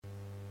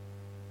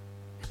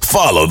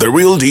Follow The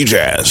Real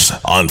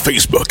DJs on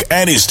Facebook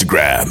and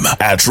Instagram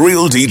at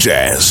Real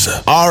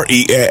DJs.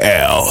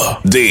 RealDeejays.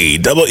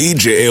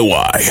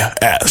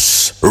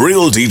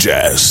 Real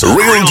DJs.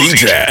 Real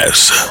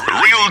DJs.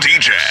 Real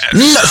DJs.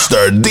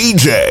 Mr.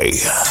 DJ.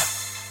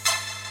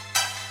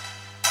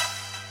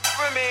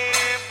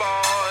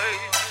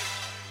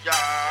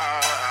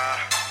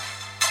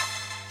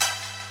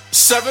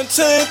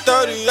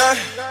 1738.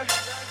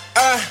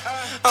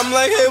 I'm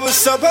like, hey,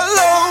 what's up,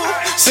 hello?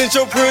 Sent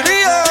your pretty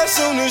ass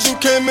soon as you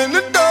came in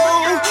the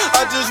door.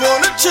 I just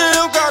wanna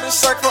chill, got a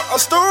sack for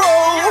us to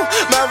roll.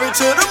 Married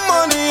to the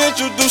money,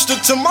 introduced her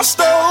to my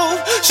stove.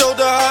 Showed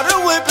her how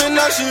to whip it,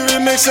 now she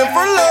remixing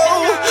for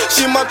low.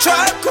 She my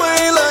track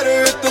queen, let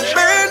her hit the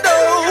bando.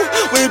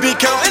 We be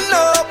counting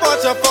up,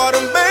 watch how far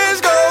them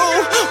bands go.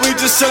 We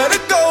just set a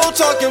goal,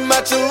 talking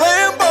matching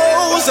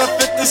Lambos. At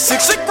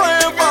 56 a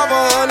gram,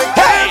 500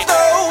 grams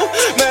though.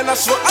 Man, I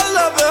swear I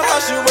love her,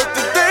 how she work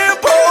the damn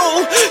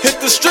pole.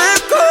 Hit the strip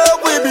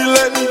club, we be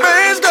letting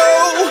bands go.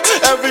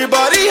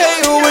 Everybody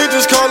hate who we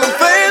just call them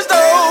fans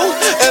though.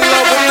 And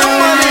love with the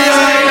money,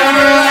 I ain't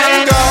never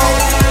letting go.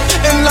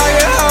 And I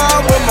get high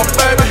with my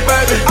baby,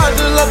 baby. I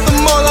just left the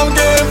mall, I'm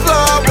getting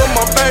fly with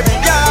my baby,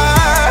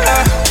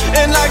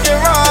 yeah. And I get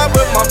ride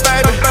with my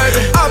baby,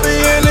 baby. I be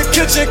in the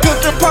kitchen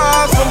cooking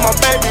pies with my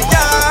baby,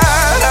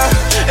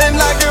 yeah. And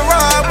I get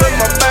ride with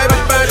my baby,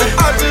 baby.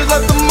 I just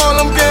left the mall,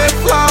 I'm getting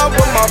fly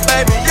with my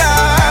baby,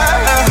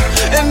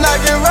 yeah. And I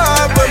get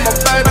ride with my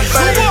baby,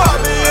 baby. I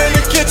be in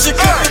the kitchen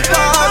cooking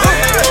pies.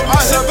 I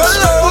said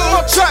hello,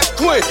 my track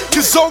queen,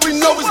 cause all we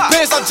know is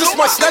bands. I just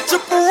might snatch a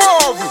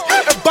Ferrari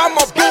and buy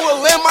my boo a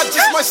lamb. I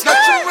just might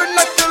snatch a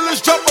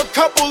Renoculus, drop a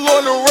couple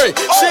on the ring.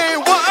 She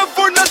ain't wantin'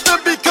 for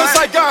nothing because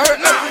I got her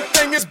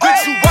everything is big.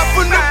 You up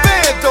in the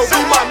band though,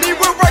 remind me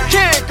where I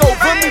can't go.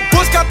 Remy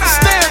Bush got the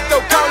stand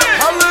though, count up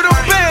her little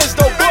bands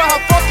though. Boy,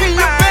 how fucking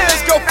your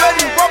bands go?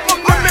 Fetty Wap,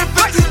 I'm in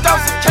 50,000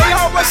 K.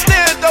 How I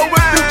stand though,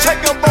 if you check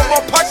up on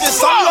my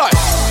pockets, I'm like.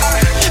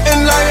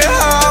 And I get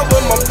high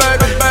with my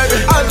baby, baby.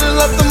 I just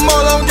left the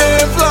mall, I'm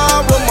getting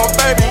fly with my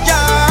baby,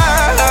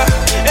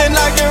 yeah. And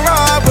I can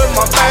ride with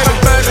my baby,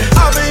 baby.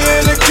 I be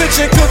in the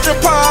kitchen cooking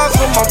pies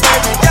with my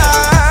baby,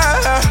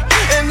 yeah.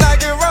 And I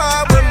can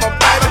ride with my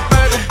baby,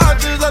 baby. I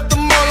just left the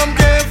mall, I'm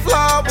getting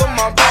fly with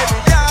my baby,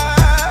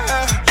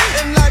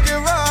 yeah. And I can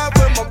ride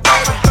with my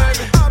baby,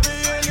 baby. I be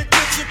in the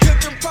kitchen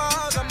cooking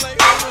pies. I'm like,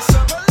 hey, what's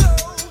up,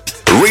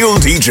 hello? Real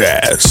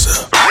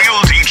DJs.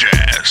 Real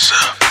DJs.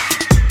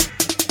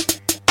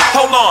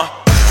 Hold on.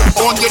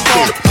 On your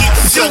bump,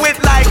 do it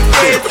like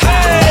this.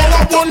 all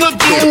I wanna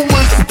do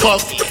is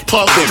puff,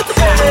 puff it.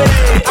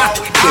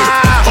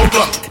 Hold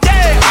up,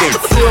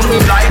 feel me,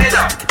 light it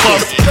up,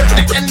 puff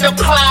in the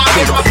cloud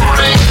in my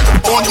brain.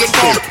 On your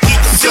bump,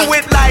 do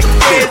it like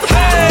this.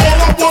 all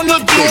I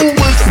wanna do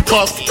is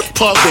puff,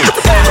 puff it.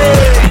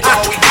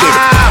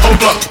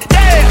 Hold up,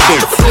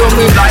 feel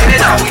me, light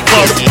it up,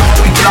 puff,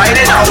 light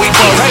it up,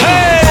 puff.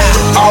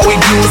 All we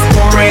do is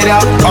pour it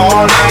up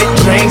all night,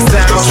 drinks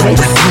down.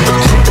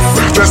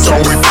 That's all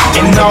we do.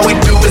 And all we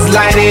do is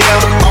light it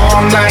up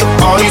all night.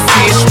 All you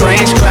see is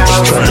strange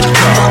clouds.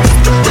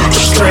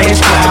 Strange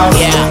clouds.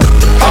 Yeah.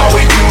 All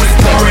we do is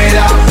pour it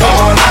up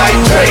all night,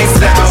 drinks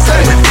down.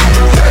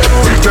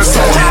 That's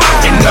all we do.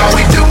 And all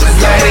we do is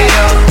light it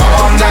up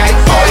all night.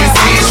 All you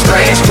see is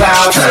strange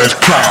clouds.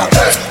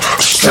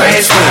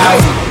 Strange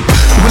clouds.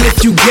 Well,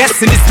 if you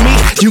guessing it's me,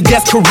 you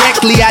guess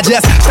correctly. I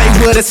just say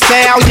what a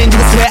stallion.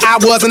 You swear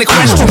I wasn't a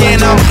question.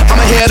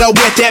 I'ma head up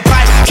with that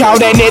pipe. Call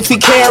that Nancy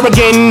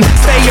Kerrigan.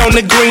 Stay on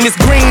the greenest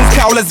greens.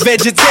 Call us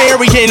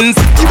vegetarians.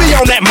 You be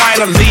on that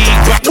minor league,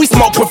 but we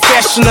smoke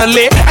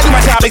professionally. I do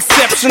my job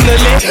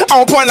exceptionally.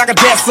 On point like a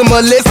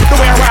decimalist. The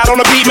way I ride on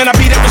the beat, man, I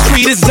beat up the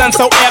street is done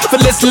so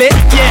effortlessly.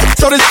 Yeah,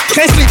 so this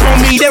can't sleep on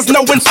me. There's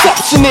no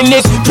inception in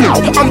this.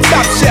 I'm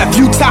top chef,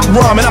 you top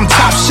ramen, I'm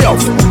top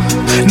shelf.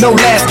 No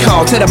last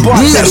call to the bar.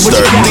 Mr.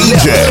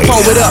 DJ.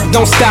 Pull it up,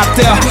 don't stop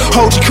there.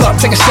 Hold your cup,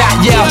 take a shot,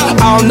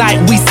 yeah. All night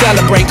we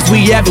celebrate, cause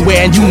we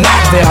everywhere and you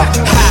not there.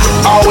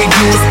 All we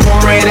do is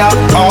pour it up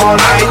all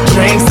night,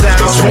 drinks down.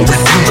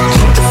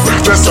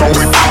 That's all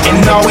we do.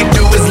 And all we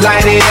do is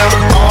light it up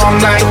all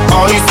night.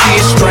 All you see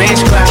is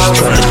strange clouds.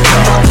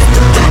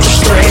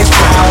 Strange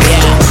clouds.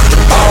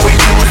 Yeah. All we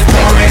do is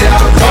pour it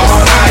up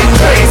all night,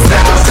 drinks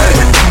down.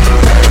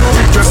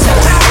 That's all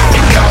we do.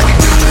 And all we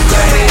do is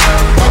light it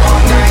up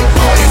all night.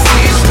 All you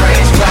see is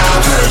strange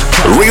clouds.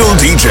 Real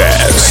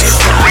DJs.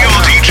 Real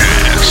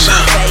DJs.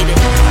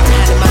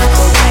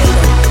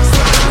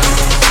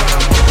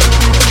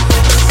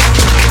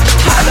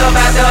 Hop up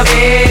out the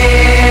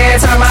bed,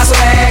 turn my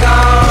swag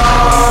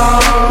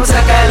on.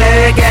 Took a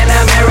look in the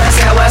mirror,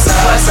 said what's up,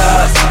 what's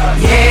up?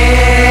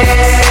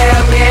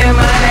 Yeah, me and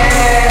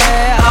money.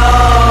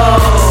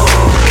 Oh,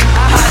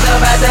 hop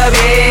up out the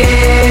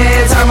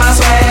bed, turn my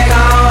swag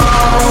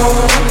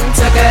on.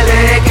 Took a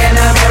look in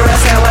the mirror,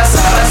 said what's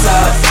up, what's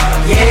up?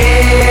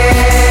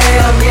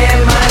 Yeah, me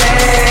and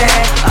money.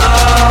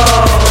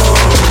 Oh,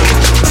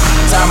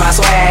 turn my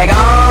swag on.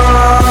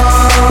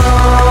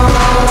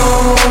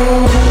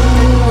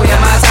 Yeah,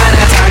 my time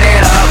to turn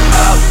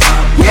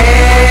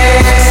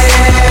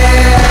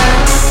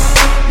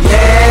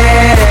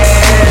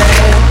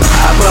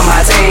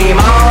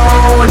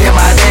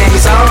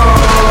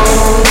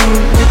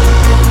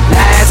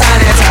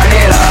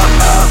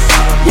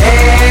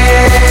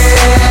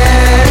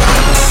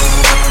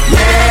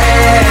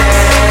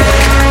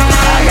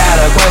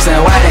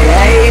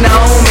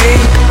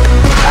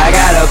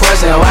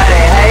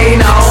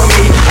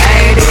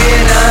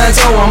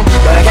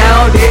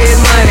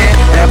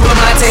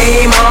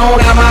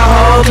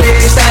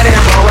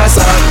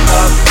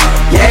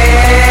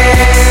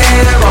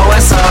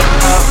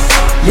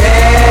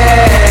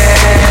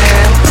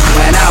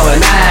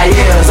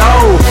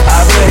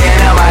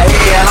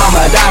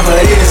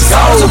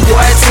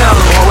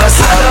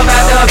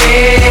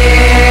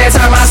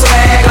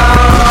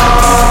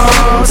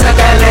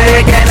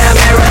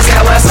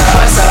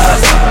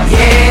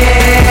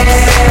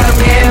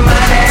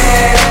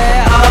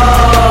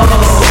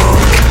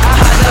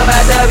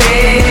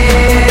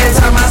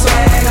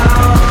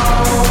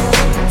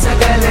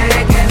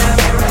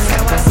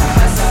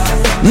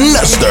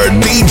Mr.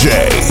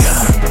 DJ.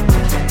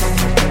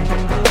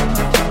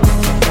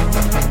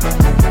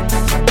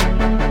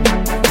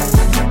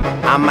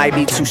 I might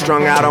be too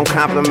strung out on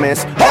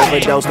compliments,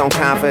 overdosed on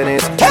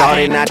confidence.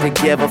 Started not to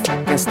give a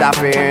fuck and stop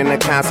fearing the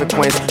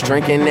consequence.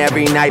 Drinking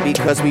every night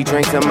because we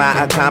drink to my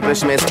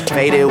accomplishments.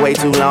 Faded way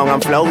too long, I'm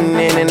floating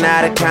in and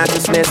out of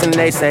consciousness, and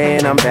they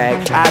saying I'm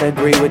back. I'd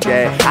agree with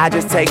that. I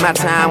just take my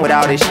time with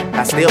all this shit,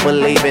 I still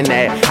believe in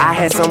that. I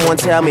had someone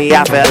tell me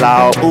I fell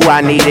off, ooh,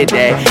 I needed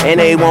that. And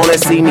they wanna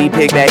see me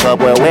pick back up,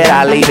 well, where'd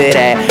I leave it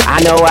at? I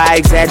know I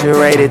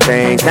exaggerated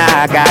things,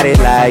 now I got it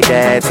like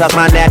that. Tuck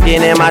my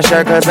napkin in my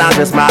shirt cause I'm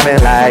just mobbing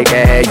like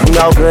that. You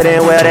know good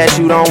and well that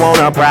you don't want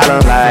a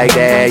problem like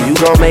that. You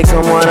gon' make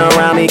someone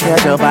around me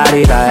catch a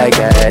body like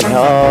that.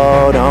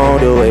 No, don't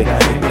do it,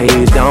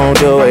 please don't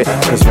do it,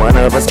 cause one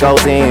of us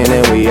goes in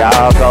and we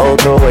all go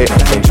through it.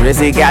 And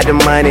Drizzy got the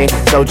money,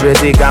 so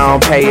Drizzy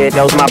gon' pay it.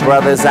 Those my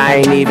brothers, I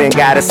ain't even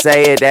gotta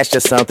say it, that's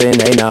just something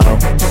they know.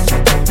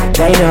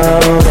 They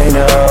know, they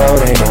know,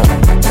 they know.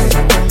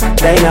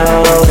 They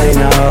know, they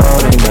know,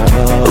 they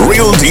know.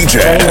 Real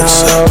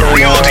DJs.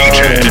 Real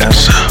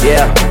DJs.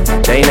 Yeah,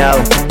 they know,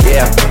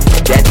 yeah.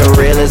 That the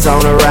real is on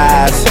the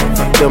rise.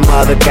 Them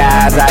other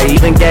guys, I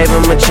even gave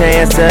them a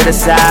chance to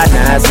decide.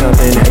 Now it's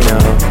something they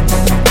know.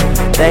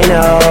 They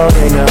know,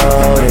 they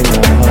know, they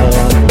know.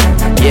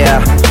 Yeah,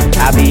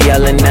 I be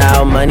yelling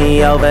out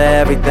money over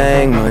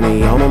everything,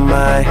 money on my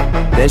mind.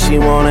 Then she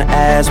wanna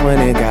ask when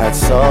it got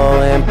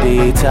so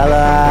empty. Tell her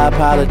I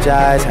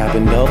apologize,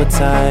 happened over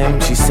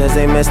time. She says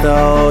they missed the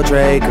old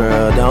Drake,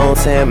 girl, don't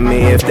tempt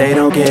me. If they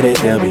don't get it,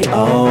 they'll be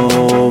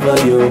over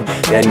you.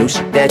 That new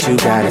shit that you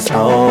got is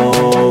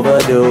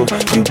overdue.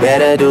 You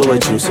better do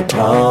what you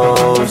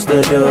supposed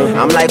to do.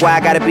 I'm like, why I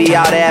gotta be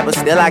all that? But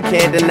still I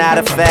can't deny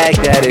the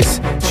fact that it's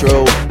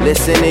true.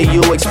 Listen to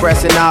you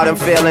expressing all them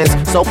feelings.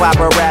 Soap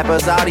opera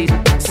rappers, all these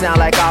sound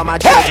like all my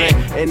children.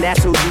 And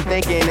that's who you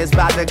thinking is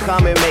about to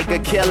come and make a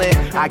killing.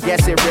 I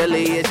guess it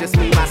really is just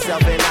me,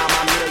 myself, and all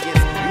my millions.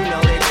 You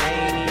know that they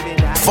ain't even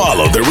got.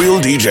 Follow The Real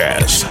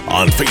DJs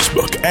on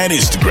Facebook and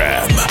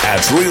Instagram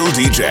at Real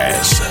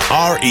DJs.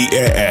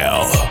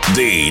 RealDJays.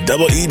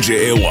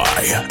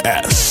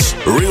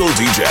 Real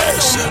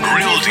DJs.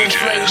 Real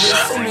DJs.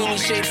 So many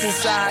shapes and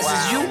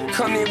sizes. You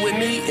coming with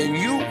me and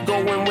you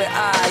going where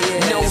I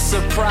am. No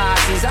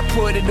surprises. I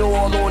put it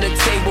all on the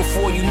table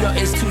for you.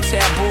 Nothing's too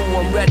taboo.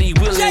 I'm ready,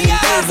 willing, and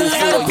able for you. There's a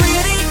lot of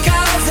pretty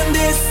girls in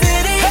this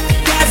city.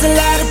 There's a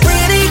lot of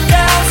pretty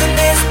girls in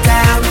this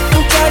town.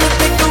 I'm trying to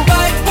pick the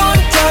right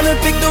one. Trying to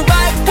pick the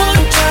right one.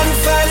 Trying to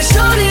find a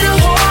shorty to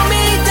hold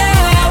me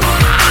down.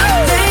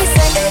 They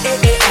say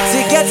to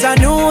get a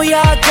New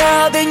York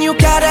girl, then you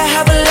gotta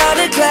have a lot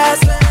of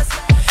class.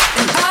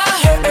 And I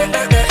heard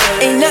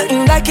ain't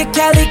nothing like a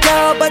Cali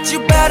girl, but you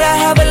better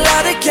have a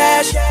lot of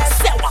cash.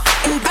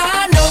 And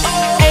I know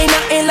ain't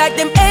nothing like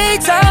them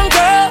A-Town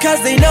girls,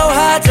 cause they know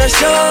how to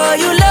show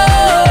you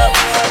love.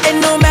 And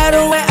no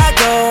matter where I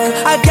go,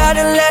 I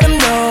gotta let them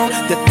know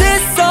that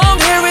this song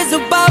here is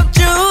about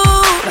you.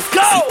 Let's go!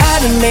 See, I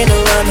done made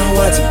around the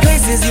world to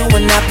places you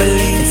would not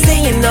believe.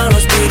 Seeing all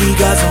those pretty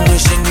girls and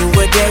wishing you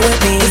were there with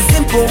me. The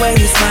simple way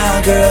you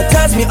smile, girl,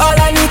 tells me all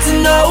I need to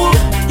know.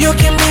 You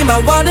can be my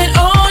one and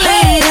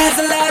only. There's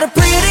a lot of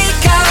pretty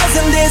girls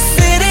in this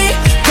city.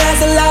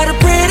 There's a lot of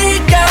pretty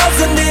girls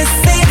in this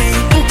city.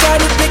 I'm trying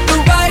to pick the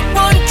right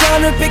one.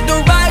 Trying to pick the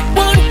right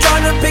one.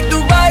 Trying to pick the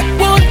right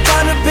one.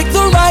 Trying to pick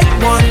the right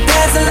one.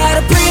 There's a lot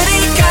of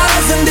pretty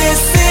girls in this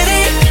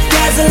city.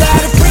 There's a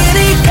lot of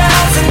pretty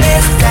girls in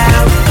this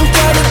town. I'm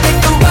trying to pick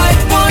the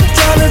right one.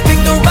 Trying to pick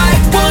the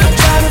right one.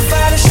 Trying to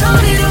find a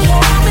shorty to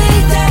hold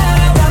me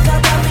down.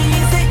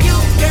 Is it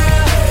you,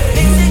 girl?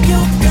 Is it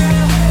you,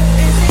 girl?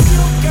 Is it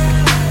you,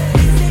 girl?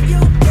 Is it you,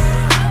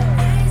 girl?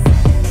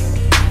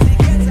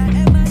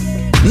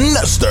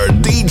 Mr.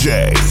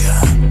 DJ.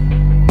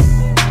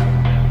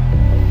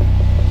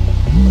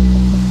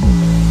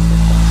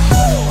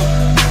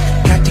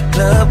 Got the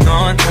club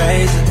going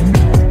crazy.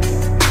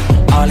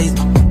 All these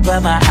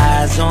but my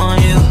eyes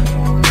on you.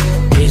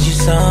 Is you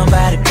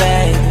somebody,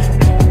 baby?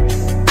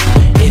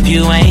 If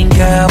you ain't,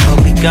 girl,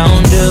 what we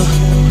gon' do?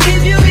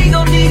 If you ain't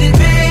gon' need it,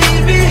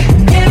 baby.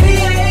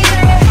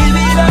 Give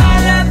it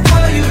all up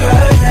for you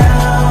right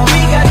now. We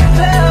got the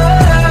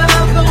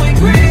club going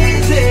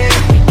crazy.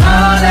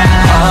 All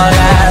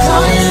eyes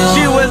on you.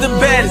 She was the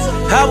baddest,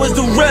 I was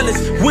the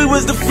realest. We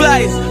was the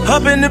flyest,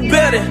 up in the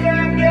building.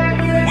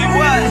 We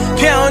was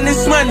counting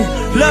this money,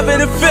 loving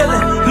the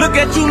feeling. Look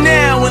at you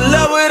now, in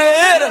love with a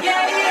hitter.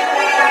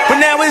 But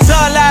now it's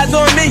all eyes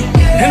on me,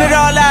 and it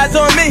all eyes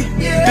on me.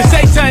 To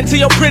say something to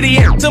your pretty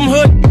ass, some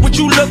hood, what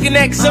you looking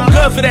at, cause I'm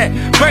good for that.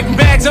 Birkin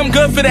bags, I'm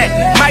good for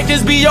that. Might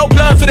just be your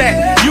blood for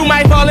that. You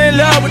might fall in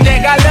love with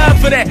that, got love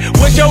for that.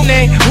 What's your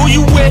name, who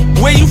you with,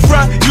 where you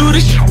from, you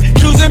the shit.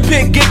 Choose and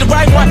pick, get the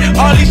right one.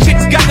 All these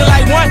chicks got the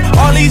like one.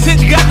 All these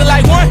hits got the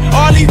like one.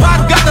 All these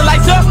bottles got the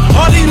lights up.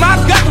 All these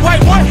models got the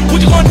white one.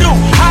 What you gonna do?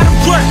 How to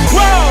put? Whoa!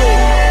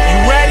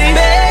 You ready?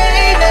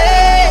 Baby,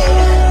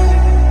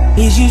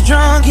 is you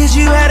drunk? Is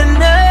you had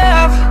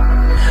enough?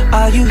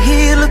 Are you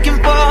here looking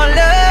for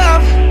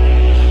love?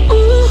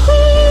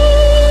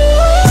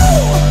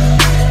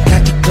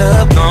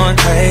 club going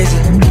crazy.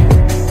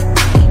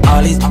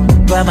 All these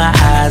but my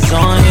eyes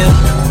on you.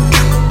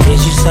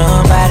 Is you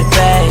somebody,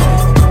 baby?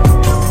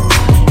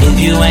 If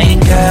you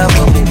ain't, girl,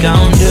 what we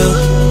gon' do?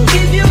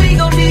 If you ain't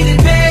gon' need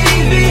it,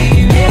 baby.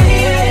 Yeah,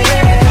 yeah,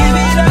 yeah. Give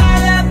it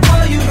all up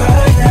for you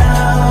right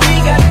now. We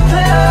got the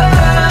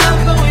club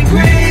going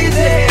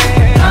crazy.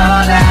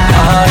 All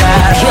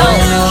out. Yo,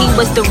 he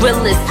was the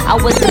realest, I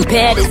was the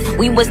baddest,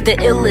 we was the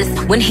illest.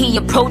 When he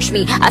approached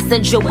me, I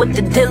said, yo, what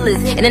the deal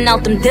is? In and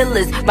out them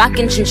dealers,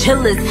 rockin'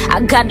 chinchillas.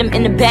 I got him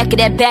in the back of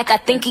that back, I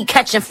think he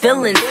catching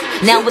feelings.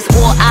 Now it's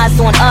all eyes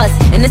on us,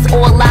 and it's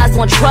all lies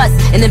on trust.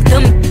 And if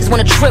them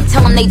wanna trip,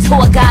 tell them they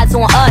tour guides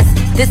on us.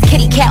 This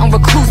kitty cat on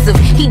reclusive,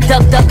 he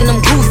ducked in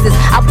them gooses.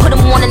 I put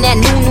him on in that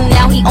new,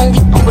 now he only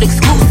with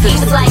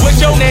exclusives. Like,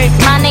 what's your name?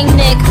 My name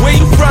Nick. Where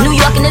you from? New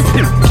York and this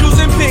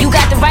you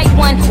got the right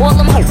one, all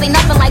them hoes ain't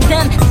nothing like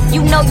them.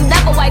 You know you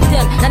never wipe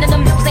them. None of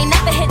them ain't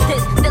never hit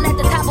this. Still at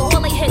the top of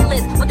all they hit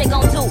list. What they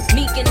gon' do?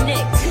 Meek and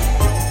Nick.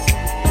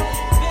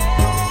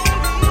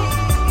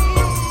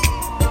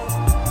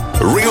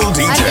 Real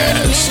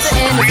DJs.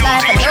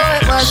 I know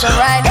it was the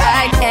right.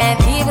 I can't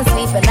even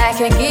sleep and I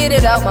can't get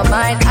it out my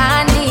mind.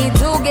 I need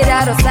to get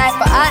out of sight,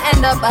 but I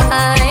end up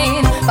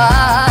behind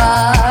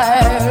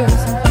bars.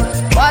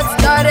 What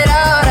started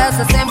out as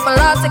a simple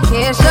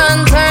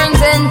altercation turns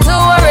into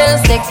a real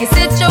sticky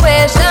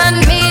situation.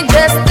 Me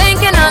just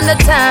thinking on the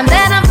time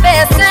that I'm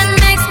facing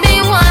makes me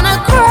wanna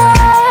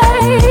cry.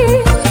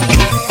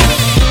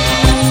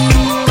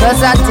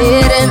 Cause I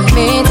didn't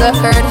mean to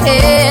hurt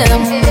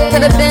him.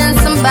 Could've been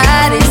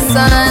somebody's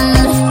son.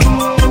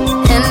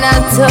 And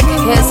I took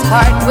his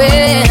heart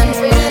when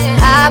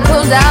I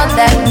pulled out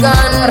that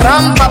gun.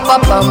 Rum pa pa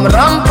bum,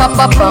 rum pa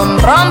pa bum,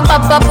 rum pa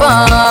pa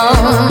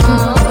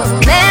bum.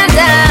 Man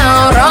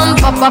down, rum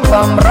pa pa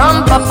bum,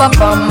 rum pa pa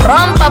bum,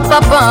 rum pa pa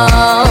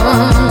bum.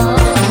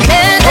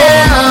 Man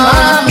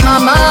down,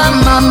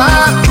 mama,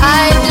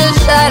 I just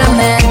shot a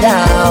man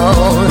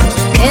down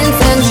in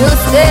Central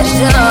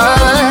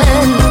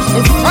Station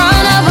in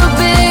front of a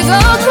big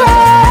old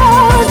crowd.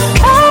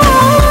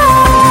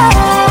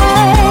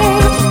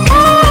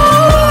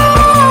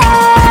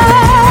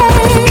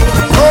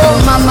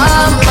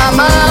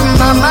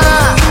 Mama,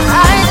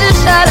 I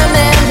just shot a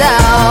man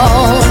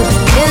down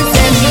in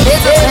Central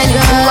Station.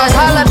 I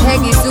call her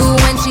Peggy Sue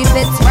when she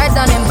fits right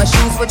down in my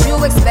shoes. What you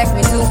expect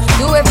me to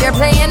do if you're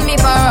playing me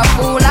for a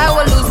fool? I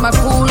will lose my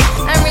cool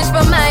and reach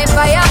for my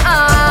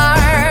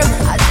firearm.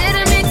 I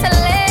didn't mean to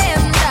lay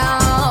him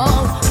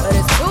down, but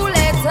it's too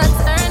late to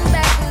turn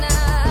back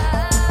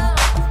now.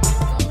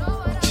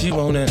 She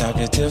want it, I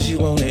can tell she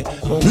want it.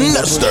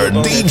 Mr.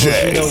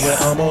 DJ. You know where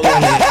I'm all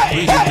on it.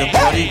 We get the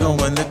party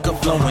going, liquor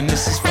flowing,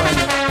 this is fire. 50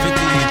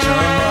 and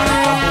Jeremiah,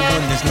 number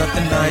one, there's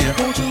nothing higher.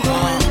 Won't you go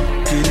on?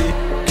 Get it.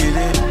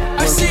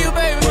 I see you,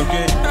 baby. Work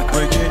it,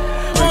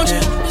 won't you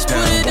just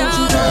put it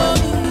down?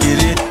 Get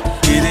it,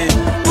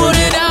 put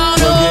it down.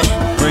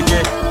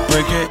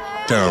 Break it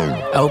down.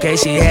 Okay,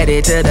 she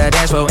headed to the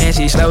dance floor and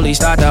she slowly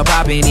started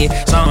popping it.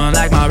 Something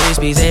like my wrist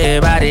piece,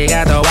 everybody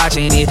got to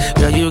watching it.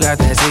 Girl, you got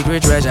that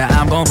secret treasure,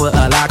 I'm gon' put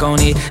a lock on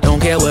it. Don't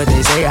care what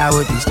they say, I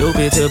would be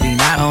stupid to be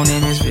not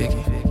owning this Vicky.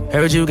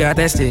 Heard you got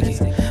that sticky.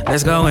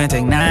 Let's go and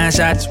take 9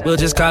 shots, we'll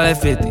just call it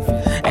 50.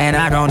 And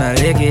I gonna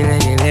lick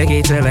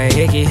it till a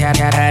hickey. Had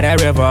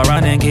that river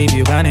running, keep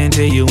you gunning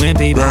till you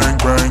empty. Bang.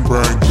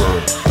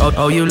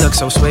 Oh, you look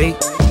so sweet.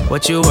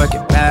 What you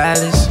working,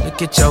 palace?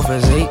 Look at your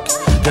physique.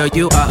 Girl,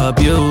 you are a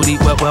beauty,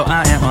 well,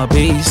 I am a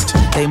beast.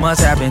 They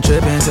must have been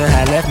tripping to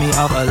have left me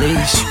off a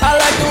leash. I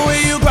like the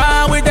way you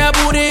grind with that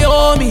booty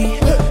on me.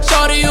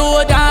 Shorty, you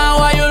were down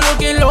while you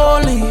looking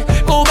lonely.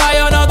 Go buy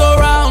another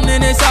round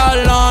and it's all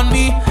on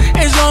me.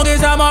 As long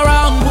as I'm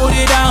around, put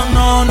it down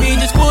on me.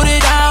 Just put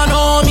it down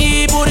on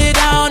me, put it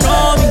down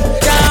on me.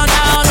 Down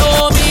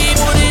on me,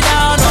 put it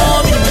down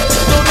on me.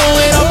 Don't throw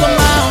it off the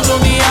mound,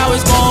 show me how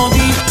it's gon'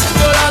 be.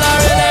 Girl, all I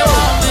really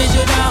want is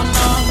you down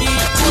on me.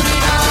 Put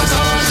it down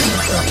on me.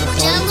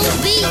 Jungle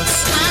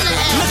Beats,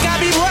 Look, I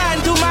be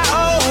riding through my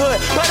old hood,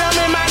 but I'm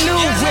in my new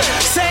whip.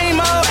 Same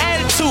old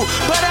attitude,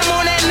 but I'm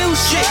on that new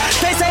shit.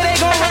 They say they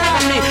gon'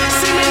 rob me,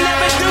 see me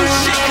never do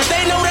shit.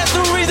 They know that's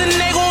the reason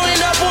they gon'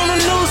 end up on the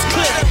news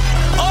clip.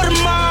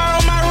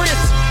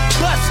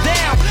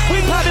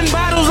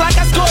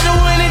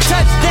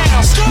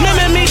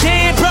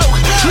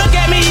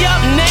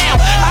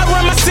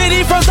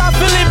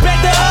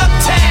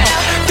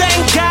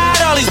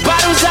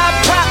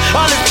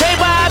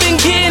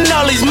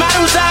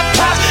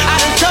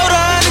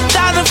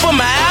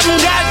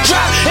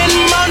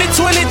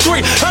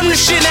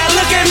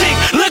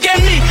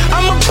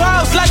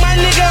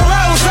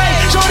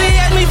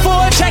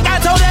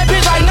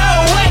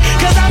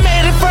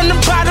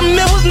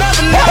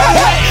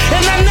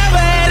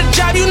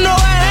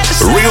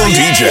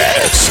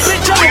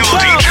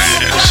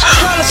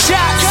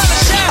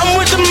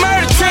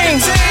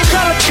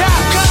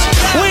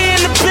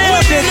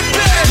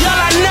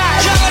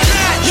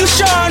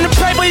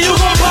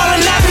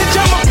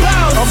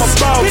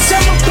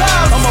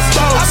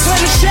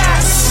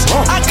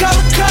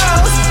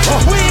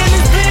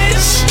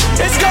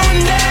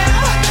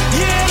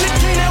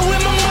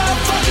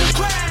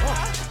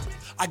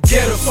 I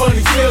get a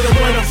funny feeling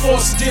when I'm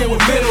forced to deal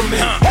with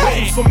middlemen.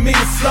 Waiting for me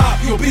to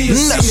flop, you'll be a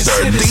senior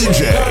citizen.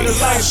 Learn the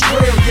life's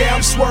real, yeah, I'm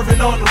swerving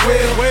on the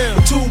wheel.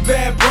 With two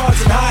bad broads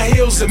and high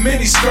heels and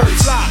mini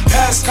skirts.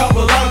 Past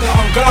Cabalanga,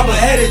 I'm gobble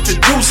headed to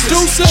deuces.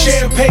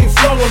 Champagne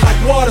flowing like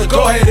water,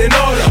 go ahead and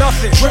order.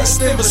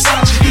 Dressed in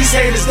Versace, these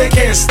haters, they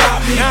can't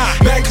stop me.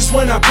 Man, cause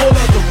when I pull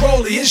out the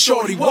rollie, it's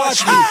shorty,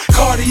 watch me.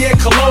 Cartier,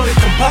 Cologne, and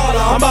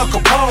Kampala, I'm Al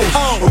Capone.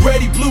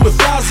 Already blew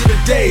 1,000 a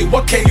day,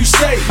 what can you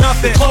say?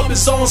 The club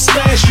is on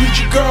smash.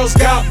 You girls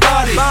got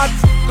body.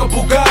 A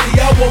Bugatti,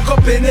 I woke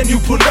up in a new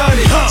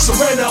Punani.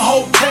 Surrender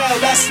Hotel,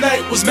 last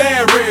night was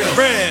mad real.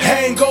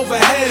 Hangover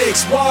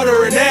headaches,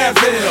 water and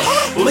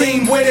Advil.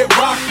 Lean with it,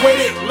 rock with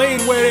it,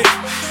 lean with it.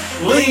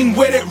 Lean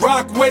with it,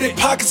 rock with it,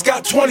 pockets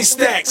got 20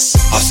 stacks.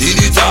 I see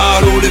the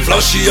tar, all the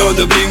flashy on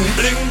the bling.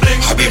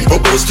 I've been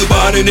proposed to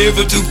but I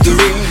never took the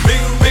ring.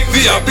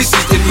 VIP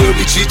system will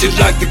be treated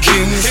like the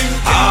kings.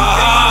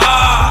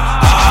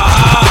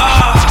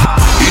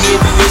 In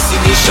every race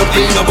in his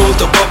champagne about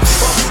the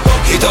pops.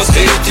 He does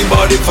hate him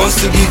but he wants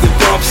to give him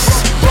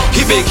props.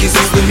 He make his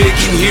husband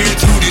making here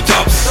to the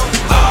tops.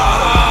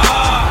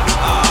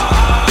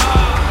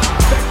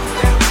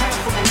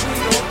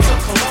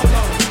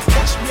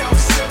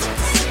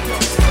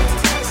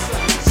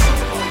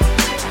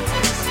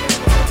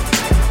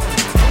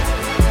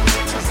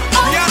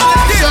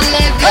 So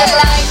live your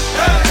life.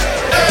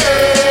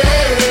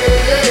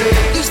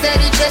 You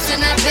steady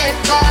chasing that big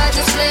bar,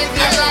 just live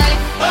your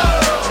life.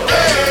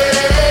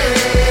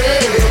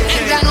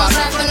 Ain't got no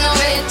time for no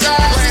haters,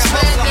 just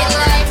live your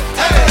life.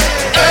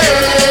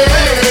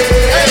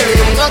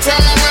 Go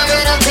tell them where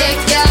it'll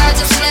take ya,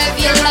 just live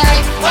your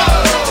life.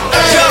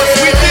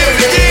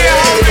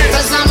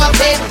 Cause I'm a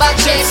paper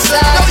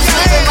chaser, just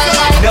living my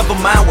life. Never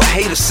mind what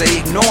haters say,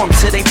 ignore them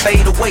till they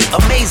fade away.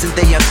 Amazing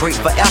they are great,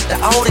 but after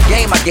all the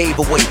game I gave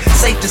away.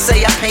 Safe to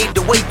say I paved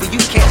the way for you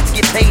cats to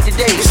get paid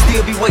today.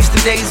 Still be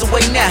wasting days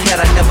away now had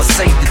I never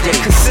saved the day.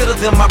 Consider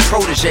them my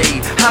protege,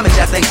 how much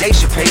I think they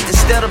should pay.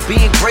 Instead of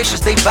being gracious,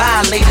 they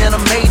violate in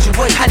a major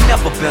way. I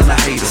never been a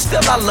hater,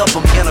 still I love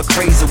them in a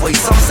crazy way.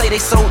 Some say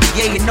they sold the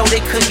yeah, you know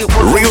they couldn't get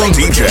work. Real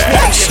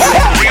DJs.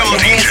 Real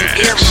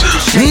DJs.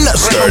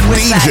 Mr.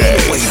 DJ.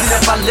 Even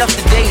if I left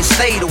today and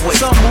stayed away,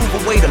 some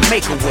move away to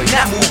make a way.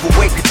 Not move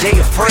away cause they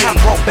afraid. I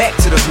brought back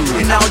to the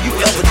hood, and all you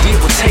ever did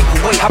was take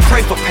away. I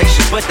pray for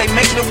patience, but they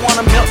make me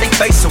wanna melt they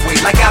face away.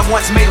 Like I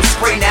once made them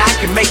spray, now I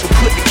can make them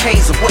put the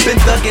K's away. Been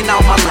thugging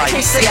all my life,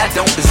 can't say I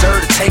don't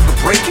deserve to take a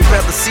break. You'd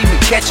rather see me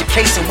catch a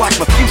case and watch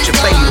my future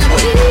fade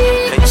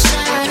away. That's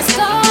right.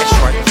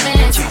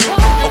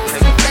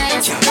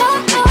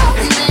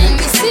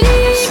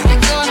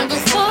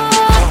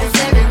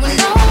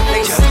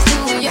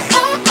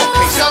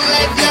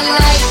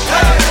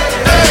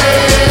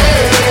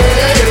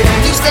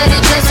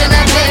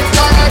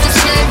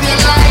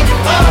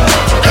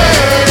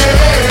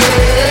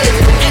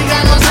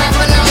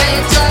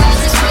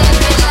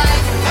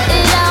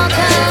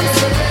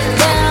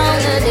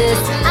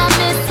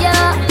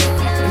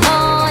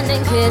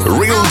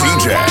 Real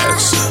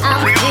DJs.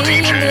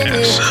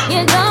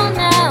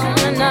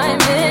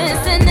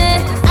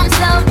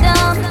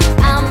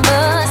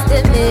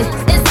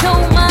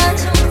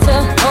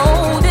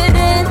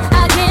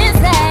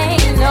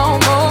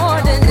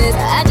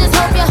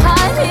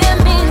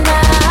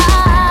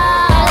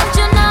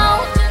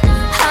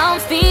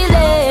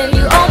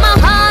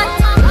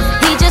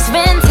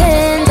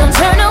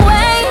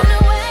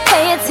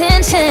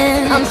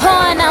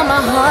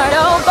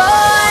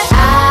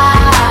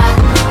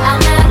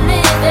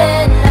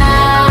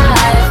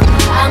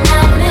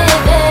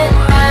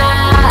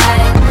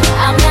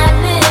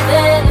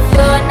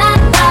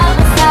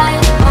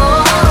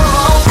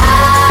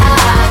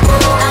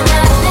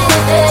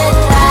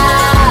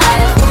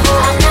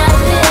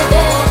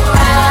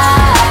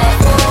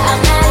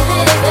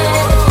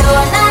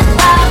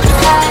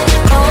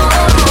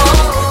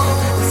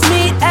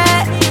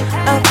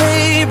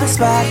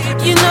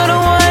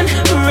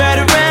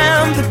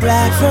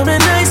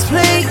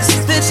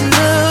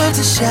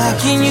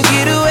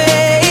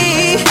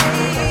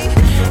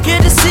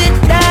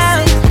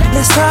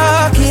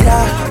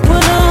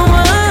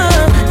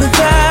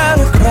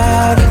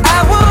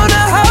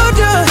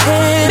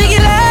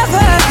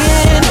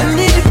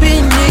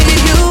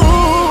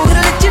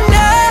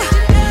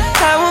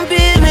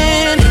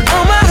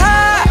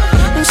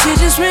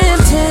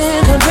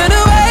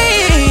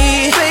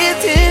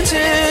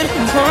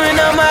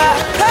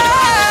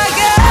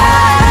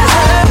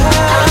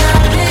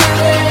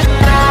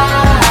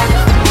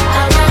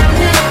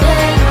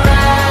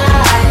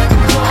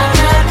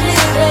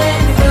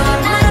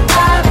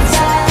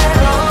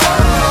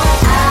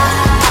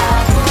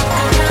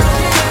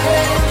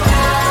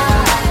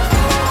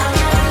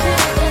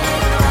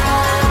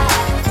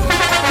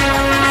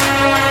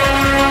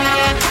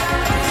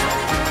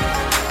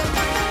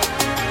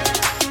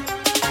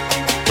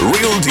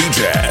 Real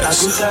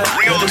DJs.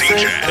 Real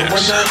DJs.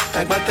 One night,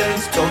 pack my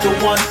things, told the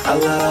one I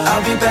love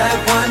I'll be back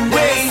one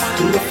day.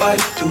 Through the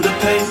fight, through the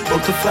pain,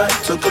 booked a flight,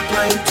 took a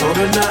plane, told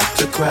her not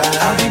to cry.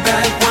 I'll be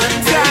back one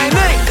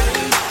day.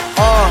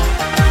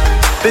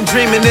 Been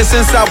dreaming this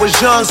since I was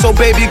young, so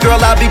baby girl,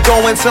 I'll be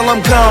going till I'm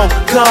gone,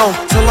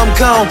 till I'm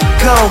gone,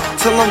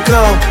 till I'm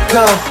gone.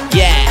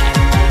 Yeah.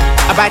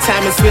 I buy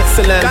time in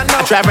Switzerland,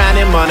 I drive around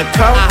in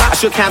Monaco. I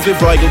shook hands with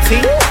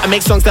royalty, I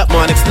make songs that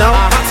monarchs know.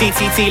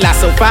 TTT La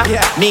Sofa,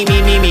 me,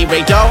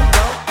 Ray Doe.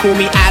 Call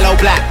me Aloe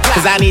Black,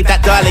 cause I need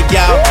that dollar,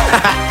 yo.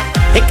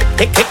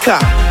 Hiccup,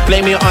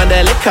 blame me on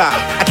the liquor.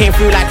 I came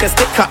through like a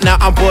stick up, now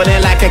I'm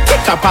boarding like a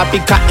kick up. I'll be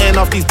cutting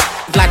off these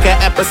like an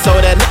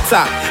episode of Nip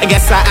Tuck. I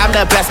guess I am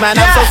the best man,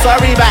 I'm so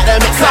sorry about the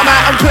mix. Come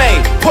out and play,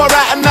 pour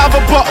out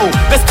another bottle.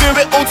 Let's do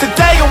it all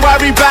today and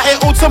worry about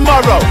it all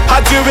tomorrow.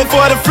 I do it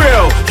for the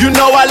thrill, you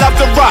know I love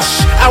the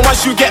rush. And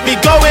once you get me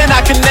going,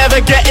 I can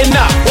never get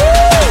enough.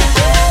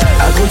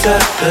 I go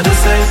tap to the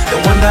same,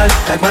 then one night,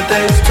 pack my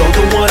things, told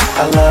the one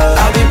I love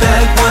I'll be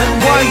back one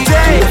day.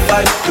 Through the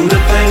fight, through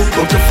the pain,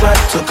 booked a flight,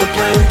 took a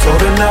plane,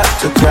 told her not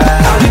to cry.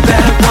 I'll be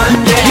back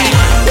one day.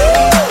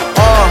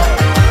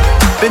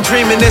 Been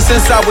dreaming this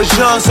since I was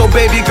young, so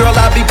baby girl,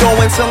 I'll be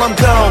going till I'm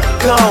gone,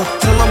 till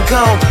I'm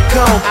gone,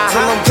 till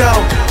I'm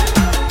gone.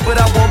 But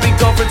I won't be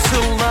gone for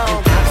too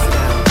long.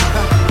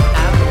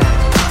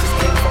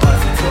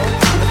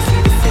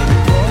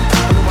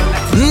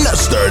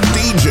 Mr.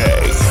 DJ.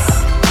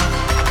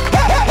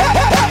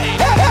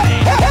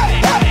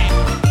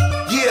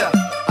 Yeah,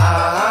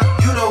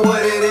 you know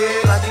what it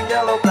is. Black and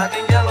yellow, black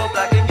and yellow,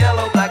 black and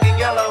yellow, black and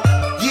yellow.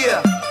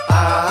 Yeah,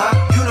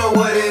 you know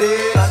what it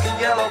is. Black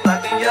and yellow,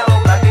 black and yellow,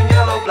 black and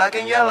yellow, black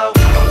and yellow.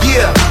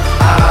 Yeah,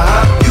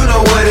 you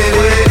know what it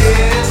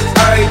is.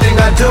 Everything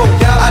I do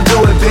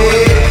it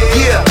big.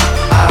 Yeah,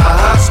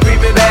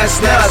 screaming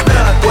that's nuts.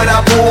 When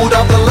I pulled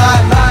off the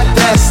lot,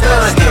 that's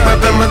nuts.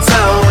 Up in my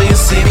town, when you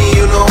see me,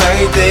 you know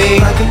everything.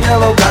 Black and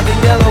yellow, black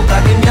and yellow,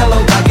 black and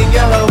yellow, black and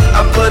yellow.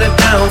 I put it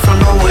down from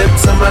the whip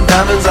to my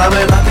diamonds. I'm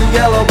in black and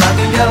yellow, black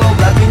and yellow,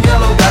 black and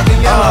yellow, black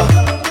and yellow.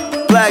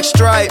 Black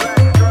stripe,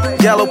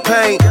 yellow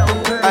paint.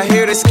 I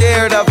hear they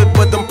scared of it,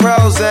 but them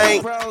pros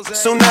ain't.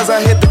 Soon as I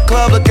hit the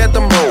club, look at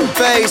them whole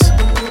face.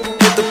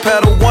 Hit the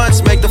pedal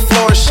once, make the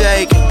floor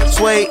shake.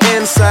 Sway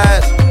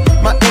inside,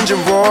 my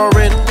engine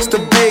roaring. It's the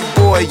big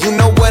boy, you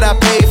know what I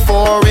paid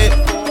for it.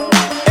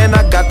 And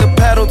I got the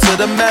pedal to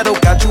the metal.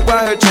 Got you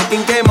out here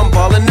checking game, I'm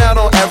balling out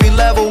on every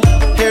level.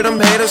 Hear them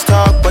haters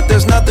talk, but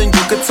there's nothing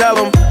you could tell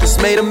them.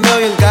 Just made $1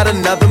 million, got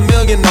another $1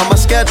 million on my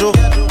schedule.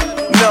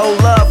 No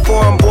love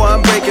for them, boy,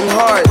 I'm breaking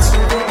hearts.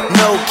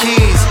 No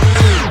keys,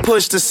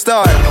 push to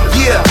start.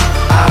 Yeah,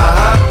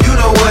 you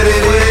know what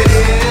it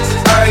is.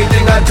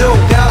 Everything I do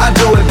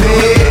it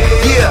big.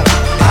 Yeah,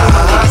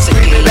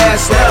 screaming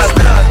that's nuts.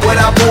 When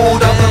I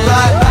pulled up the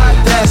lot,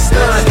 that's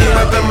nuts.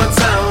 Up in my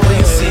town, when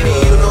you see me,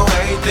 you know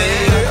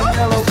everything.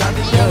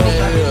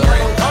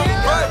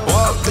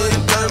 Walked in,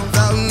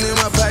 30,000 in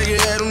my pocket,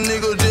 had them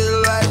niggas just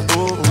like,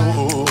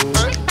 ooh.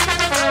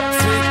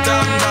 $50,000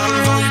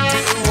 on your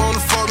bitch, wanna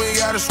fuck me,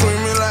 gotta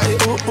scream it like,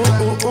 ooh.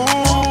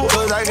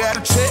 Cause I got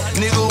a check,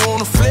 nigga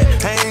wanna flip,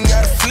 I ain't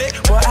got a flip,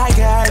 but I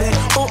got it,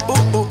 ooh.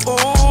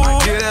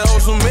 Get that hoe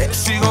some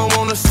mix, she gon'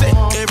 wanna sit,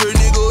 every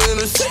nigga in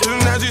the set,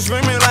 now she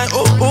screaming like,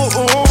 ooh.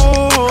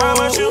 How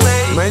much you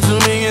made? Made $2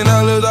 million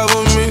off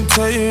of me,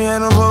 tell you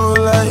had them hoes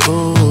like,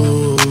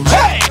 ooh.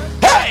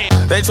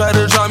 They tried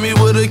to drop me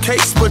with a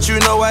case, but you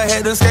know I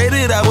had to skate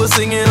it. I was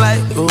singing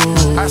like, ooh.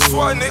 I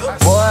swear, nigga.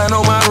 Boy, I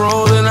know my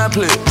role and I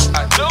play.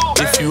 I do.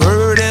 If you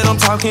heard that I'm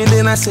talking,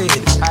 then I said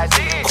it. I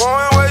did.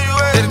 Coin, where you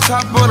at? At the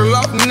top of the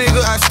loft, nigga,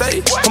 I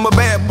stay. I'm a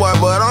bad boy,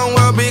 but I don't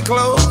wear big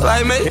clothes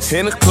like me.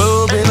 In the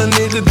club, and a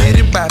nigga did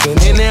it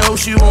boppin'. In that hoe,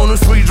 she want a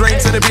free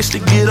drink, tell the bitch to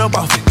get up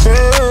off it.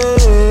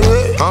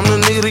 Hey, I'm the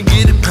nigga to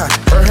get it poppin'.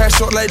 Her hair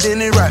short like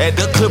Denny Rock. At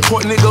the clip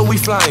point, nigga,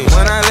 we flyin'.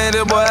 When I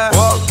landed, boy, I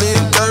walked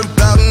in,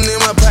 30,000 in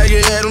my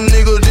pocket. Had them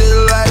niggas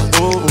just like,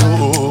 ooh.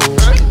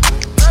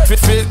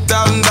 $50,000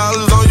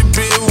 on your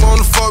bitch,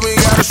 wanna fuck me,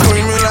 gotta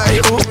scream it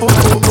like, ooh.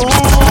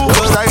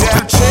 Cause I got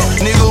a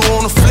check, nigga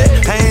wanna flip,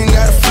 I ain't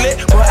got a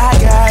flip, but I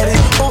got it,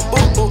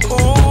 ooh.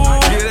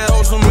 Get that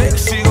hoe some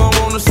mix, she gon'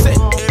 wanna sit,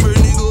 every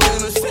nigga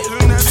in the set.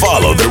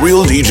 Follow The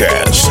Real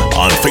DJs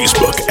on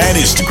Facebook and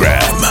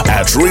Instagram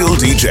at Real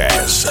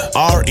DJs.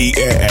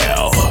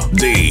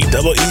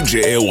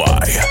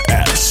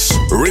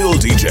 RealDJays. Real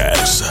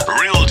DJs.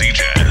 Real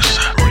DJs.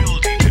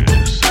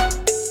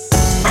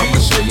 I'ma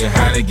show you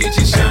how to get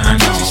your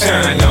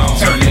shine on.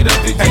 Turn it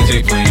up, the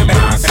DJ playing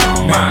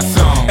my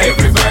song.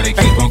 Everybody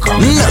keep on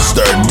calling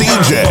Mr.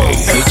 DJ.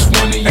 Which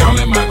one of y'all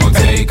am I gonna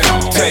take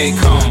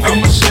home?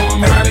 I'ma show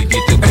him how to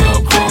get the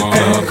club on.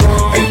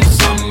 Give him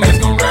something that's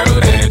gonna rattle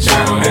that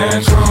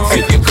drum.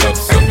 Take your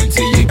cups up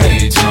until you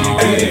get drunk.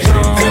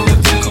 Tell the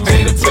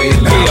DJ to play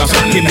loud.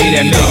 Give me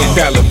that $1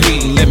 million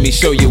beat, let me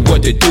show you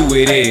what to do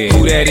with it.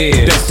 Who that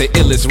is? That's the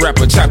illest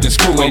rapper chopped and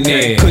screwing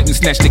it. Couldn't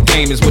snatch the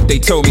game is what they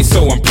told me,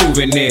 so I'm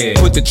proving it.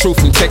 Put the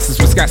truth in Texas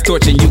with Scott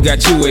Storch and you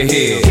got you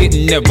ahead. Hit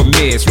and never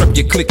miss, rep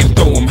your click and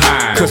throw them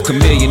high. Cause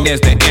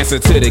Chamillionaire's the answer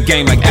to the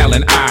game like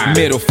Allen I.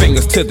 Middle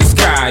fingers to the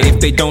sky if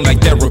they don't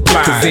like their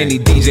reply. Cause any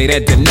DJ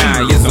that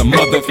deny is a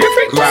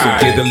motherfucking lie.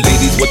 So give the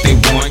ladies what they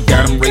want,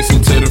 got them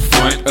racing to the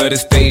front of the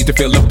stage to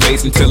fill the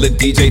bass until the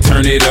DJ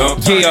turn it up.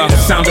 Yeah,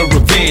 sound of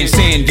revenge,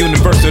 saying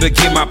Universal to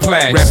get my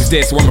plaque. Rap is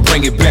dead, so I'ma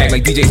bring it back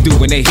like DJs do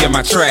when they hear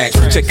my tracks.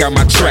 Check out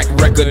my track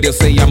record, they'll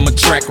say I'm a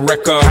track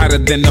record, hotter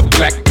than a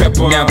black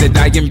pepper. Now that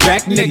I am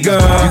back, nigga,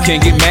 you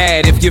can't get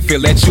mad if you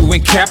feel that you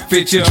ain't cap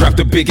fit you. Drop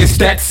the biggest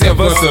stats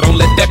ever, so don't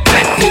let that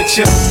black hit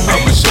you.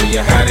 I'ma show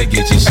you how to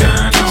get your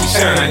shine on.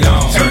 Shine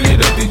on. Turn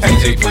it up, the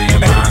DJ playing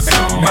my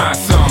song. My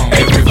song.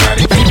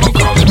 Everybody keep on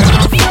calling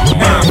my phone.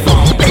 My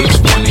phone. Each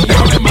one of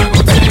y'all am I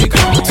gon' take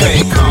home.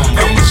 Take home.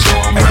 I'ma show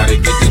 'em how to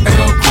get the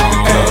club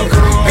chrome.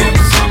 Give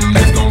 'em something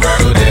that's gon'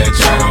 rattle that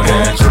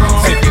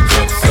drum. Take your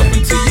cups up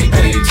until you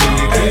get it. Tell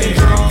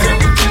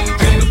the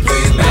DJ to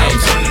play it loud.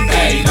 Turn the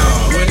beat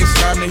on. When it's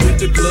time to hit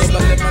the club, I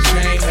let my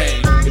chain hang.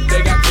 If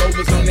they got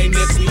clovers on their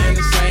necks, we in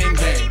the same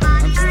game.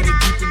 I'm trying to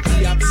keep them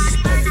VIP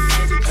bumping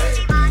everything.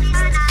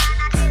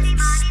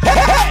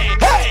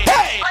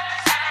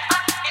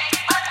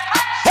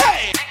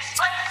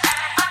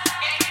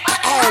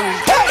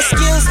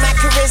 Excuse my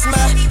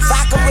charisma,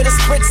 vodka with a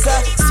spritzer,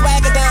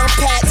 swagger down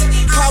pat.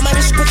 Call my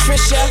bitch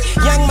Patricia,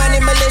 Young Money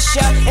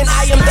Militia, and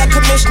I am the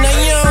commissioner.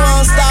 You don't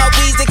want Star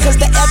Weezy, cause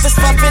the F is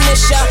for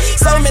finisher.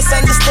 So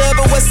misunderstood,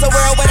 but what's the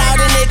world without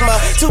enigma?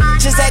 Two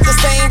bitches at the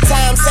same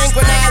time,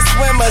 synchronized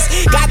swimmers.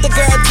 Got the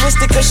girl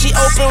twisted, cause she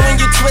open when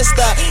you twist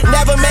her.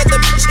 Never met the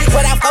bitch,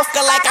 but I fuck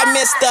her like I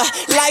missed her.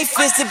 Life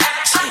is the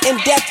bitch, and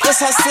death is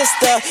her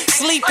sister.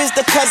 Sleep is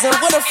the cousin,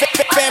 what a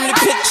family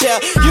picture.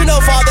 You know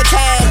Father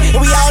Time,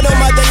 and we all know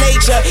Mother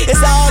Nature.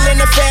 It's all in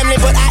the family,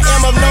 but I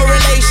am of no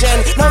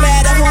relation. No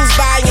matter who's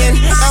buying,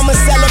 I'm a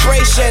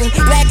celebration.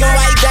 Black and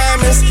white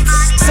diamonds,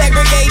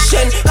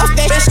 segregation. Up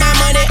that bitch, my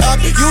money up.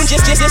 You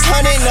just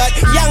honey nut.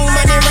 Young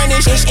money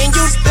running shit, and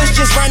you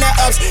just runner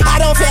ups. I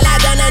don't feel I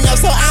done enough,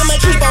 so I'ma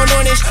keep on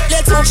doing this.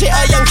 Let's tune shit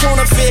a young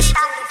tuna fish.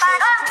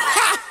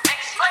 Ha!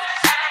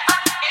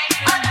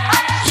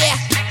 Yeah.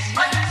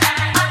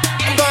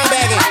 I'm going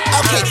back in.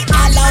 Okay,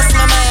 I lost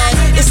my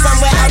mind. It's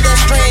somewhere out there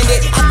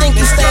stranded. I think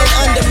you stand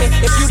under me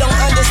if you don't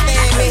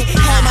understand me.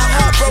 How my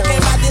heart broken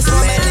by this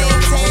woman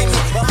named Tammy.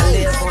 I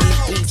live on the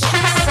beach,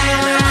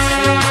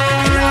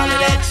 and all of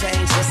that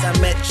changed since I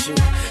met you.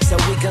 So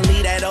we can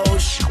leave that old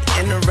shit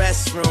in the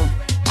restroom.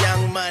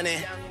 Young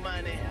Money.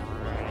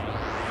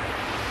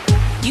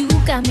 You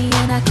got me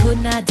and I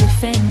could not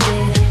defend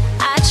it.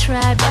 I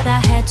tried but I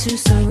had to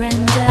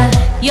surrender.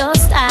 Your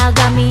style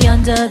got me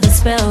under the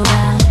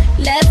spellbound.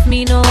 Left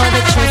me no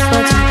other choice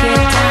but to get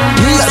down.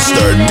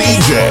 Lester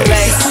DJ.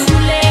 It's too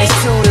late. It's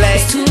too late.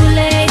 It's too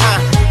late.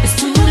 It's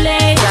too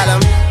late.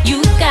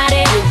 You got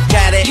it. You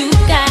got it. You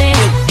got it.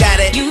 You got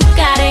it. You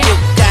got it. You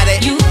got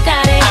it. You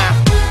got it.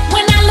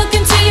 When I look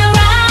into your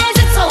eyes,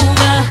 it's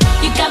over.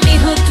 You got me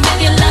hooked with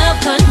your love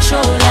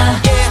controller.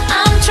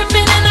 I'm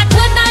tripping and I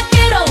could not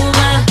get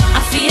over.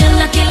 I feel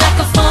lucky like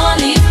a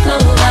four-leaf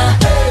clover.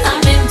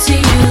 I'm into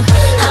you.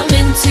 I'm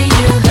into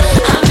you.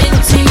 I'm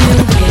into you.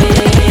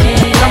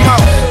 Yeah. Come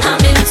on.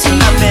 I'm into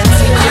you. I'm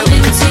into you. I'm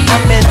into you.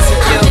 I'm into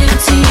you. I'm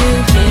into you.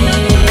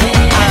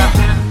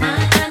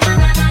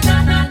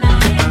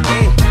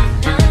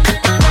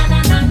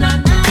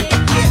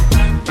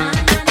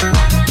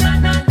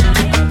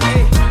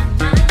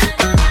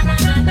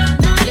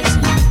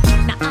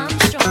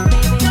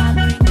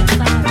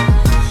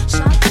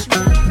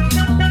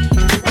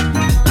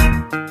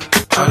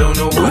 I don't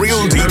know what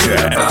Real you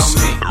heard about DJs.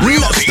 me.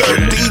 Lester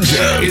DJ.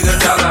 Get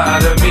 $1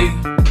 out of me.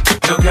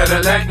 No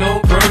Cadillac, no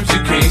perms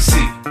you can't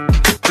see.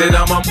 Then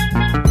I'm a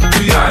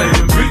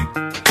B.I.M.B.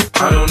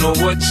 I don't know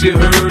what you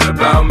heard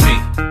about me.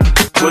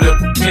 But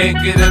if you can't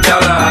get $1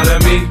 out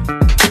of me,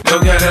 no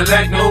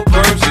Cadillac, no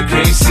perms you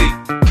can't see.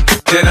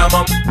 Then I'm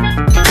a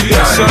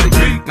B.I.M.B.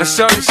 Now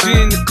shorty, she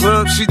in the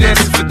club, she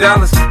dancing for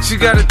dollars. She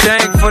got a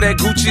thing for that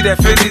Gucci, that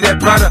Fendi, that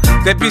Prada,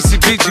 that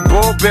BCBG,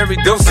 Burberry,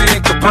 Dolce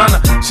 & Gabbana.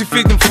 She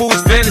feed them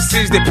fools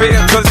fantasies, they pay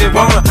her cause they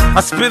want her.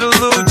 I spit a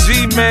little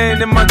G,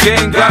 man, and my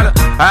gang got her.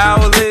 An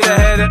hour later,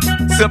 had her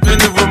up in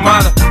the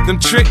Ramada. Them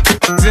trick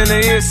in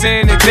the ear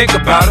saying they think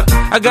about her.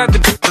 I got the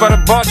by the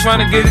bar trying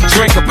to get a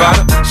drink about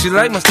her. She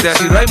like my style,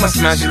 she like my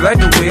smile, she like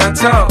the way I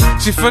talk.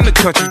 She from the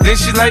country, then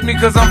she like me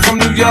cause I'm from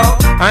New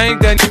York. I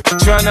ain't that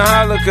trying to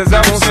holler cause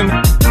I want some.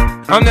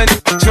 I'm that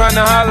trying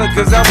to holler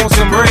cause I want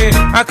some bread.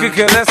 I could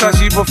care less how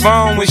she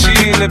perform when she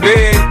in the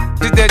bed.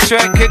 Did that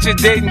track, catch a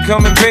date and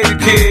come and pay the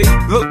kid.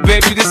 Look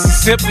baby, this is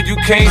simple, you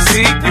can't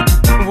see.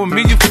 You with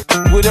me, you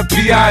with a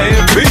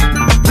P.I.M.B.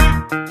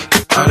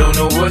 I don't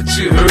know what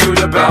you heard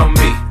about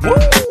me.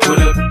 But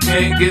if you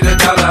can't get $1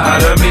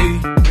 out of me,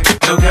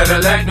 no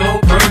Cadillac,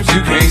 no perms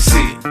you can't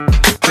see.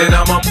 Then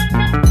I'm a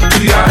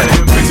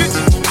B.I.M.B.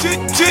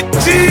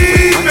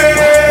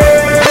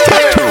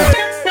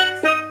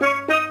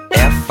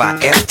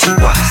 F-I-F-T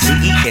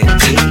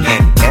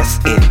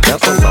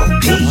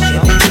F-I-F-T-Y-C-E-N-T-M-S-N-O-O-P.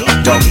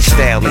 Doggy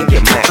style in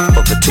your Mac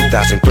for the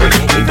 2003.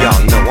 And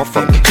y'all know I'm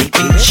from the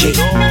DPG.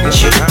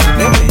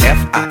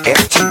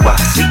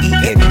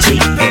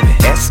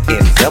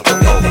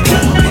 F-I-F-T-Y-C-E-N-T-M-S-N-O-O-P.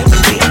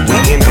 We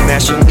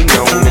internationally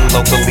known and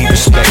locally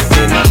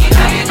respected.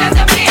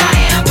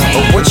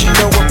 Oh, what you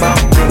know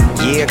about me?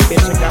 Yeah,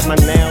 bitch, I got my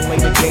now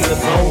later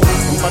gators on.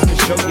 I'm about to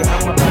show you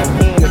how my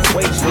hand is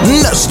wasted.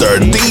 Mr.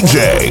 DJ.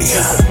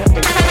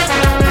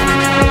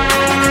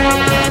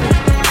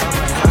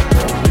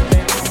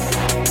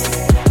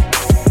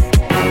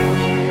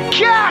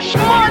 Cash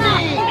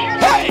money!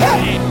 Hey,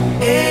 hey!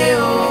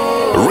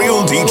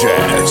 Real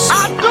DJs.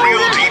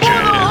 Real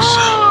DJs.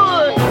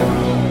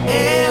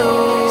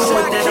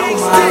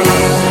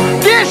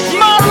 This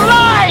my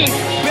life!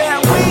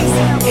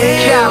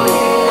 Cali.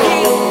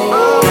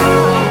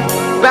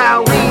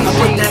 Bow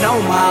Weezy.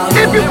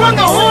 If you want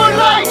the whole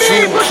like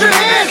me, put your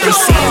hands up! They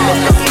see me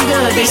looking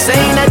good, they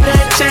saying that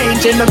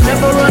changing. I'm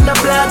never on the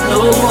block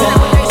no more,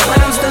 but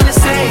I'm still the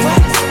same.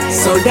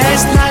 So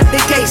that's not the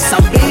case.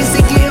 I'm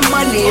busy getting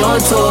money on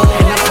tour,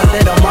 and I put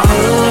that on my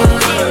hood.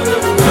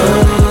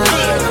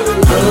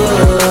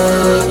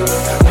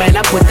 Man,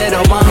 I put that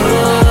on my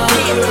hood.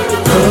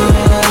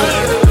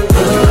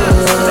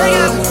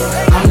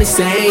 I'm the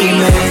same,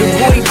 man. The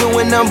boy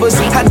doing numbers,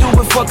 I do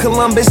it for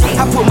Columbus.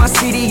 I put my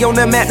CD on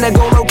the map, now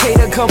go locate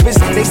a compass.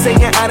 They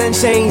saying I done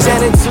changed,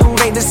 attitude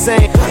ain't the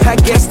same. I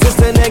guess just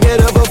the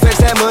negative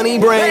effects that money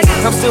brings.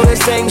 I'm still the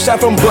same shot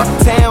from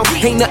Bucktown.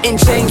 Ain't nothing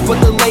changed but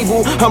the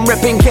label. I'm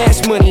repping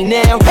Cash Money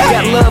now.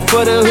 Got love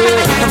for the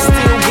hood, I'm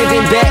still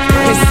giving back,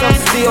 and some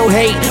still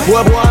hate.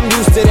 Well, boy, I'm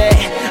used to that.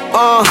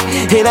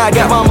 And I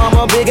got my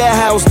mama bigger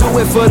house. Do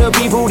it for the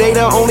people, they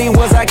the only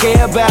ones I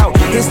care about.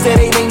 Instead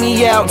they make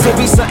me out to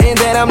be something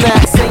that I'm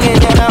not. Saying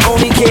that I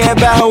only care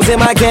about hoes in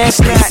my cash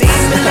They see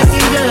me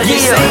looking good, they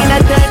saying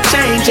that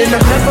changing.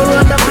 I'm never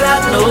on the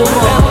block no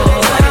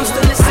more, but I'm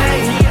still the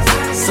same.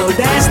 So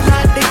that's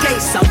not the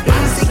case. I'm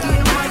busy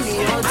getting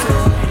money on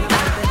tour.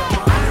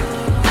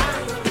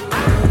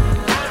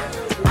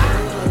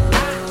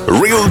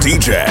 Real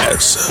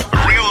DJs.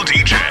 Real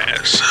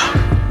DJs.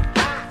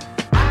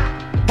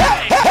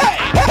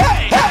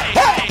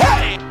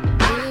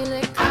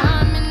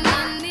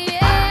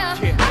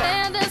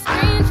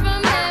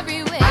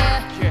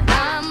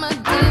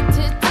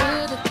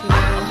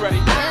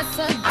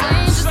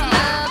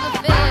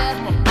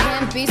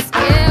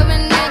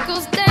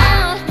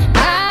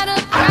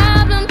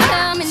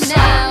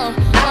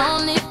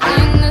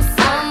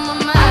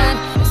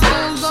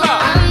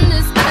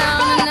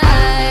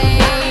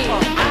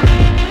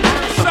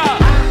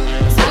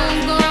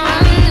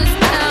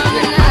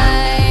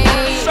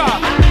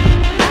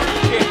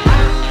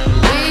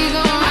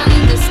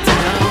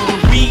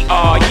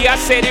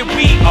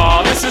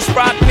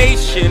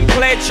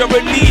 Pledge your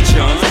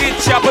allegiance, get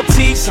your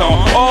petite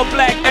on. All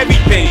black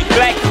everything,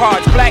 black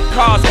cars,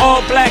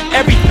 all black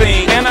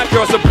everything. And our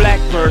girls are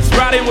blackbirds,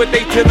 riding with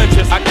they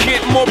diligence. I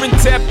get more in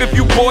depth if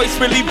you boys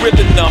really real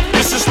enough.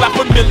 This is like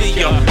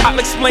familiar, I'll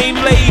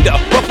explain later.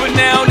 But for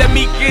now, let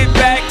me get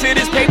back to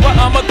this paper.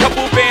 I'm a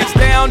couple bands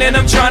down and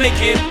I'm trying to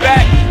get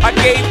back. I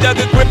gave Doug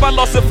a grip, I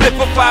lost a flip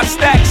for 5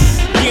 stacks.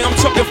 Yeah, I'm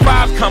talking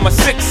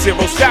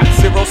 5,60 shot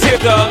zeros. Here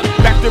the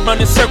back to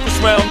running circles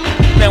round.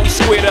 Now we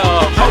squared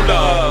up, hold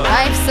up.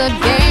 Life's a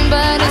game,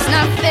 but it's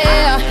not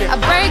fair. I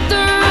break the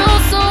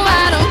rules, so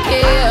I don't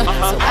care.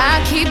 So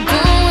I keep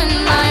doing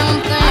my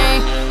own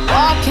thing,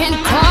 walking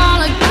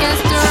tall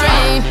against the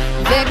rain.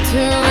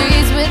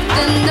 Victories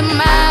within the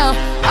mile,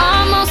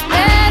 almost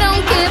there,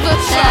 don't give up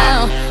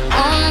now.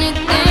 Only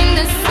thing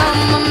that's on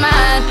my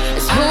mind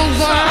is who's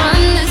gonna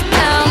run this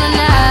town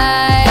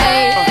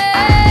tonight.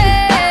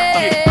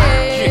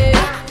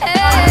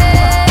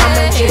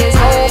 I'ma get this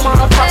whole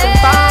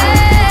motherfucking body.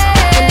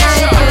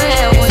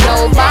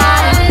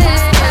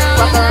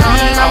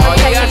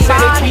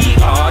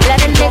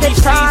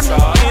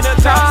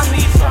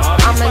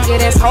 I'ma get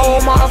this whole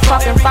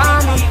motherfucking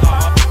body,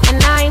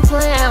 and I ain't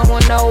playing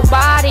with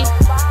nobody.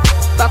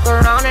 Fuck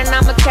around and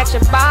I'ma catch a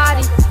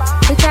body.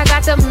 Bitch, I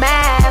got the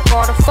Mac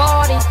or the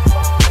 40.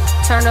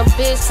 Turn a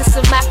bitch to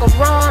some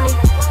macaroni.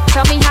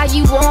 Tell me how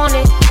you want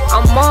it,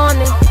 I'm on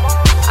it.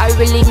 I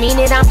really mean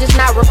it, I'm just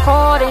not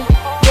recording.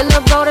 You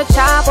look go to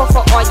chopper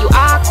for all you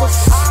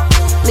aquas.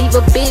 Leave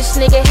a bitch,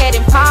 nigga, head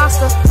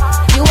imposter.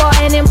 You are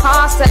an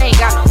imposter, ain't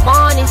got no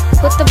money.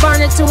 Put the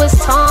burner to his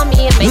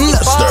tummy and make it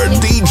balling.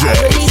 DJ. I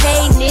really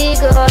hate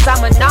niggas,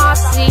 I'm a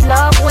Nazi.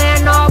 Love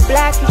wearing all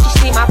black, you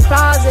should see my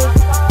closet.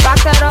 Rock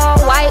that all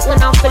white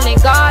when I'm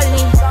feeling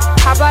godly.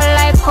 How about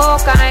like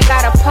coke, I ain't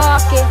got a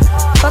pocket.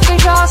 Fuck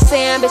is y'all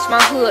saying, bitch,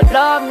 my hood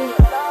love me.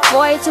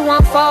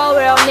 48214,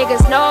 real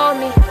niggas know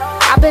me.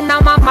 I've been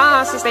on my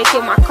mind since they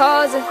killed my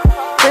cousin.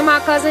 Bring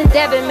my cousin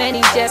Devin, man,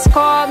 he just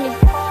called me.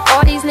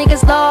 All these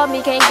niggas love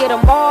me, can't get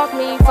them off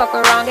me. Fuck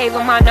around, gave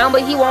him my number,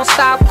 he won't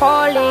stop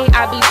calling.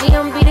 I be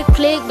DMB the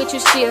click, bitch, you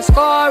still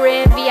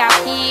scoring.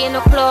 VIP in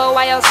the club,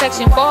 why your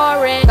section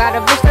boring? Got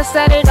a bitch that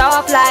set it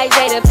off like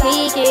Jada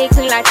Pinkett.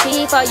 Clean like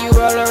Tifa, you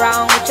roll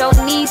around with your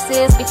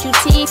nieces, bitch, you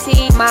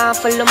TT. Mind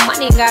full of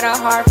money, got a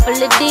heart full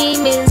of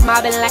demons.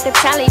 Mobbing like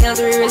Italians,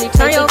 we really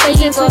turn your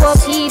face into a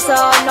pizza.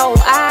 No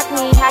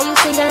acne, how you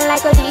singing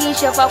like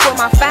Alicia? Fuck with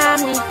my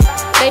family.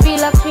 Baby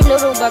love me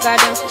little, but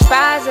goddamn she's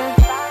spazzing.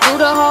 Do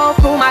the whole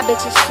crew, my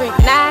bitch is freak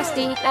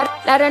nasty.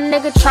 Let a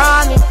nigga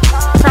try me.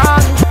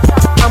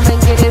 I'ma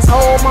get his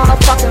whole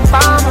motherfucking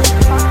farmer.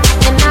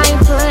 And I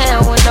ain't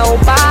playing with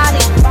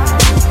nobody.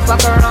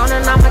 Fuck around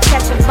and I'ma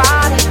catch a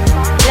body.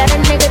 Let a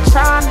nigga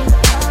try me.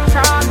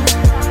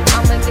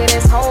 I'ma get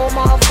his whole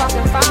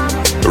motherfucking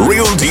farmer.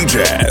 Real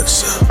DJs.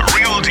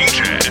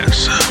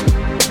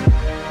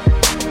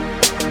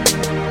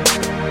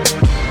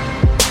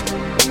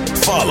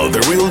 Follow The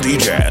Real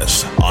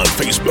DJs on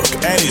Facebook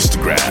and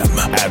Instagram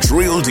at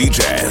Real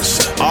DJs.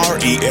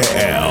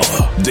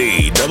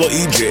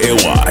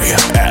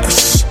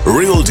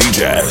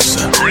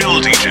 RealDJays.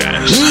 Real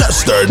DJs.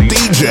 Lester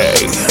DJ.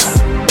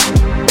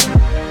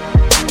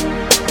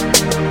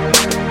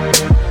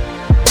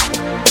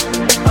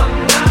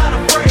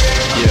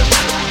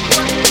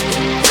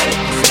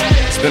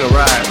 Been a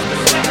ride.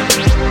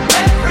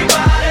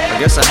 I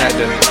guess I had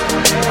to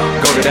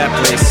go to that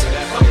place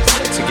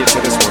to get to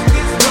this one.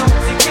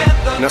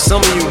 Now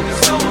some of you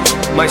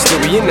might still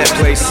be in that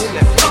place,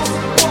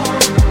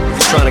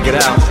 just trying to get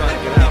out.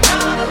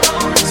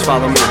 Just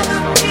follow me.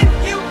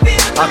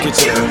 I'll get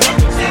you there.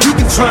 You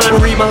can try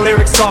and read my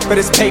lyrics off of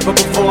this paper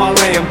before I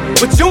lay them,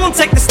 but you won't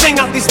take the sting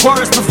out these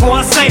words before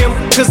I say them.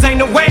 Cause ain't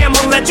no way I'm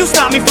gonna let you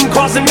stop me from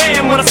causing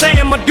mayhem. When I say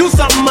I'ma do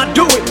something, I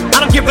do it.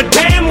 I don't give a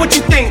damn what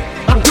you think.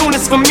 I'm doing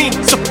this for me,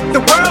 so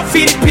the world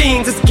feed it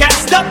beans. It's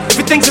gassed up,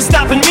 everything's just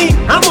stopping me.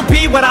 I'ma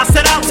be what I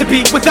set out to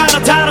be, without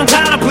a doubt,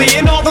 undoubtedly.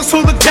 And all those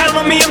who look down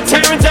on me, I'm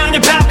tearing down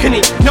your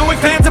balcony. No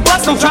ifs, ands, or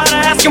buts, don't try to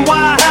ask him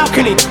why or how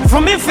can he.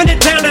 From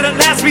infinite down to the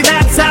last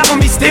relapse album,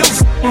 he still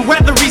and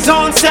whether he's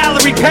on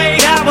salary,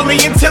 paid hourly,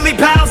 until he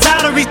bows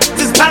out or he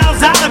just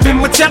bows out of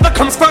him. Whichever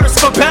comes first,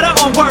 for better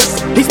or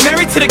worse. He's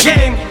married to the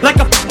game, like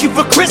a f you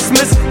for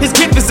Christmas. His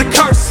gift is a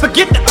curse.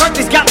 Forget the earth,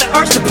 he's got the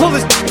urge to pull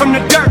his from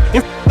the dirt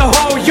and the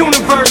whole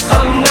universe.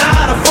 I'm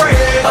not afraid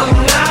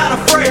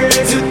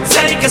to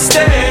take a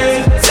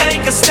stand,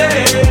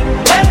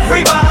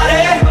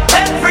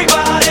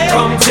 Everybody,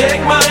 come take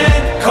my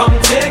hand,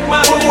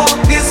 we'll walk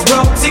this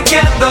road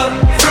together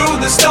through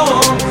the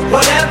storm,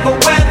 whatever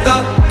weather,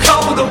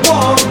 cold or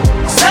warm.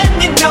 Just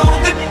letting you know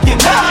that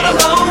you're not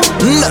alone.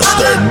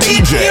 Lester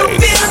DJ. You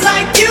feel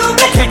like you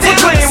been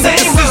down the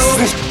same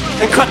road.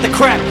 And cut the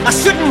crap. I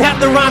shouldn't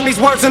have to rhyme these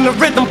words in the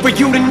rhythm for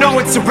you to know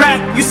it's a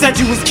rap. You said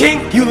you was king,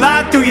 you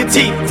lied through your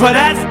teeth. For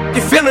that,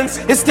 your feelings.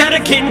 Instead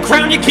of getting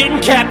crowned, you're getting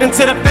capped. And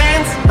to the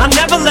fans, I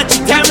never let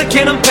you down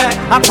again, I'm back.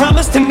 I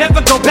promise to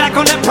never go back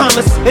on that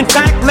promise. In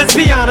fact, let's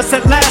be honest,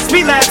 at last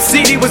we laughed.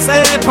 CD was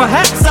aired,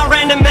 perhaps I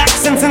ran them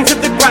accents into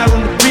the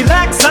ground.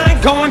 Relax, I ain't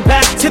going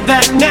back to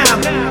that now.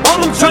 All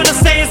I'm trying to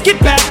say is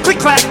get back,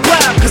 click, clack,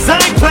 clap. Cause I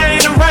ain't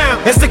playing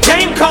around. It's a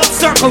game called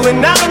Circle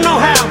and I don't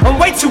know how. I'm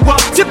way too up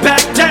to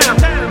back down.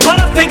 But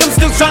I think I'm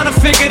still trying to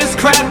figure this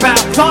crap out.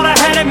 Thought I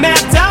had it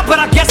mapped out, but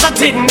I guess I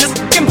didn't. This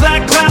fucking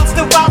black cloud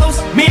still follows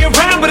me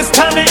around, but it's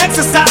time to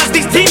exercise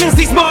these demons.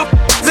 These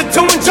motherfuckers are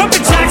doing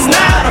jumping jacks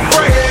now.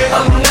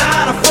 I'm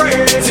not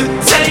afraid to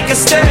take a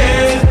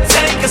stand,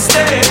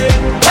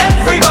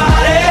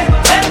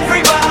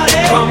 Everybody,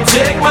 come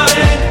take my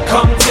hand,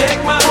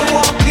 we'll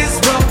walk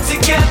this road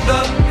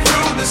together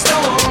through the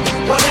storm,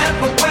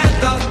 whatever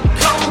weather,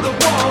 cold or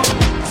warm.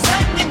 Just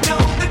letting you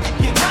know that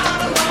you're not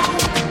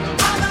alone.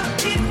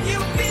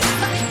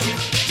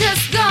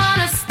 Just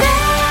gonna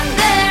stand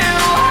there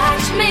and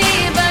watch me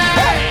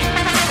burn.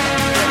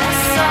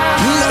 That's all.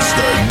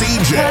 Lester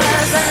DJ.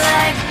 'Cause I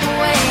like the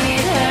way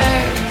it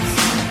hurts.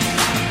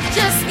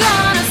 Just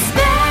gonna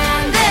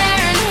stand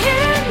there and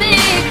hear me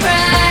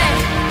cry.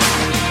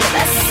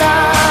 That's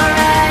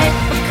alright,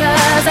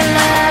 because I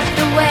love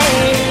the way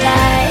you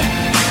lie.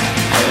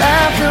 I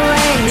love the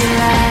way you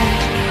lie.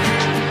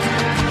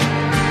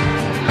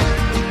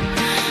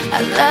 I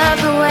love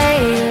the way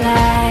you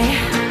lie.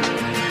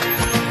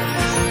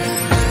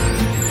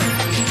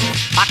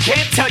 I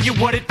can't tell you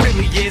what it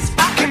really is.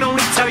 I can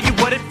only tell you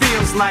what it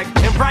feels like.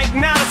 And right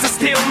now it's a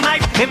steel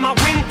knife in my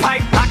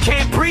windpipe. I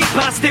can't breathe,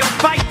 but I still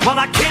fight. Well,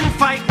 I can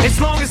fight as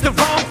long as the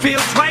wrong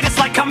feels right. It's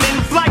like I'm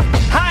in flight,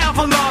 high off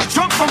of love,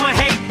 drunk from my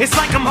hate. It's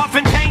like I'm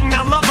huffing pain.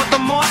 I love her the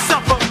more I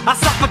suffer. I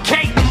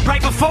suffocate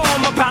right before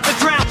I'm about to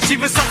drown. She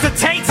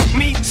resuscitates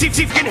me. She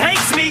fucking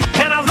hates me,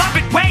 and I love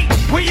it. Wait,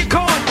 where you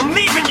going? I'm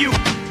leaving you.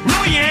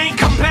 No, you ain't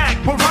come back.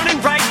 We're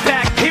running right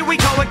back. Here we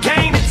go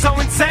again. It's so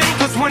insane,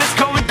 'cause when it's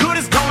going good,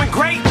 it's going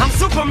great. I'm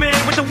Superman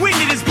with the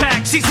wind in his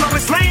back. She's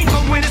Lois Lane,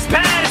 but when it's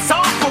bad, it's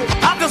awful.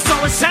 I feel so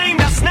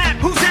ashamed. I snap.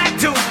 Who's that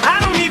dude? I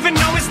don't even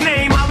know his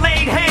name. I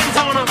laid hands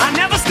on him. I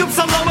never stoop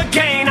so low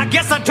again. I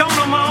guess I don't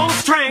know my own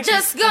strength.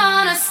 Just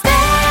gonna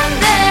stand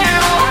there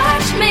and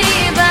watch me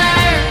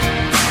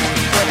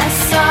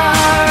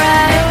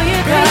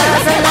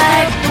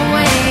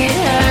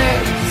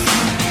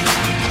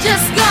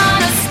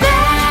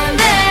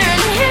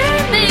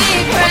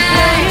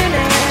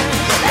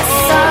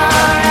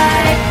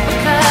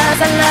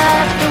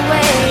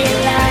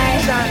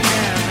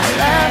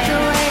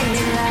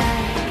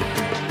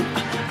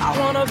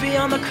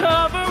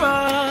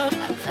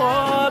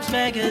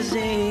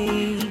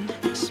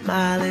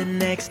sit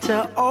next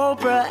to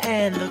Oprah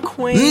and the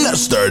Queen.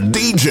 Nestor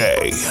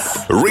DJ,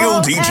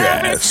 Real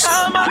DJs.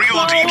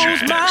 Real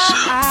DJs.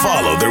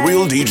 Follow the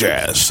Real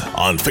DJs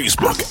on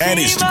Facebook and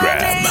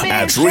Instagram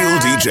at Real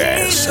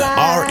DJs.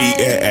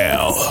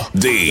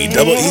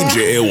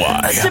 RealDJays.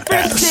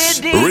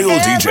 Real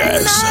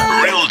DJs.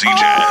 Real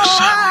DJs.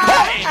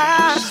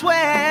 I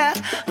swear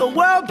the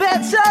world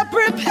better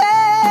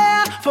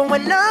prepare for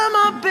when I'm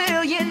a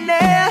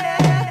billionaire.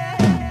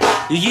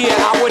 Yeah,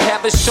 I would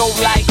have a show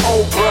like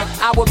Oprah.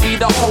 I would be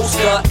the host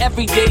of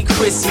Everyday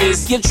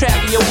Christmas. Give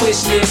Travis a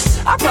wish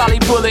list. I'd probably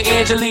pull an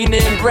Angelina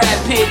and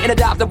Brad Pitt and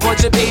adopt a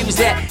bunch of babies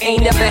that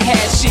ain't never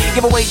had shit.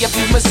 Give away a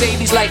few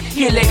Mercedes like,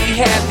 here lady,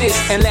 have this.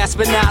 And last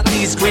but not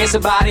least, grant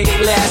somebody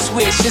their last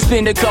wish. It's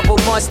been a couple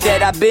months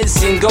that I've been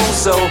single,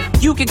 so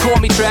you can call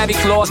me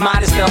Travis Claus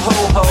minus the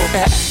ho-ho.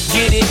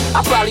 Get it?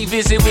 I'll probably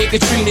visit where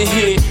Katrina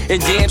hit, and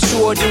damn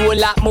sure do a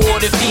lot more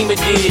than FEMA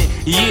did.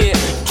 Yeah,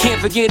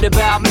 can't forget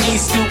about me,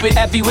 stupid.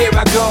 Everywhere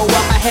I go,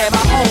 I'ma have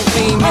my own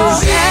theme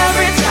music.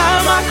 Every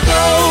time I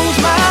close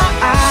my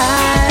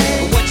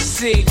eyes, what you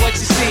see, bro? I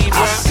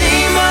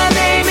see my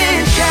name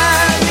in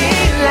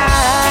shining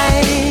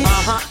lights.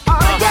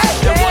 Oh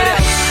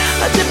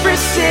yeah, a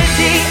different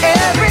city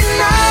every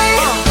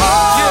night.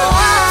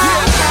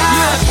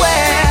 I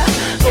swear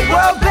the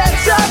world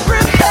better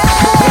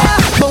prepare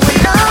for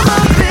when I'm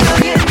a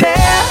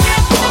billionaire.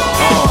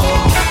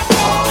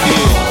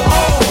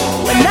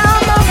 When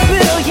I'm a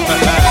billionaire.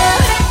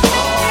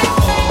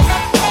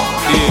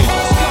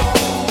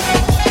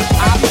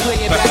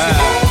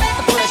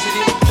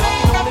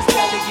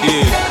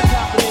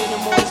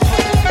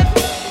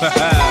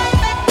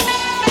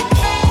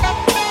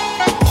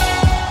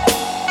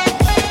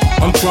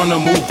 I'm tryna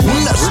move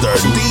Nestor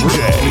DJ,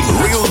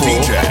 Real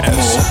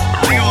DJs.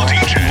 Real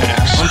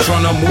DJs. I'm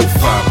tryna move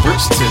 5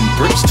 bricks, 10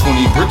 bricks,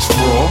 20 bricks,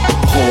 raw,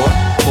 pour.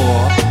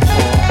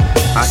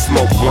 I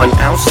smoke 1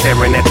 ounce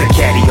staring at the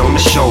caddy on the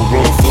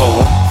showroom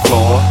floor.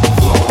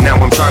 Now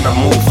I'm trying to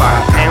move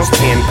 5 pounds,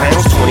 10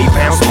 pounds, 20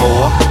 pounds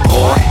more.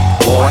 Boy.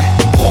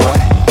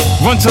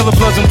 Run tell the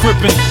Bloods I'm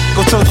crippin',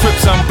 go tell the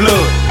Crips I'm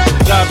blood.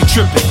 I be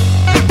trippin',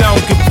 I don't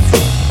give a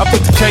fuck. I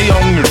put the K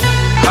on you,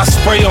 I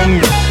spray on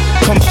you.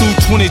 Come through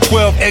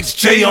 2012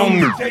 XJ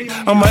on me.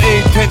 I'm an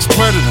apex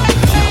predator,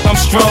 I'm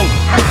strong.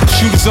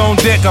 Shooters on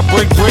deck, I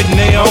break bread and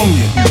they own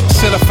you.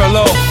 Said I fell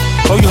off,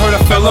 oh you heard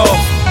I fell off.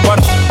 Why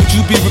the f*** would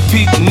you be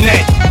repeating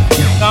that?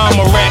 I'm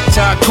a rap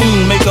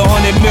tycoon, make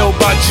 100 mil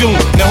by June.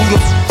 Now who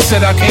the f***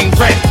 said I can't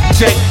rap?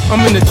 Check,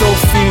 I'm in the dope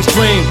fiend's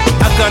dream.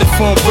 I got it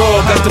from raw,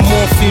 got the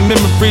morphine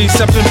memories.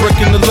 I've been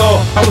breaking the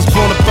law, I was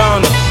born a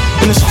bounder.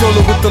 In the stroller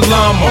with the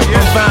llama,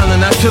 I'm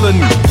violent, I'm killing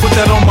you. Put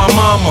that on my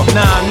mama.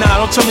 Nah,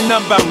 don't tell me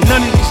nothing about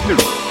none of these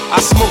niggas. I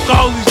smoke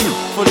all these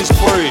niggas for this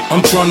bread. I'm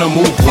tryna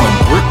move 1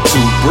 brick,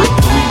 2 brick,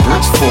 3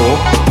 bricks, 4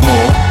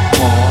 more.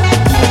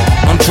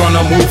 I'm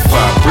tryna move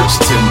 5 bricks,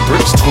 10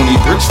 bricks, 20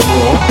 bricks,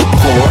 raw,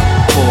 pour.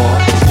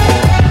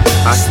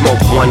 I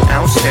smoke 1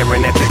 ounce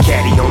staring at the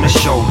caddy on the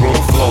showroom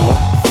floor.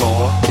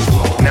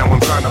 Now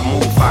I'm trying to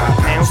move 5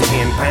 pounds,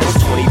 10 pounds,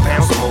 20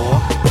 pounds more.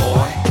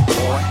 Boy.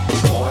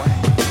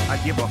 I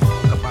give a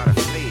fuck about a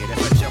sled as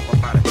I jump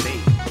up out of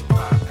bed. 5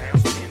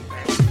 pounds, 10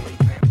 pounds, 20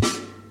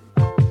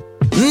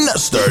 pounds.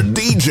 Nestor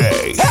DJ.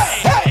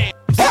 Hey!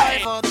 Sorry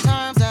for the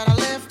times that I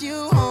left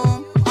you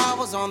home. I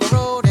was on the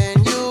road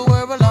and you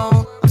were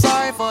alone. I'm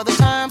sorry for the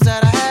times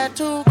that I had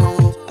to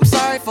go. I'm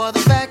sorry for the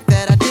fact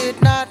that I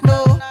did not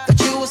know that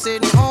you were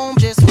sitting home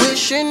just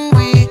wishing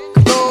we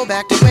could go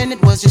back to when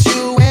it was just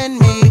you and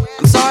me.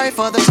 I'm sorry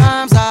for the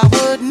times I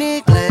would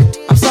neglect.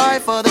 I'm sorry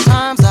for the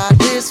times I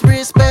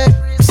disrespect.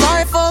 I'm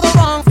sorry for the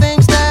wrong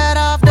things that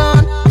I've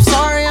done. I'm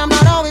sorry I'm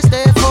not always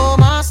there for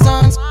my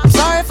sons. I'm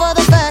sorry for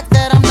the fact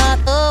that I'm not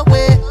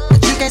aware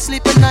that you can't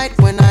sleep at night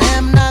when I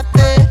am not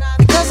there,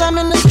 because I'm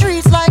in the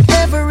streets like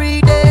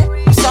every day.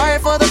 I'm sorry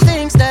for the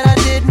things that I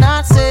did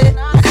not say,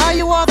 like how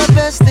you are the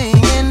best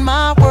thing in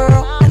my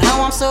world, and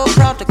how I'm so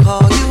proud to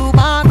call you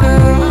my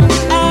girl.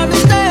 I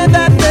understand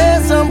that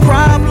there's some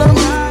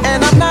problems,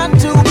 and I'm not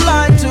too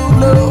blind to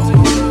know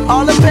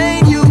all the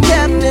pain you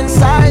kept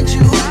inside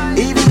you,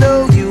 even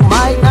though you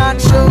might not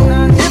show.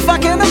 If I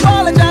can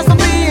apologize for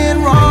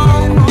being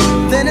wrong,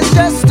 then it's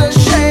just a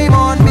shame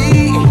on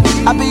me.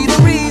 I'll be the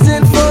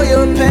reason for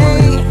your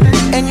pain,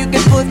 and you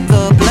can put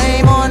the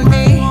blame on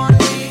me.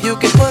 You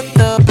can put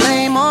the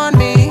blame on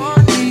me.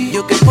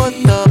 You can put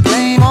the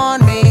blame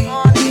on me.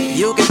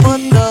 You can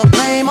put the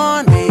blame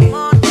on me.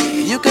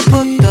 You can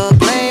put the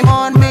blame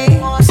on me.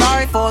 I'm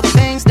sorry for the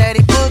things that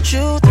he put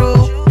you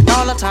through, and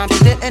all the times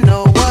you didn't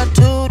know what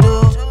to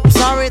do. I'm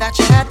sorry that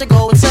you had to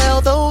go and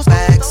sell those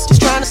bags,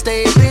 just trying to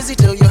stay busy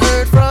till you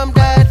heard from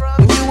dad,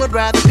 when you would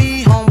rather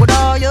be home with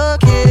all your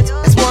kids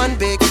as one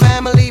big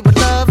family with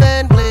love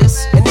and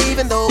bliss. And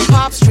even though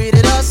Pops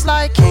treated us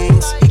like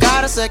kings, he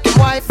got a second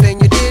wife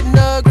and you didn't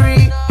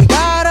agree. He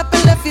got up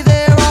and left you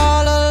there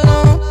all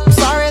alone. I'm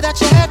sorry that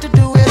you had to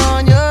do it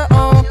on your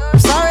own. I'm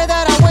sorry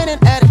that I went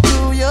and added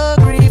to your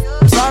grief.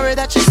 I'm sorry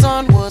that your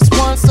son was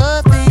once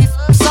a thief.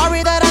 I'm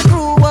sorry that I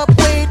grew up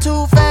way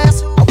too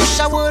fast. I wish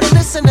I would've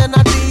listened and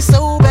I'd be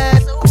so bad.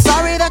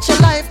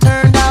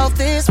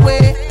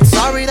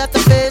 that the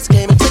feds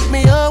came and took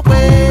me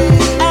away.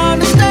 I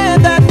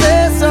understand that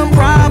there's some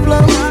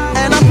problems,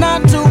 and I'm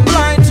not too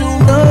blind to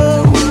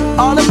know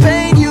all the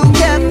pain you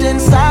kept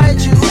inside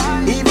you,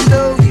 even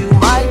though you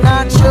might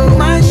not show.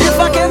 If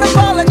I can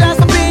apologize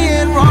for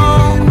being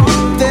wrong,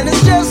 then it's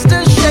just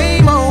a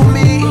shame on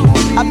me.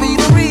 I'll be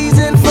the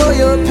reason for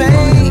your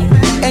pain,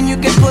 and you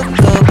can put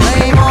the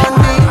blame on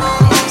me.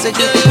 Said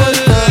you can put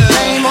the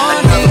blame on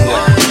me.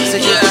 Said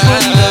you can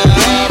put the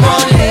blame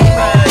on me.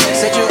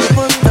 Said you can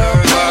put the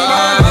blame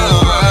on me.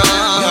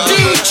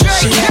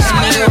 She hits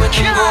me with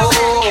the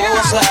gold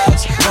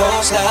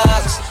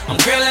slides. I'm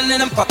grilling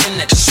and I'm fucking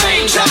at the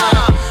same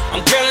time.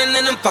 I'm grilling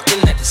and I'm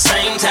fucking at the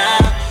same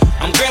time.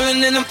 I'm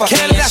grilling and I'm fucking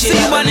and she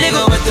have a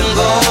nigga with them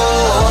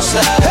gold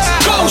slides.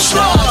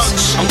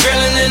 I'm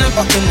grilling and I'm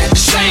fucking at the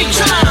same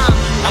time.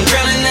 I'm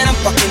grilling and I'm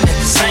fucking at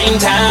the same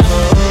time.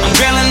 I'm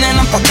grilling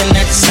and I'm fucking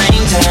at the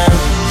same time.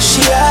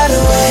 She lied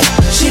away,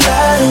 she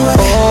lied away.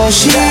 Oh,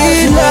 she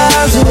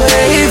loves the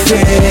way it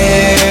feels.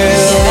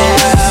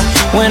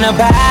 Yeah. When her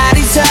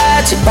body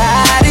touch it,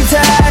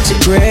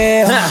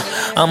 grill.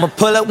 I'ma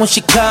pull up when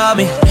she call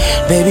me.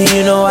 Baby,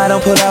 you know I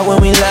don't pull out when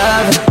we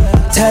loving.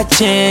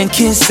 Touching,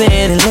 kissing,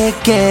 and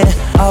licking.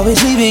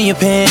 Always leaving your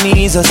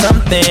panties or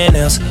something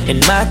else in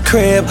my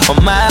crib,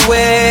 on my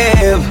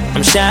web.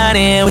 I'm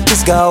shining with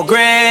this gold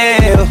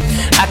grill.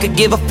 I could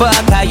give a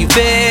fuck how you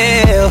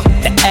feel.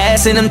 The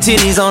ass and them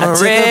titties on the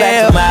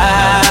real.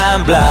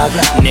 My block,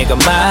 nigga,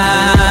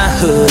 my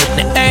hood.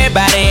 Now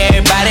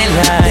everybody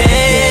lying.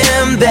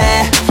 Damn,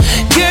 that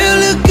girl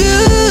look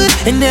good,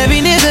 and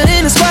every nigga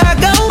in the spot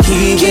gon'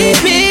 keep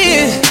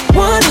it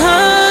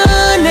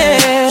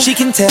 100. She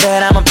can tell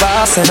that I'm a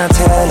boss, and I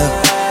tell her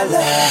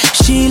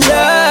she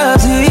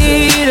loves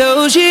it.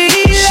 Oh, she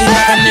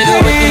like a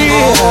nigga with the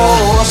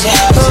balls.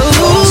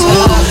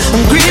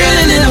 I'm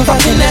grilling and I'm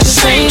fucking at the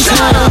same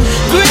time.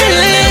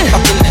 Grilling,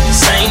 fucking at the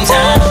same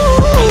time.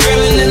 I'm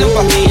grilling and I'm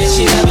fucking, and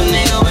she like a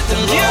nigga with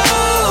them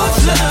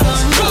balls.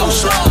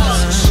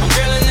 I'm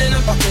grilling and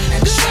I'm fucking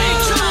at the same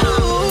time.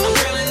 I'm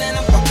grilling and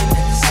I'm fucking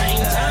at the same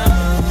time.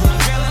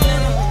 I'm grilling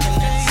and I'm fucking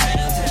at the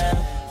same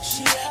time.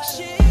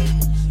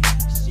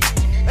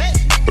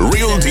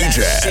 Real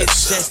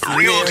DJs.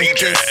 Real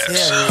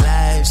DJs.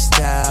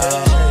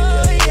 Lifestyle.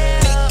 They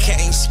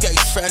came straight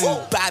from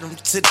the bottom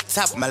to the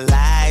top of my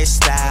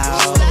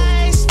lifestyle.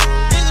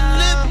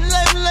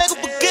 Living like a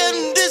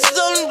beginning, this is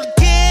only the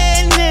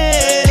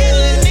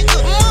beginning.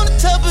 I'm on the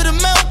top of the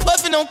mountain,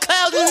 puffing on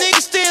clouds, and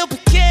niggas still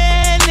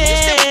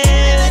beginning.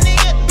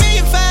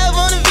 $1,500,000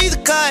 on a Visa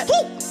card.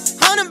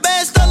 100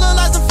 bags still look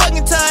like some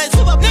fucking ties.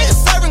 Niggas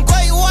serving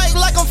great white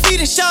like I'm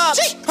feeding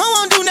sharks. I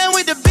won't do nothing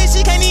with the bitch,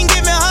 she can't even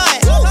get me high.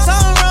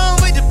 Something wrong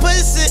with the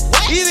pussy.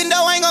 Even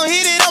though I ain't gon'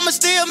 hit it, I'ma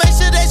still make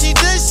sure that she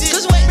does shit.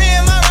 Me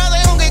and my rounds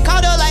ain't gon' get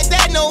caught up like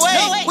that, no way.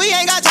 We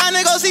ain't got time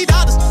to go see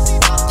doctors.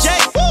 Jay,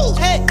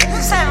 hey,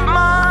 send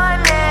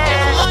money.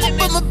 I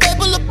put my back,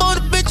 pull up on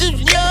the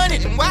bitches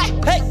yawning.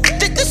 Hey,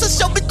 this a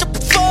show, bitch, I'm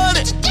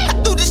performing. I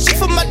do this shit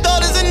for my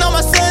daughters and all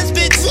my sons,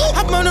 bitch.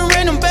 I run the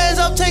random bands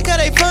up, take her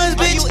they funds,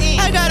 bitch.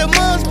 I got a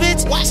mom's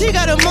bitch, she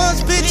got a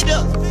mom's bitch.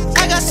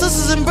 I got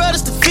sisters and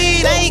brothers to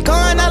feed. I ain't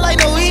going out like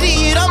no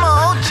idiot, I'm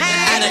a OG.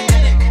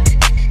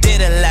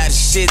 Did a lot of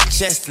shit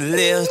just to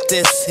live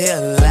this here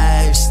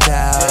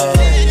lifestyle.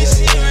 They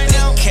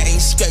came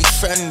straight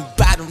from the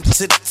bottom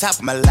to the top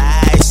of my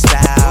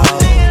lifestyle.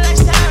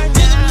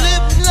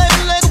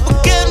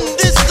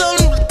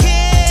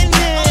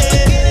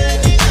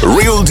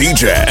 Real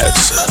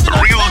DJs.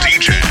 Real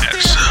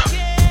DJs.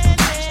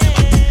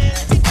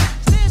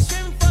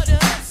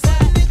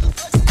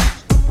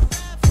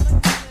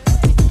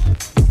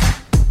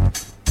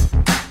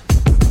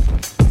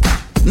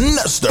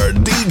 Mr.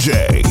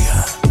 DJ.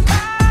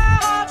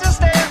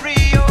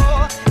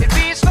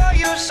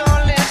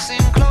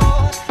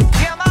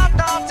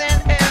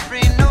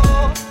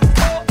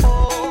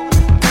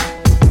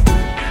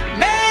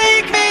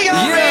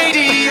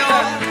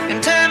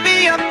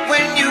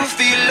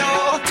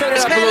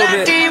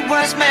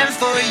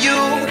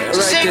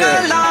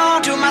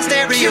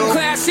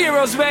 Class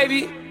heroes,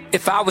 baby.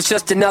 If I was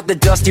just another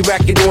dusty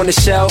record on the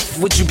shelf,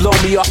 would you blow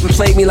me up and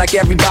play me like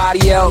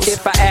everybody else?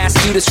 If I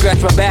asked you to scratch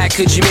my back,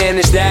 could you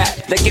manage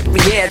that? Like if we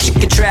had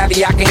chicken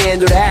Travie, I can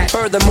handle that.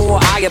 Furthermore,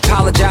 I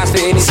apologize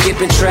for any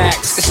skipping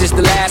tracks. It's just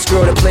the last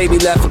girl that played me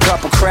left a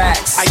couple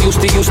cracks. I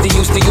used to,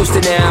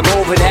 now I'm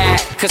over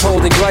that. Cause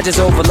holding grudges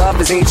over love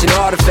is ancient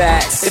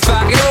artifacts. If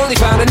I could only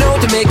find a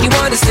note to make you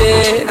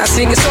understand, I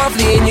sing it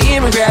softly in your ear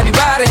and grab you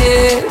by the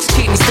hands.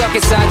 Keep me stuck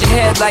inside your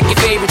head like your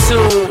favorite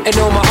tune, and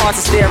know my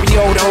heart's a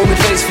stereo, the only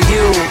place for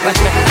you. My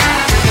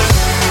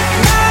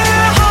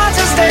heart's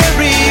a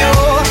stereo,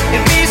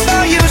 it beats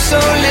for you, so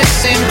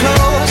listen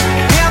close.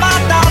 Hear my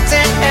thoughts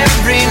in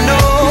every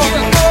note.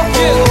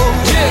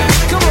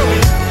 Come on.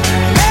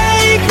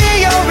 Make me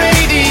your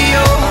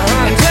radio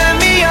and turn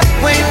me up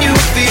when you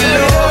feel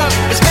low.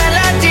 This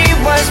melody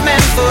was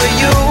meant for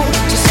you,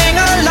 so sing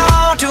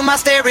along to my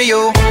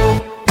stereo.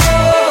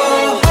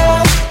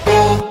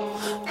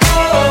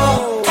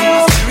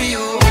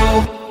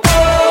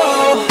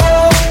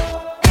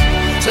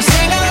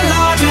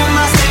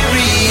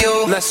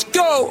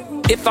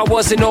 If I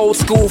was an old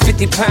school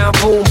 50-pound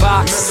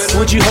boombox,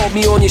 would you hold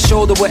me on your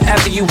shoulder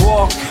wherever you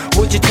walk?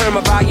 Would you turn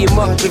my volume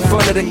up in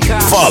front of the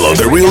cops? Follow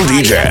The Real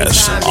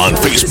DJs on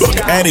Facebook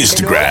and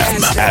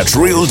Instagram at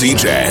Real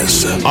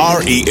DJs.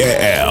 RealDJays.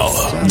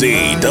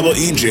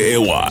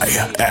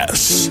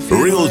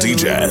 Real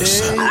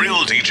DJs.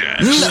 Real DJs.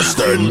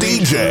 Mr.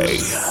 DJ.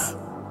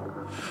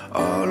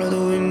 All of the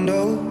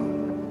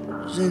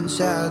windows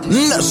inside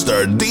this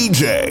Mr.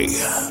 DJ.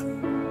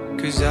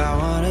 Cause I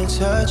wanna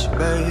touch you,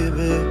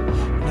 baby,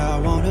 and I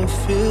wanna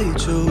feel you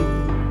too.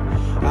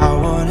 I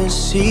wanna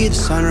see the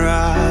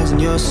sunrise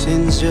and your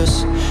sins,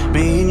 just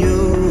me and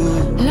you.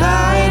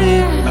 Light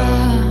it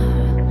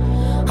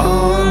up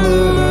on the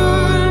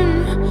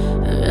run.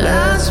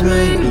 Let's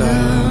make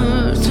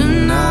love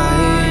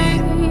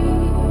tonight.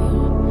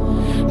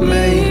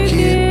 Make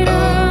it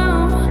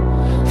up,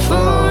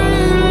 fall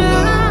in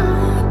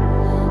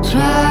love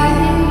twice.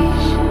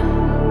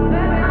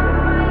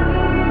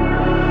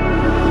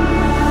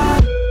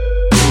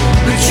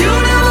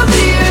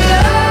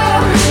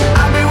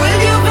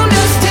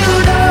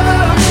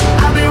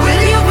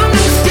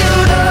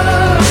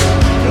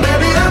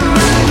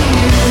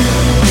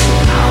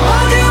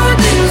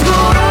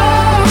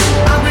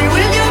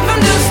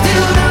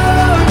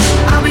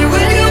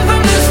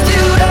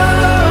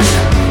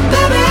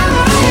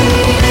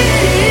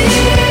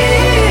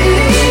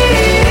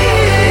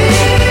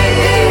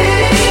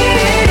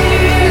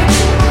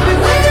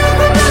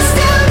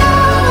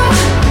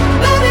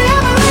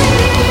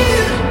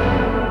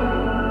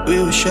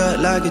 Shut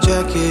like a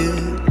jacket,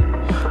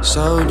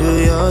 so do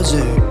your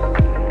zip.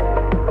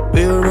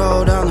 We will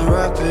roll down the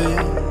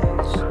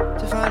rapids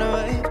to find a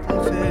way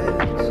that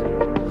fits.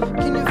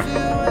 Can you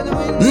feel when the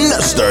wind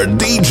Mr.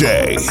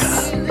 DJ.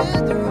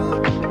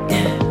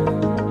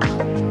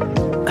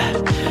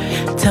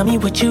 Tell me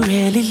what you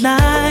really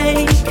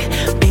like.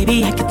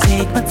 Baby, I can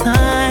take my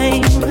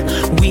time.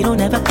 We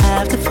don't ever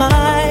have to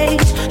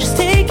fight. Just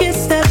take it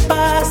step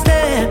by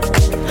step.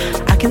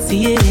 I can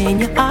see it in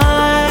your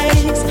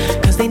eyes,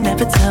 cause they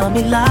never tell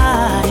me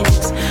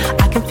lies.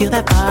 I can feel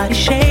that body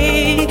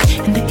shake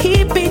and the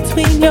heat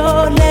between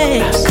your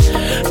legs.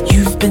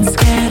 You've been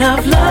scared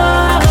of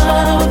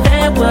love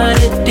and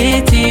what it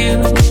did to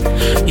you.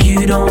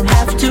 You don't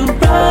have to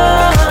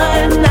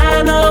run,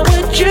 I know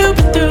what you've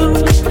been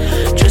through.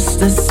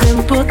 Just a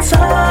simple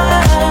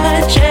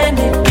touch and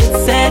it can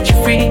set you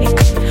free.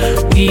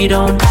 We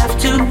don't have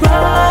to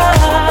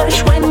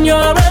rush when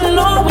you're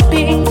alone with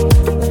me.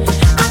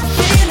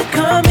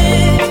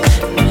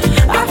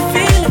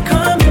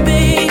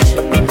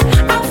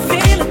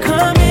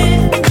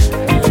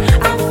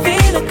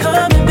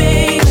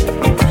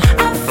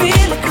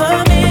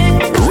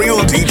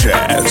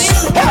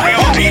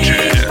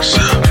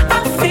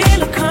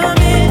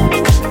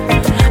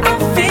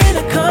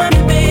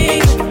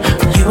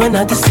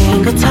 Not the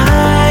single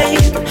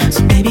type,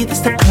 so baby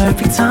this the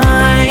perfect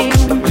time.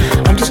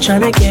 I'm just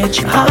tryna get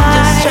you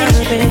high,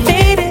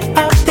 faded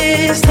off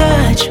this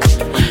touch.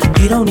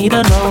 You don't need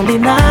a lonely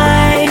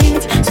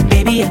night, so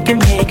baby I can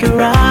make it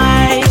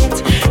right.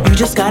 You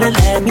just gotta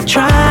let me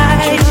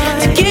try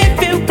to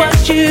give you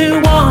what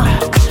you want.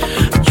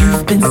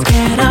 You've been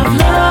scared of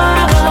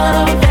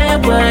love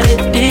and what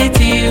it did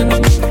to you.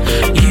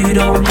 You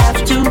don't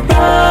have to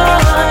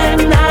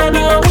run, I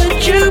know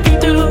what you've been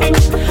through.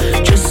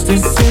 Just a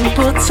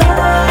simple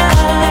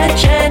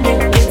touch and it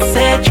can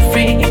set you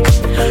free.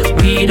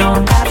 We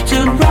don't have to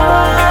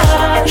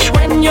rush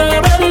when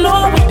you're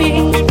alone with me.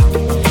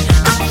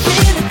 I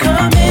feel it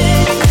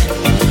coming,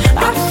 I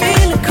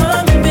feel it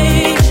coming,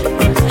 babe.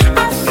 I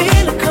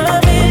feel it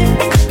coming,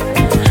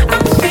 I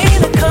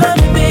feel it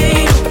coming,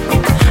 babe.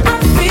 I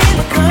feel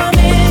it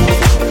coming,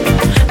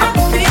 I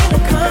feel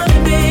it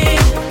coming,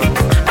 babe.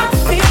 I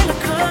feel it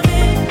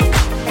coming,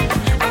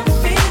 I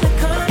feel it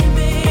coming,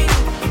 babe.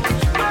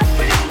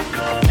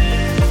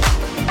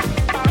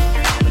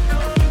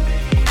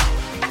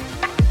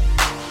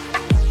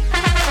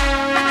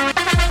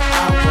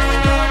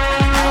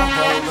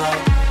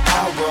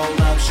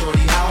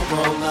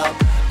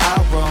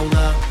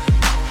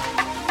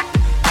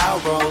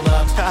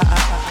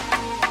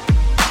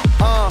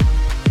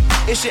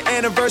 It's your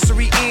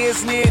anniversary,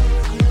 isn't it?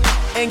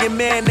 And your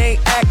man ain't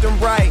acting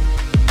right.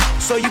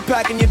 So you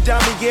packing your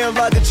dummy gear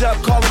luggage up,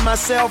 calling my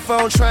cell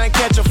phone, trying to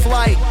catch a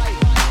flight.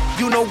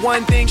 You know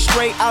one thing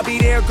straight, I'll be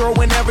there, girl,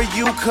 whenever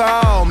you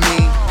call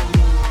me.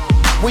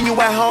 When you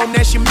at home,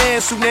 that's your man.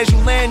 Soon as you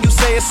land, you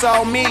say it's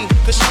all me.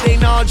 Cause shit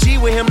ain't all G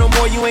with him no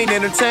more, you ain't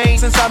entertained.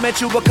 Since I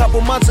met you a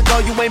couple months ago,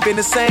 you ain't been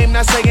the same.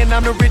 Not saying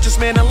I'm the richest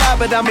man alive,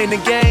 but I'm in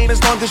the game.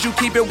 As long as you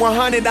keep it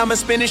 100, I'ma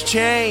spin his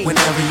chain.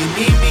 Whenever you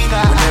need me,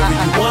 whenever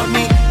you want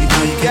me, you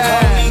know you can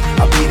call me.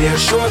 I'll be there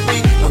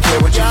shortly. Don't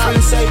care what your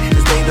friends say,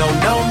 cause they don't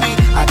know me.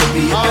 I can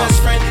be your best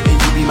friend, and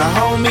you be my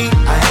homie.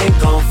 I ain't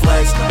gon'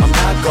 flex, I'm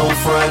not gon'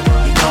 front.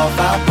 You know if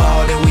I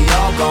ball, then we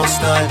all gon'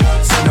 stunt.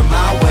 Send her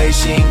my way,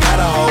 she ain't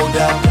gotta hold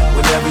up.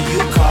 Whenever you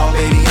call,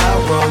 baby,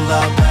 I'll roll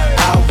up.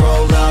 I'll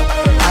roll up,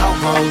 I'll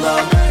roll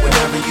up.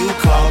 Whenever you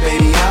call,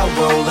 baby, I'll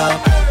roll up.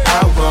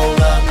 I'll roll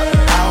up,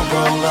 I'll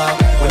roll up.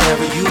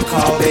 Whenever you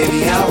call,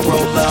 baby,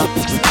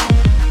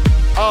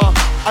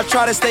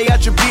 try to stay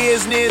out your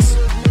business,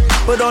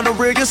 but on the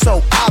real, you're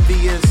so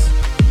obvious.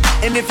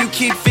 And if you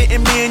keep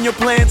fitting me in your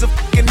plans of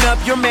fucking up,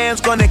 your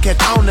man's gonna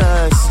catch on to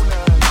us.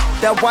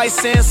 That white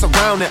sand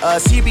surrounding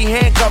us, he be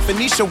handcuffing,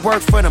 he should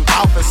work for them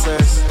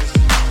officers.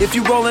 If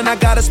you rollin', I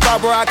got a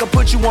spot where I can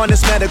put you on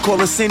this medical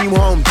and send you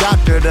home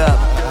doctored up.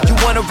 You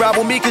wanna ride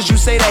with me cause you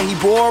say that he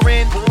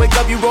boring. Wake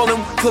up, you rollin',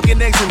 cooking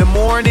eggs in the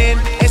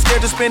morning. Ain't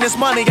scared to spend this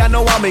money, I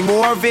know I'll make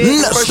more of it.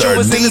 First you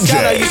was in the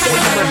sky, you say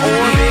you went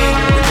orbit.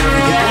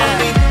 Whenever you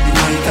want me, you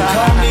know you can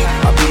call me.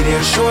 I'll be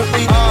there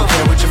shortly, don't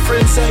care what your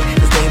friends say,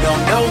 cause they don't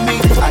know me.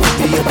 I can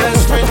be your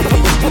best friend, and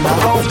you be my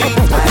homie.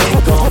 I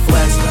ain't gon'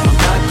 flex, I'm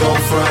not gon'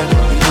 front.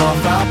 You know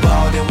if I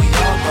ball, then we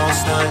all gon'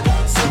 stunt.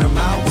 Send her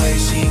my way,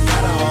 she ain't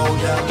gotta hold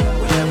up.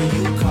 Whatever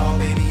you call,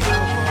 baby, I'll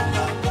roll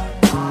up.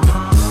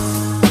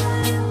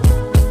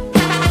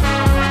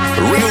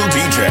 Real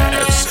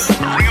DJs.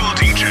 Real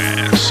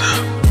DJs.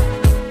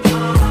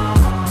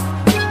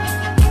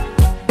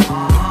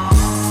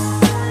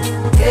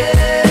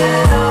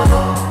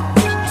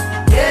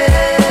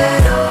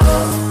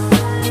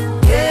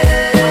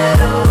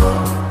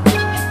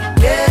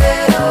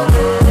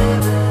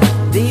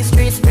 These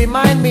streets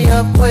remind me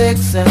of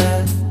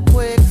quicksand.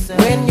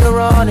 When you're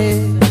on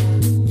it,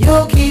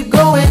 you'll keep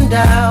going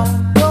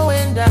down,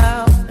 going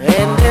down.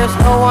 And there's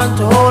no one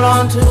to hold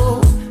on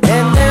to,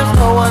 and there's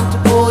no one to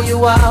pull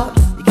you out.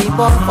 You keep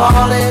on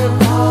falling,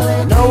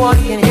 no one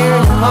can hear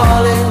you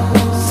calling.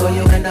 So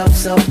you end up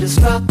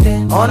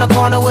self-destructing. On a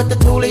corner with the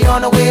toolie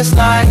on the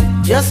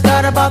waistline. Just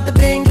got about the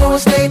bingo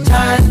and state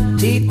time.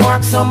 Teeth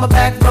marks on my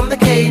back from the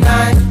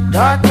K9.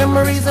 Dark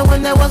memories of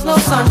when there was no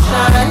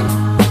sunshine.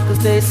 Cause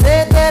they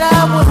said that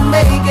I wouldn't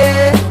make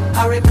it.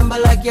 I remember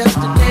like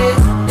yesterday,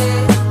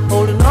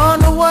 holding on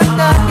to what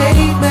God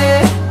gave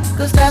me.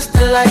 Cause that's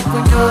the life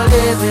when you're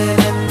living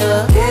in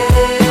the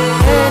eating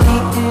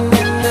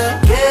in the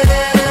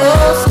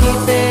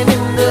sleeping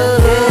in the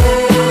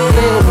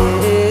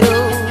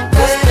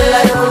that's the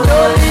life when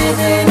you're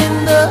living in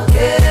the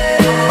eating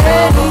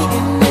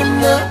in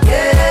the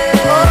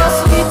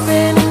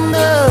sleeping in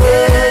the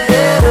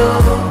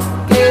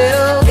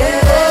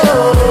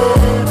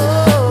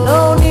no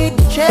need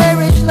to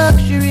cherish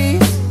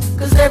luxuries,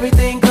 cause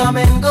everything come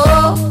and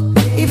go.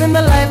 Even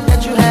the life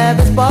that you have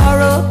is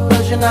borrowed,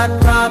 cause you're not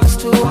promised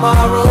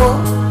tomorrow.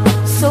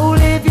 So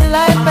live your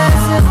life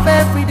as if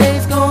every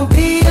day's gonna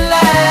be your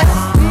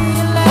last.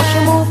 Once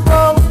you move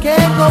forward,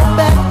 can't go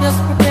back. Just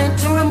pretend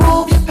to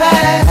remove your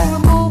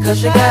past,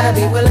 cause you gotta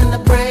be willing to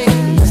pray.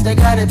 Yes, there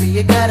gotta be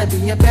a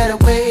better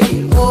way.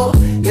 Oh,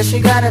 yes, you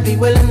gotta be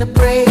willing to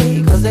pray,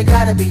 cause there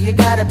gotta be a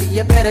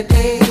better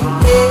day.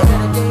 Yeah.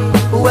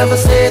 Whoever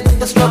said that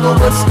the struggle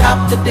would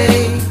stop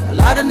today, a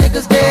lot of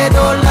niggas dead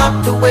or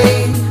locked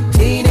away.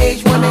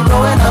 Teenage women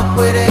growing up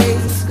with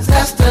AIDS, cause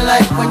that's the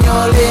life when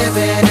you're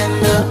living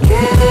in the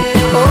eating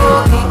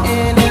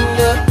in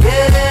the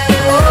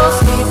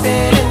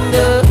sleeping in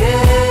the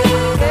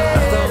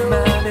Another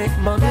manic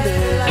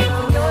Monday,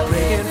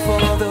 praying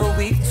for the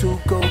week to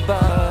go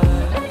by.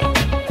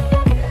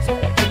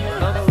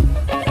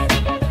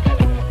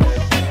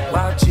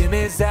 While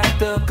Jimmy's at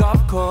the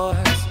golf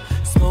course,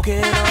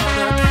 smoking on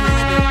a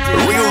Cuban.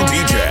 Real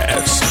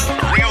DJs.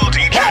 Real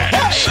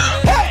DJs.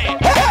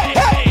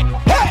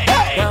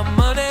 Now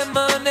money,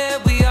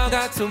 we all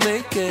got to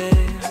make it,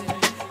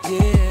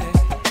 yeah.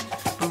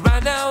 But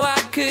right now I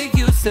could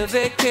use a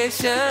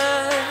vacation.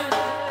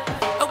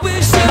 I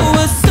wish it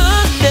was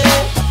Sunday,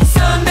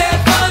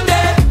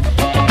 Monday,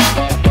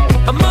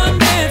 a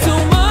Monday to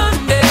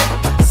Monday,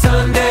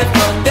 Sunday,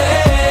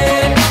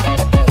 Monday.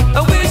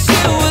 I wish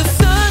it was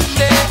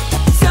Sunday,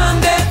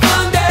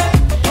 Monday,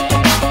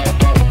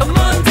 a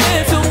Monday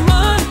to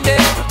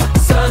Monday,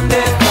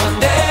 Sunday,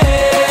 Monday.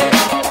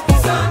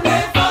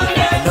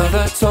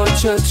 Another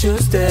torture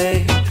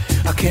Tuesday,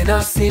 I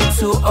cannot seem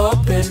to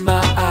open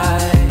my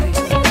eyes.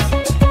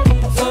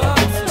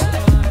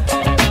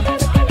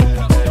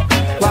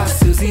 While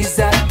Susie's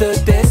at the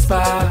day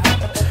spa,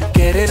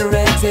 getting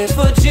ready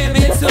for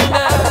Jimmy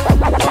tonight.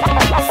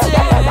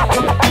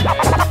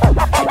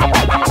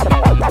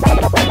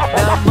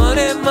 Now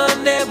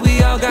money, we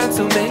all got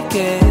to make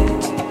it,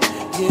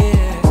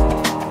 yeah.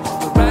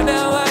 But right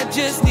now I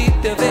just need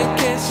the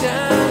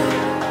vacation.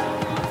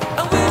 I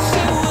wish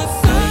it was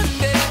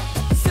Sunday.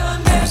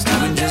 I was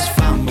doing just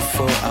fine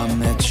before I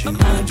met you.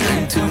 I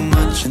drink too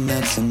much and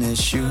that's an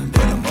issue,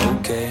 but I'm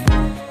okay.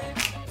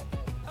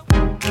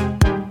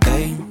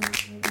 Hey,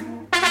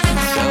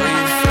 tell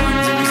your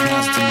friends it was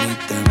nice to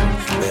meet them,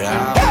 but I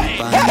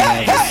hope I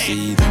never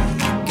see them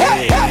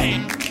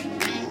again.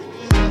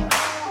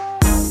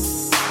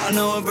 I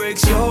know it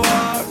breaks your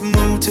heart.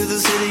 Moved to the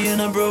city in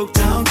a broke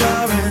down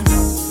car and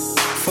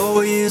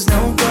 4 years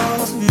no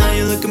calls. Now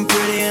you're looking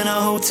pretty in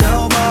a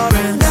hotel bar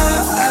and I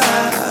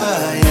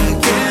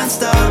can't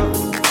stop.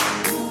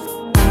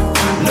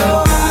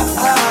 No, I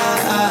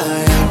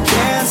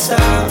can't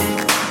stop.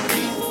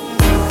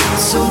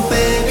 So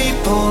baby,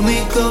 pull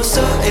me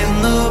closer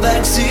in the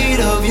backseat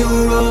of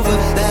your Rover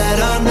that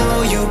I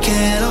know you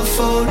can't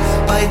afford.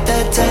 Bite Write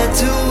that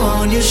tattoo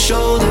on your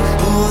shoulder.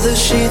 Pull the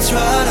sheets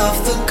right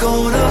off the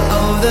corner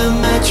of the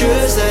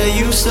mattress that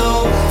you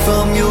stole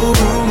from your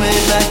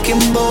roommate back in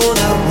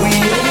Boulder. We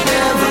ain't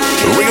never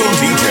Real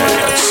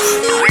DJs.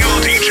 Real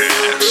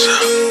DJs.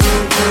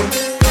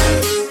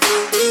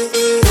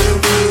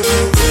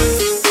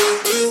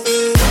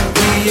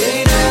 We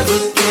ain't ever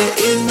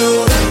getting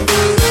older.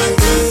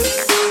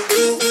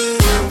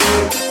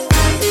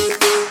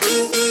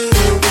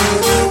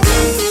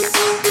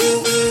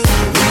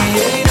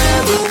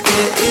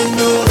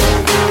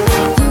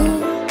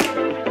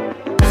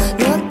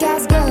 Look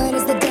as good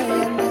as the day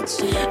I met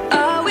you.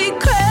 Are we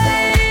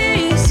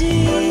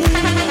crazy?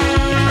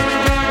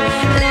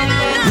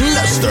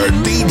 Lester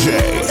DJ.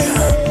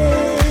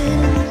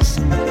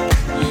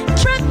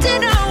 Trapped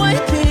in our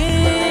white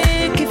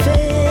picket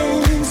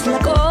fence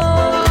like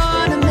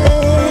ornaments.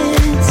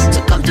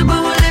 So comfortable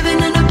we're living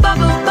in a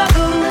bubble,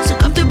 bubble. So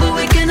comfortable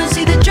we cannot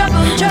see the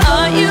trouble, trouble.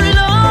 Are you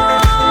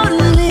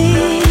lonely?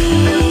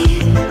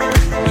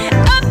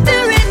 Up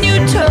there in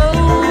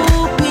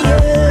utopia,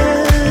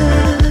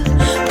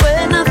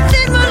 where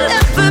nothing will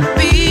ever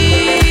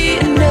be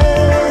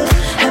enough,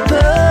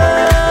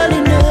 happily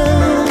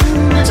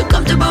known. So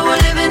comfortable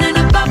we're living in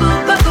a bubble,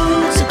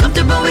 bubble. So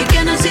comfortable we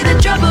cannot see the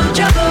trouble,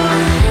 trouble.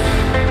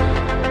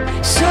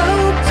 So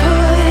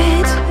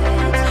put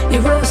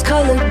your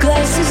rose-colored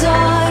glasses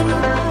on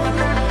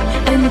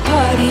and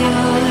party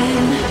on.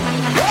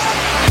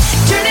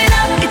 Turn it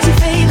up, it's your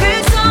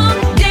favorite song.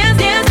 Dance,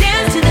 dance,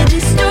 dance to the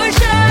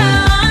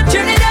distortion.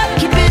 Turn it up,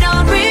 keep it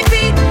on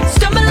repeat.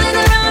 Stumbling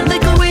around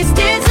like a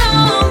wasted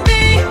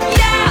zombie.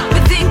 Yeah, we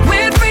think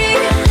we're free.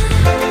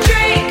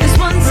 Drink this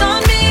one's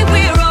on me.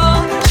 We're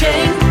all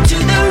chained to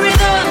the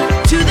rhythm,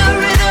 to the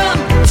rhythm,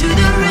 to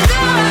the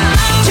rhythm.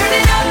 Turn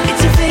it up,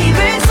 it's your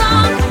favorite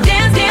song.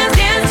 Dance, dance,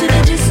 dance to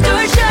the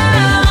distortion.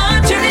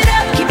 Turn it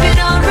up, keep it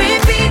on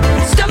repeat.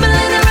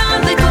 Stumbling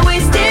around like a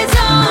wasted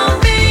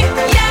zombie.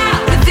 Yeah,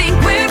 we think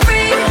we're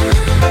free.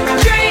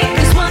 Drink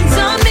this one's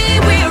on me.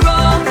 We're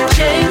all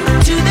chained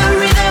to the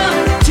rhythm,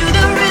 to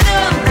the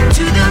rhythm,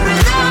 to the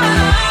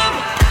rhythm.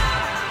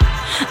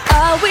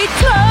 Are we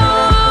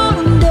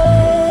tone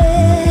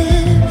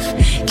deaf?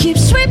 Keep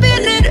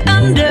sweeping it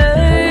under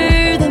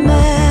the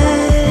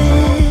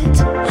mat.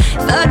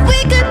 Thought we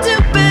could do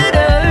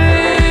better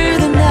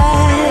than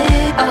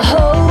that. I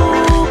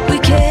hope we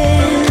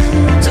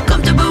can. So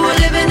comfortable we're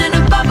living in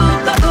a bubble,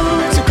 bubble.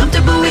 So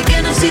comfortable we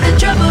cannot see the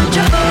trouble,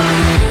 trouble.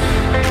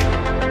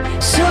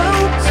 So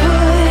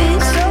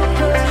put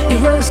your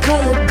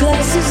rose-colored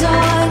glasses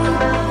on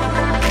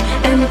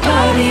and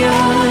party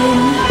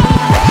on.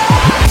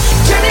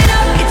 Turn it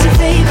up, it's your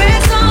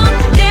favorite song.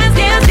 Dance,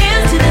 dance,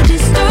 dance to the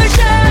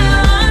distortion.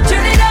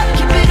 Turn it up,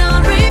 keep it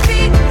on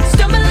repeat.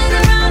 Stumbling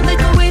around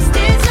like a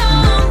wasted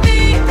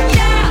zombie.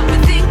 Yeah, we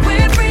think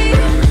we're free.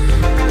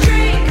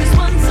 Drink this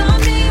one's on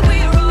me.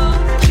 We're all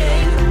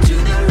chained to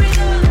the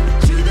rhythm,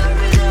 to the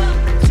rhythm,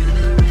 to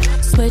the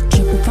rhythm. Sweat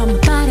dripping from my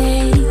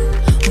body.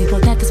 We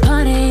both at this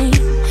party.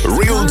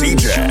 Real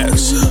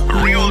DJs.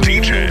 Real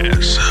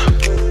DJs.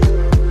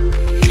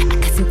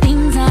 Got some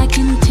things I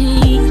can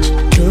teach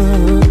you.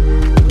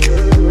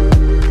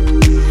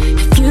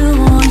 If you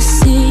wanna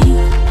see,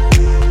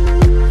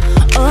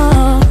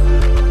 oh,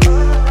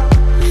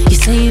 you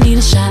say you need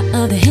a shot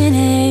of the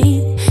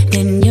Henny,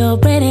 then you're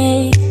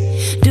ready.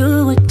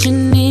 Do what you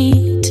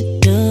need to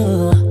do,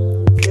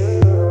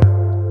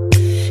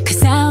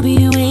 'cause I'll be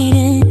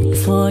waiting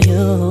for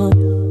you.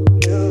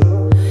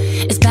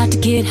 It's about to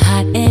get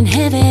hot and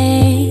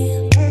heavy.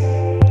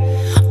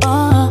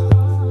 Oh,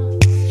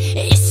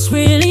 it's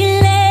really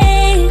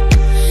late.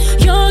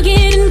 You're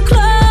getting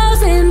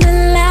close and the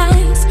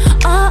lights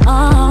are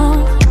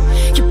on.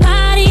 Your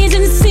body's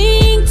in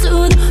sync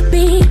to the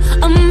beat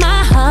of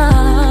my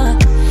heart,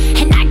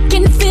 and I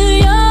can feel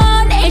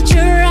your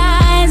nature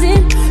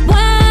rising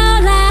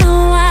while I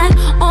wind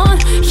on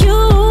you.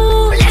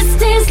 Let's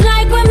dance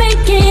like we're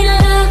making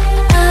love,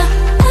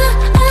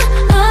 making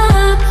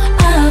love,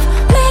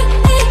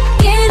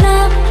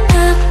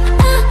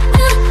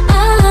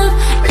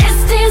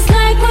 let's dance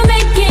like we're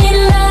making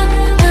love.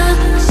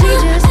 She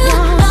just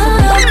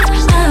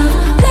wants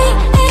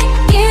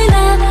making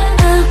love,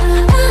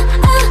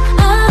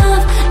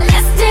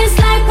 let's dance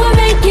like we're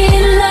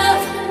making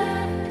love.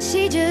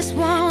 She just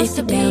wants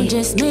to be down,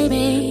 just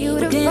maybe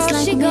beautiful. Dance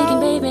like we're making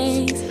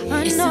babies.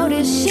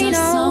 Unnoticed, she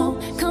knows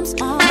comes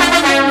on.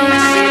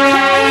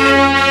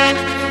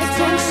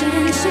 Attention,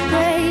 she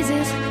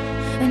praises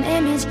an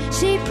image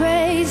she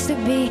prays to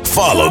be.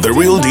 Follow the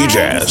Real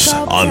DJs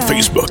on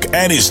Facebook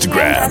and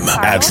Instagram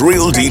at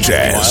Real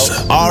DJs.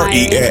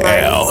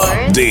 RealDJs.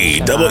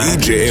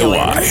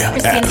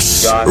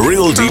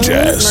 Real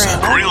DJs.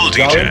 Real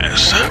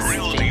DJs.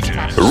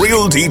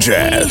 Real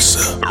DJs.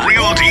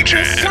 Real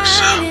DJs.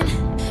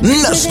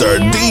 Lester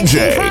DJ.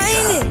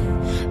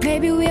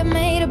 Maybe we're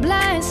made of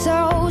blind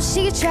souls.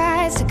 She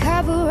tries to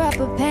cover up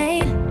her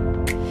pain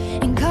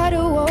and cut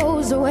her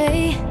woes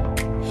away.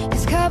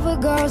 'Cause cover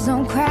girls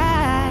don't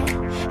cry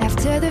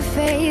after the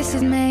face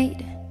is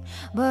made.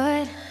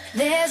 But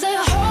there's a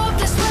hope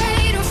that's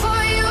waiting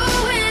for you.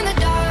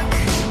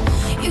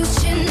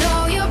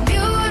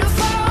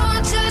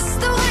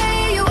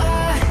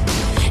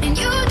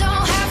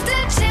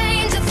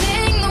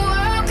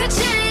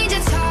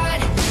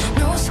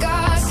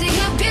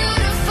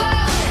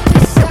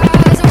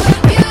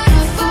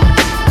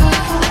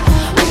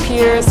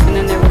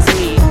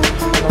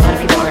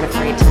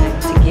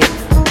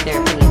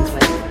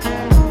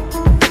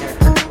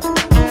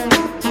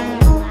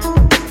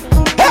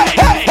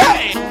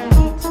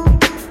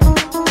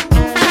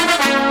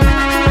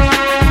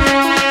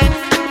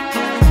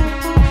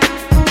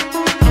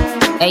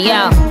 Hey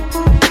yo,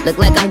 look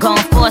like I'm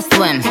going for a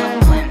swim.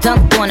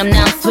 Dunked on him,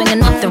 now I'm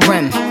swinging off the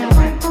rim.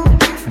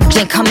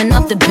 Jane coming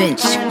off the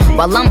bench,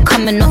 while I'm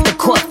coming off the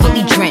court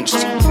fully drenched.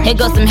 Here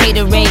goes some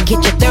haterade,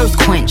 get your thirst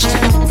quenched.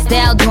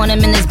 Style doing him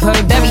in this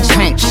Burberry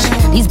trench.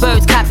 These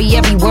birds copy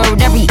every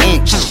word, every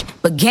inch.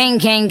 But gang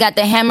got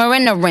the hammer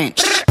and the wrench.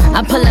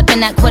 I pull up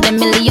in that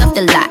 $250,000 off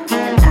the lot.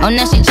 Oh,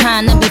 now she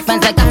tryna be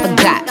friends like I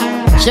forgot.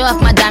 Show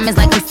off my diamonds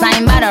like I'm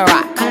signed by The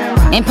Rock.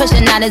 Ain't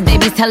pushing out his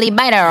baby's telly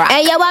by The Rock.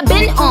 Hey yo, I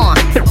been on,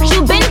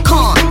 you been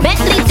con.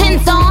 Bentley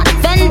tints on,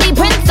 Fendi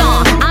prints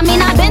on. I mean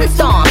I been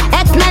storm,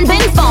 X-Men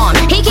been formed.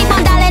 He keep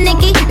on dialing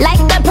Nicki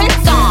like the Prince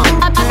song.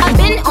 I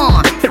been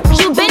on,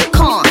 you been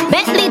con.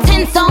 Bentley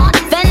tints on,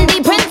 Fendi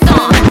prints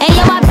on. Hey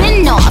yo, I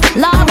been off,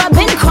 Laura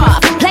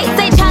Bincroft. Play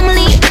say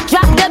Chang-Li,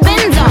 drop the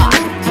Benz off.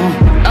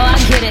 Oh, I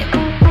get it.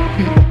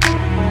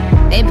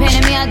 They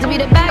painted me out to be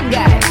the bad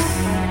guy.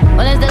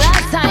 Well, it's the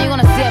last time you're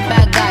gonna see a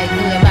bad guy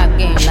do a rap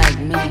game like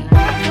me.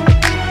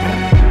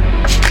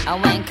 I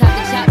went and cut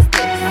the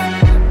chopsticks,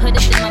 put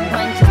it in my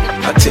punches.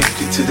 I take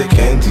you to the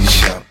candy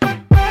shop.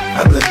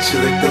 I let you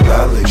lick the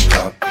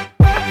lollipop.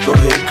 Go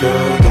ahead,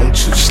 girl, don't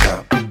you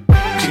stop.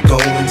 Keep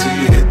going till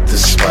you hit the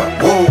spot.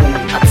 Whoa!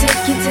 I'll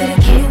take you to the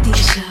candy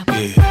shop.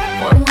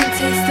 Yeah. One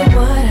taste of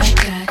what I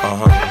got.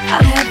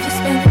 I'll have you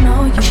spending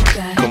all you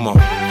got. Come on.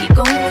 Keep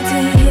going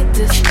till you hit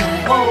the spot.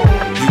 Whoa!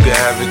 You can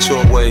have it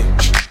your way.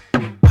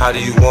 How do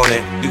you want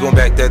it? You gon'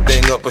 back that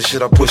thing up or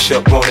should I push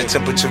up on it?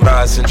 Temperature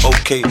rising,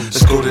 okay,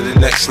 let's go to the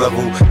next level.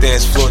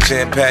 Dance floor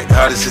jam-packed,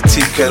 hot as a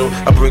tea kettle.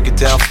 I break it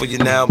down for you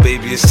now,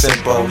 baby, it's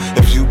simple.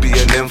 If you be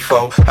an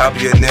info, I'll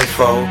be an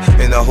info.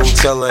 In a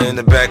hotel or in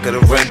the back of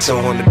the rental,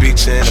 on the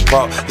beach or in the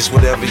park, it's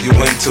whatever you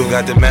into.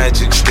 Got the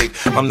magic stick,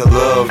 I'm the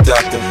love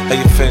doctor. Hey,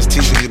 your fans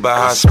teasing you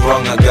about how I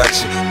sprung, I got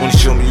you. Wanna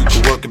show me you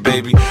can work it,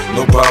 baby?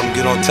 No problem,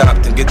 get on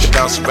top, then get to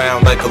bounce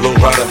around like a low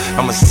rider.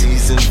 I'm a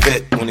seasoned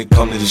vet when it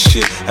come to this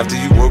shit. After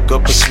you work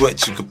up a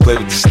sweat, you can play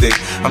with the stick.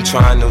 I'm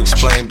trying to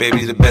explain,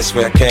 baby, the best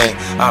way I can.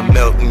 I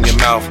melt in your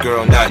mouth,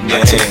 girl, not in your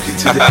hand. I take you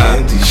to the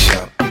candy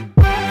shop.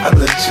 I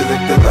let you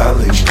lick the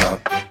lollipop.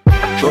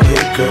 Go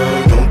ahead,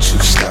 girl, don't you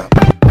stop.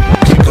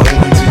 Keep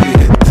going till you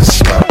hit the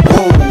spot.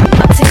 Whoa!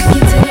 I'll take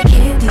you to the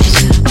candy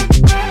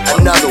shop.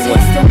 Another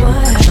one.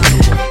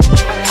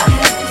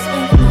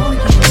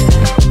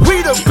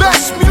 We the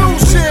best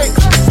music.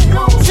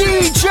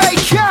 DJ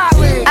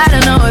Khaled. I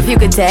don't know if you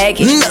could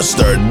take it.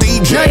 Mr.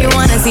 DJ. No, you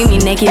wanna see me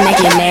naked.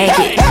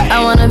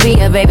 I wanna be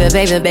a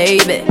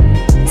baby.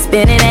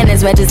 Spinning in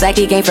his red just like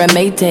he came from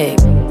Maytag.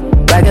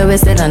 Rocket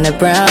with it on the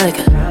brown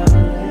liquor.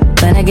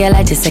 When I get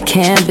like this, I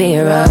can't be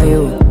around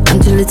you. I'm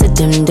too little to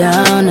dim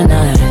down the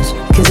night.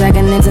 Cause I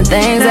can into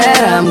things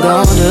that I'm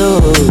gon' do.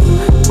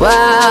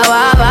 Wow,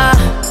 wow, wow.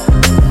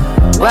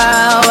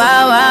 Wow,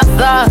 wow, wow,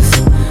 thoughts.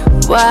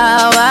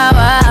 Wow, wow,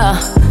 wow.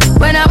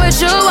 When I'm with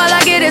you, all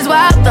I get is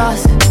wild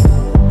thoughts.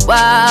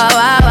 Wow,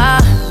 wow, wow.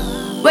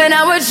 When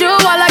I'm with you,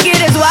 all I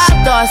get is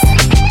wild thoughts.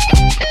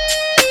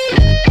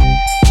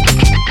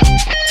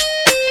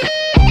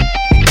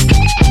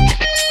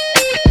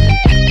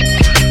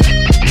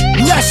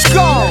 Let's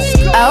go.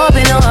 I hope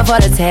you know I'm for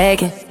the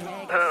taking.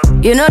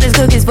 You know this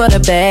cookie's for the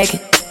bag.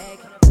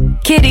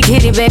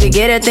 Kitty, baby,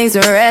 get her things to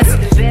rest.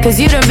 Cause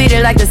you done beat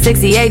it like the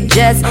 68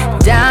 Jets.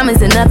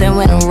 Diamonds are nothing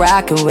when I'm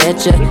rockin'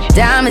 with ya.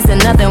 Diamonds are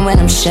nothing when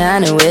I'm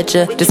shining with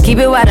ya. Just keep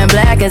it white and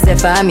black as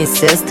if I'm your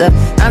sister.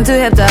 I'm too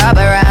hip to hop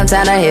around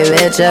town to hit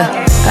with ya.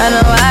 I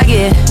know I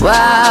get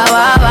wow,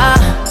 wow, wow.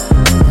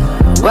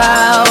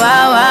 Wow,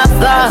 wow, wow,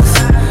 thoughts.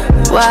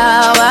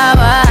 Wow, wow,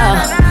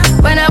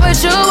 wow. When I'm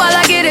with you, all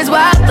I get is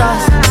wild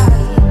thoughts.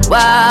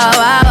 Wow,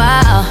 wow,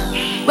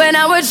 wow. When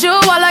I'm with you,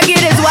 all I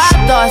get is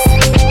wild thoughts.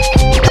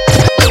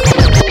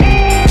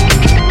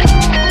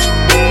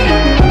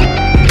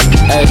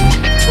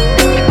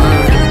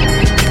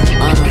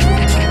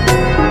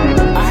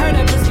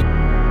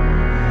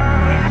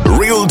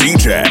 Real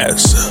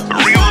DJs.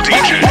 Real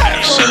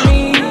DJs.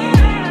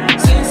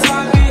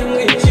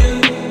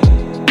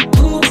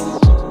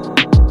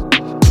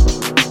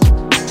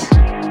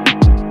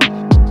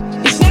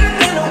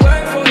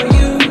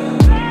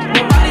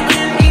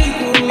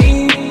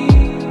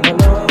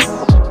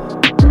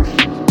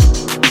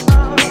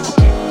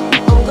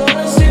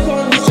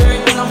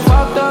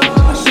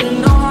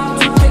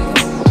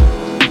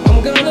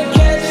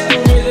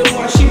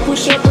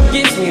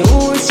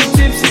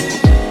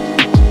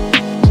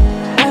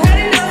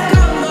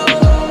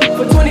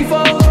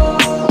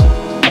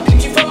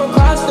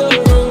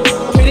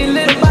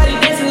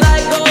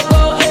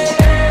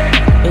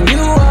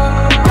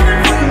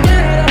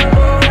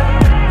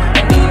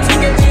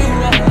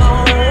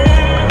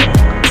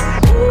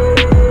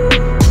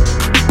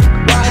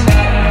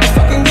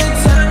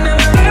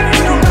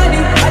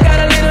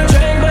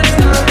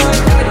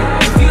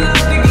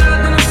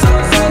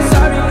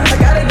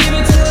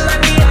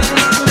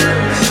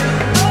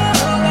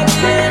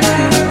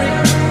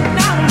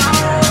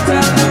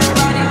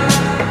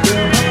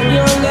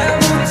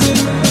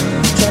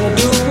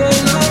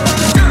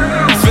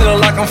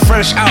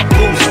 Fresh out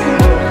loose.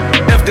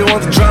 If they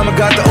want the drama,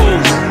 got the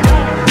ooze.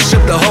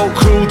 Ship the whole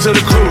crew to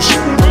the cruise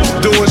ship.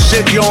 Doing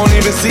shit you don't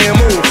even see him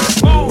move.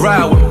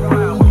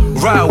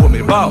 Ride with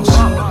me, boss.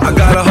 I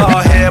got a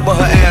hard head, but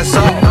her ass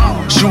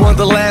off. She want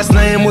the last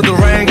name with the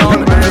ring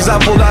on it. Cause I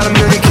pulled out $1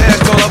 million cash,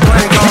 told her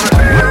blank on it.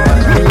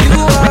 You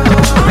are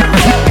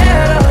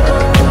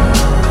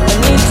I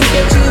need to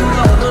get you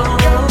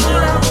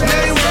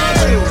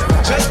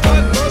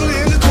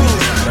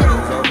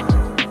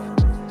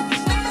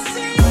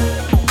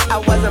I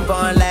wasn't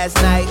born last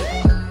night.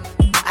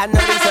 I know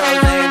these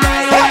hoes ain't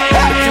right.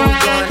 But you was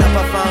blowing up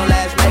her phone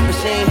last night. But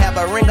she ain't have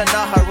a ring or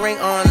not her ring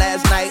on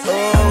last night.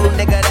 Ooh,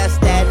 nigga, that's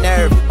that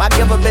nerve. Why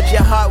give a bitch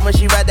your heart when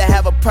she rather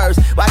have a purse?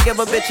 Why give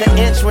a bitch an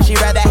inch when she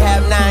rather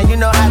have 9? You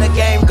know how the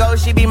game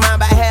goes. She be mine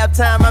by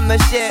halftime. I'm the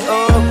shit.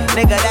 Ooh,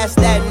 nigga, that's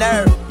that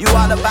nerve. You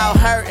all about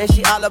her and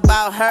she all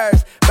about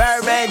hers.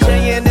 Birdman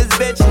Jr. and this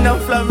bitch, no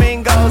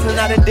flamingos. And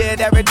I done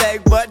did every day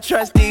but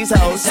trust these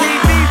hoes. See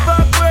me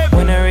fuck with.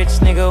 When a rich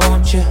nigga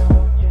want you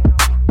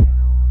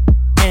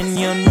and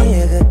your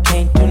nigga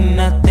can't do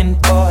nothing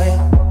for you.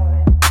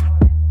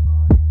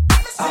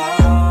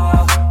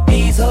 Oh,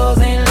 these hoes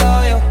ain't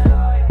loyal.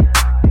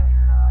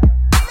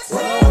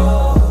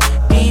 Whoa,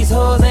 these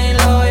hoes ain't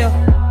loyal.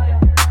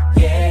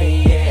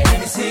 Yeah, let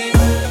me see.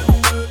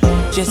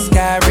 Just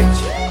got rich.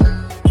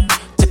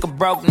 Took a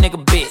broke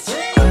nigga bitch.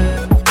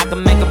 I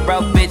can make a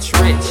broke bitch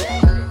rich,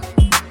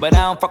 but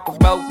I don't fuck with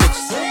broke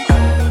bitches.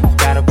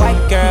 Got a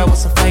white girl with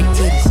some fake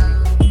titties.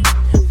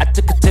 I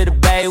took her to the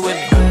bay with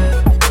me.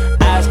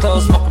 Eyes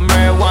closed, smoking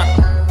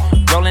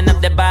marijuana. Rolling up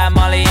that by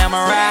Molly, I'm a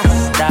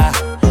rasta.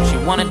 She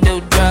wanna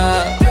do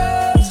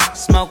drugs,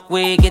 smoke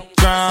weed, get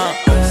drunk.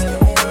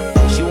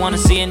 She wanna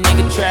see a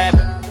nigga trap.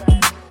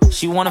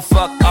 She wanna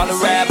fuck all the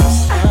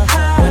rappers.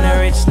 When a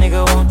rich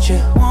nigga want you,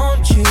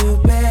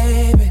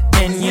 baby,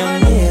 and your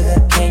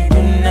nigga can't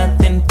do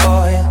nothing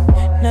for you,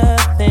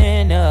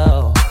 nothing,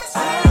 no.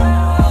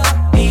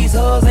 These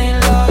hoes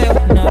ain't loyal,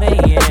 no they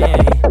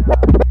ain't.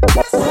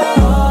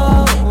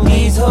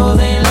 These hoes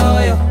ain't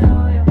loyal.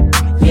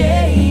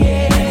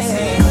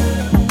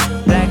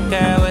 Black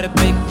girl with a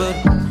big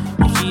booty.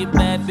 If she a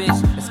bad bitch,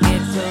 let's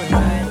get to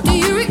it. Do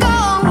you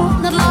recall,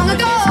 not long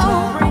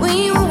ago, when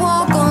you would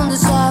walk on the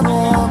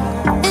sidewalk?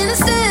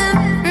 Innocent,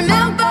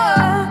 remember,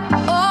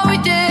 all we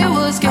did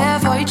was care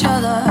for each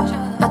other.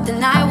 But the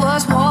night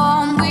was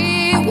warm,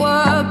 we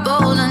were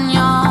bold and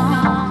young.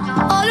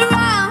 All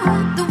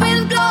around, the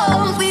wind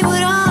blows, we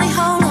would only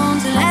hold on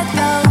to let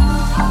go.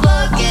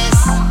 Focus,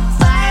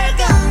 fire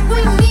gun, we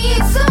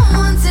need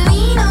someone to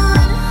lean on.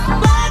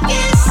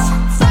 Focus,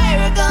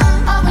 fire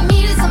gun, all we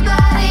need is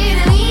somebody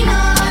to lean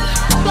on.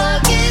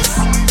 Focus,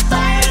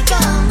 fire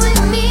gun, we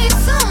need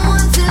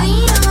someone to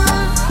lean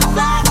on.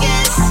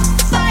 Focus,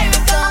 fire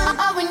gun,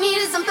 all we need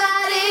is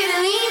somebody to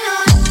lean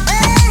on.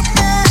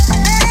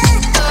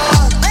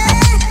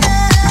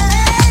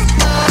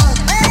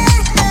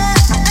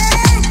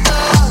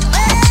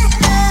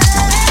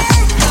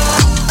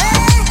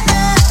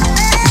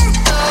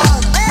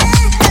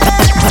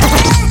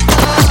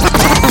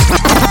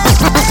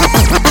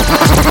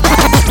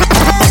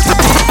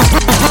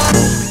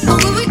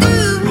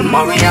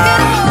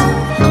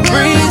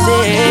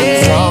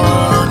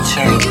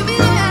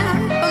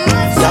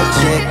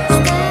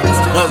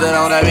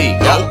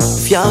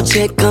 If your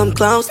chick come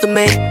close to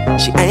me,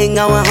 she ain't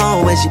going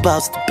home when she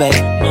supposed to be.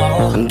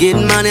 I'm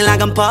getting money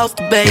like I'm supposed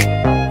to be.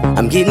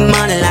 I'm getting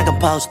money like I'm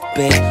supposed to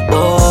be.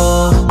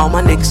 Oh, all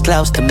my niggas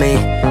close to me,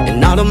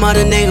 and all them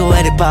other niggas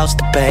where they supposed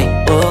to be.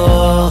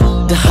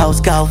 Oh, the hoes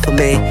go for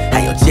me. How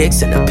your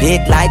chicks in the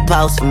pit like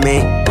post for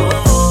me.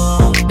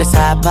 Oh, that's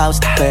how I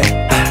supposed to be.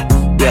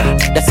 Yeah,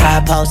 that's how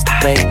I supposed to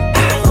be.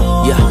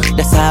 Yeah,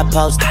 that's how I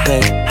supposed to be.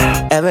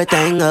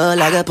 Everything look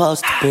like it's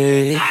supposed to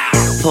be.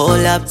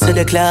 Pull up to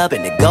the club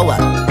and it go up.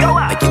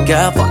 Make your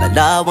girl fall in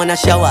love when I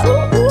show up.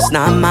 It's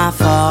not my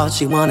fault,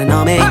 she wanna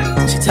know me.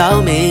 She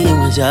told me you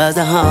was just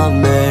a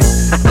hummer.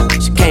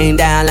 She came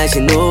down like she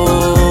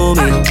knew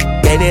me.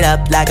 Gave it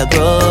up like a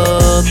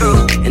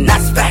groupie. And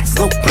that's facts,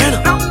 no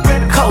printer.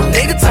 Cold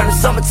nigga turn the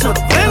summer to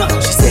the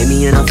winter. She saved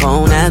me in her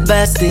phone as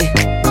bestie,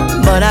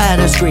 but I had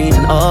her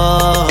screaming,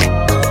 oh.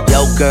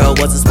 Yo girl,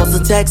 wasn't supposed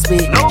to text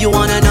me. You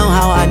wanna know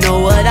how I know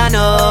what I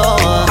know?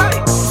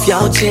 If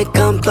your chick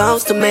come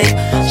close to me,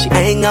 she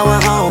ain't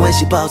going home when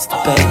she supposed to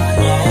be.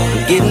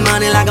 I'm getting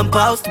money like I'm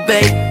supposed to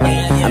be.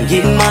 I'm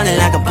getting money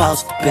like I'm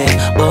supposed to be.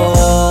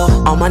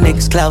 Oh, all my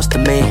niggas close to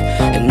me,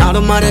 and all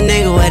them other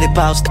niggas where they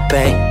supposed to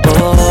be.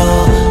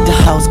 Oh, the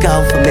hoes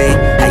go for me.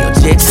 How your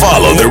chick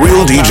follow The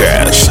Real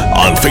DJs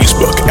on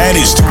Facebook and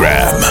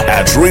Instagram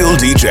at Real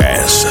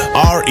DJs.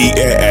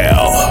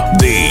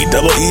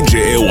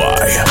 RealDJs.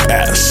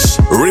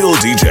 Real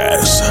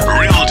DJs.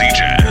 Real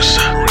DJs.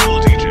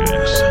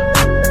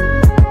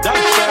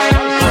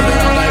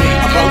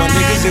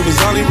 It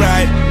was only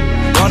right.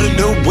 Bought a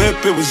new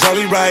whip, it was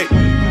only right.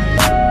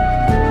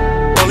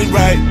 Only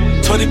right.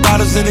 20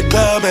 bottles in the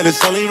club, and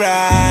it's only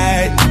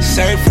right.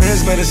 Same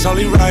friends, man, it's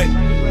only right.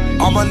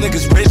 All my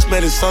niggas rich,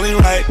 man, it's only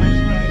right.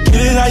 Get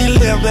it how you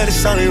live, man,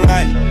 it's only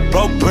right.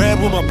 Broke bread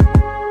with my.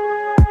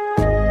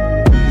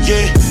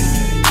 Yeah,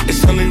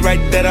 it's only right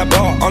that I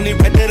bought, only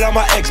right that all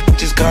my ex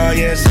bitches call,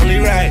 yeah, it's only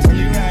right.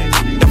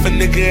 If a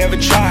nigga ever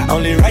try,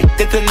 only right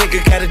that the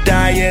nigga gotta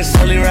die, yeah, it's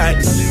only right.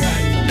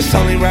 It's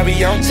only right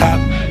we on top.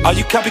 All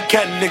you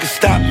copycat niggas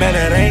stop, man,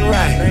 that ain't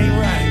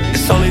right.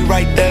 It's only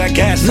right that I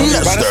gas, only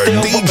right I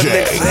still whoop a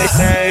nigga, they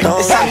say,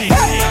 don't lie.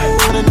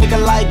 With a nigga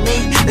like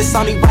me, it's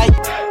only right.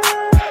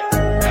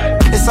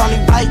 It's only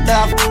right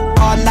that I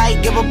all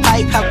night, give a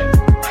pipe.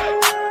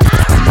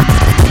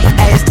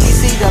 Ask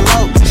TC the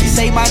low, she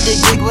say my dick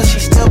big, but she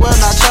still will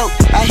not choke.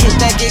 I hit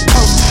that, get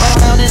close, run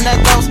around in that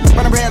ghost,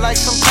 run around like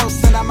some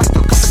toast, and I might do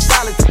 $2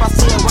 if I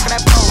see her working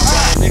that pole.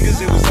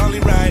 Niggas, it was only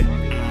right.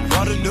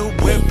 Bought a new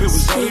whip, it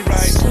was only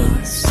right.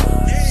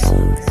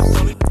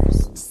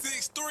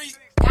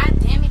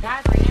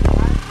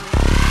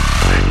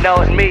 Know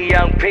it's me,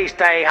 Young P,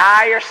 stay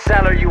higher.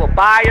 Seller, you a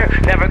buyer,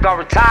 never gonna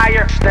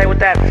retire. Stay with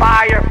that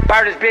fire,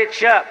 burn this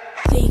bitch up.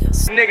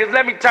 Niggas,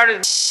 let me turn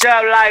this bitch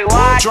up like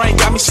what? Drink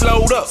got me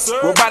slowed up,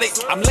 robotic,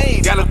 I'm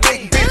lean. Got a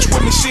thick bitch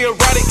with me, she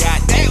erotic.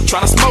 Goddamn,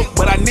 tryna smoke,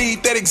 but I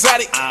need that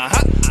exotic.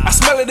 I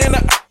smell it in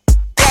the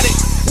got it.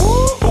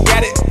 Who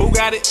got it? Who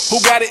got it? Who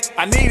got it?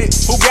 I need it.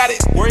 Who got it?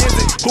 Where is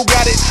it? Who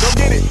got it? Go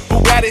get it. Who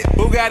got it?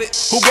 Who got it?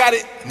 Who got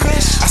it?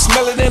 I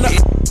smell it in the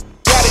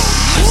got it.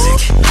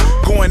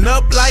 Going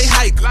up like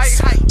hikers.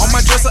 On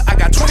my dresser, I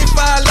got 25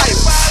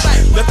 lighters.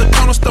 Left the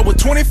corner store with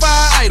 25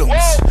 items.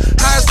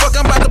 High as fuck,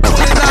 I'm about to pull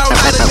it out.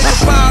 Let a nigga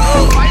fire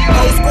up.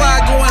 Whole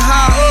squad going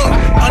high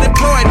up.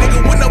 Unemployed,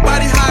 nigga, with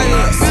nobody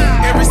hire us.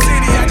 Every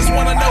city, I just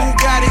wanna know who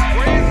got it.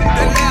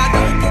 That loud,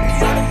 don't put me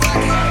on the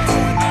rocket.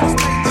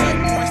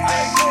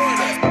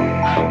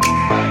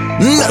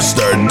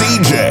 Mr.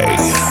 DJ.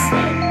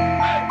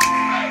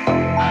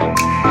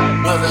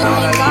 You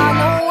ain't got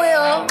no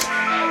will,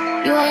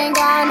 you ain't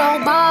got no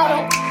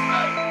bottle.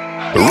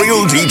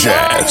 Real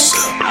DJs.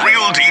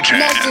 Real DJs.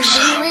 Let's just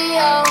be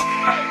real.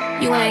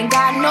 You ain't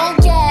got no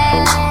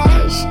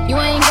cash, you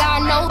ain't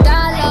got no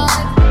dollar.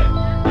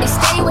 They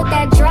stay with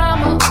that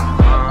drama.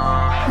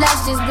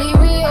 Let's just be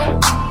real.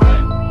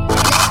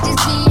 Let's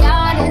just be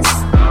honest.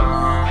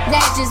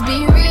 Let's just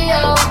be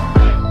real.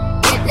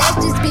 Yeah, let's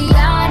just be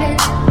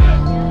honest.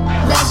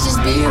 Let's just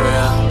be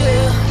real.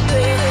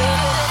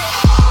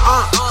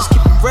 Just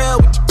keep it real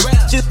with you.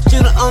 Just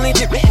you the only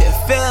nigga here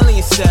feeling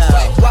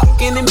yourself.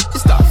 Walking in,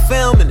 start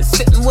filming and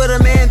sitting with a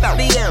man, thought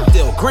he era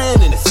still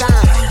grand in the sign.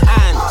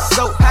 I know,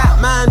 so hot,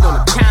 mind on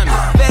the counter.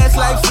 Fast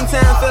life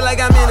sometimes feel like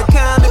I'm in a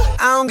comic.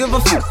 I don't give a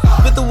fuck,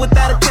 with or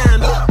without a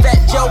condom. Fat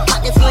Joe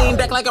pockets lean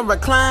back like a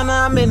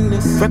recliner. I'm in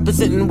this,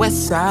 representing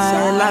West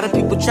Side. A lot of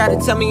people try to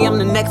tell me I'm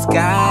the next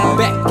guy.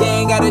 Back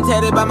gang got it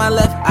tatted by my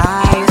left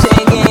eye.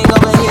 Chain gang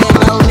over here,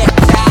 no neckties.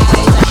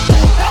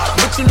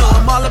 But you know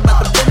I'm all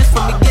about the business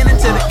from beginning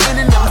to the end.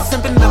 And I'm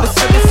simping, never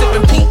sipping,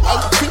 sipping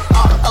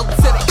P-A-T-R-O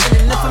to the end.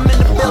 And if I'm in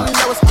the building,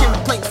 know it's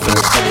complaints from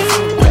the tennis.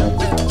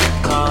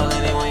 Call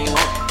anyone you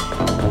want.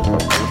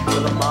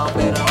 Put them all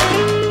better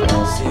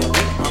on. See,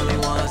 we only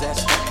ones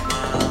that's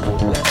now.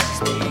 Let's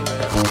just be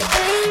real.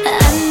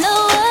 I know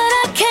what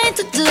I came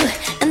to do,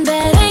 and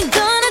that ain't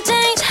gonna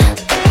change.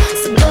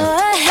 So go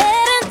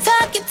ahead and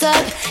talk your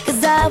talk,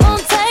 'cause I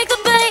won't take the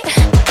bait.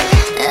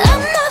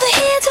 I'm never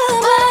here to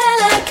what I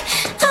like.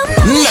 I'm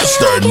not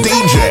Mr.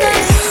 DJ.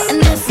 And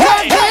if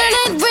that real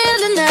ain't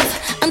real enough,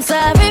 I'm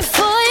sorry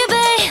for you,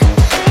 babe.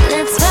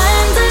 Let's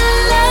find the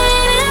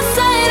light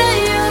inside our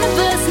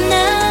universe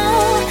now,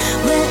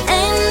 where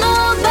ain't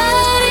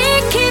nobody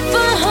keep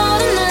on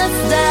holding us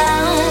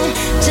down.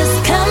 Just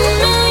come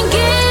and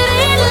get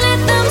it, let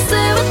them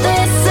say what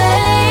they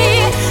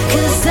say,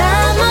 'cause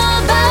I'm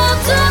about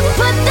to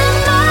put them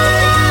all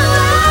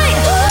away.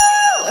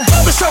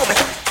 Focus on me.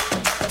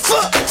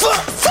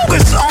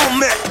 Focus on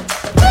me.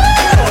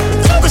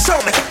 Focus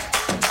on me.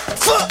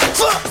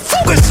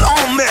 Focus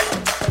on me.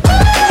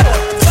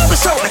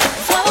 Focus on me.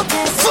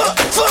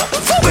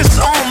 Focus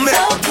on me.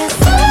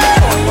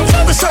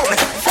 Focus on me.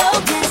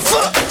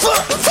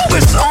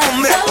 Focus on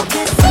me.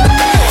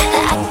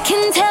 I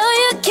can tell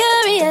you're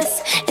curious,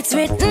 it's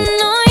written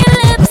on your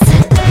lips.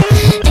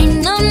 Ain't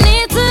no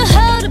need to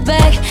hold it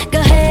back, go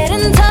ahead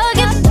and talk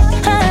it.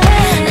 I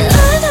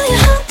know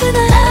you're hoping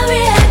that I'll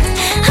react,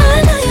 I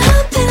know you're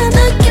hoping I'm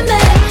looking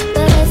back,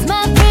 but if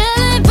my real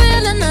ain't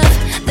real enough,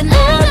 then I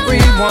don't know what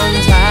Everyone's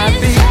it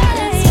happy.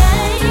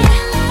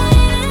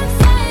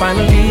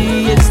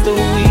 Finally, it's the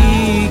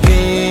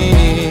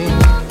weekend.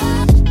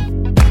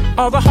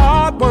 All the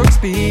hard work's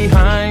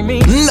behind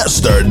me.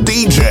 Mr.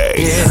 DJ.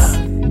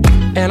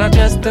 And I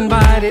just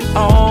invited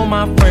all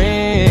my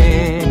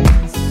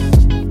friends.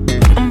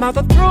 I'm about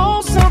to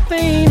throw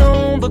something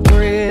on the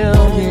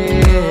grill,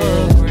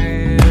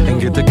 yeah. And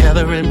get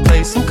together and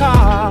play some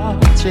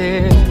cards,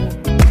 yeah.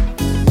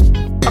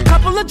 A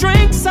couple of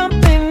drinks,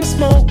 something to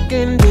smoke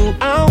and do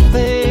our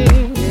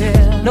thing,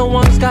 yeah. No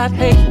one's got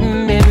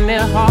hating in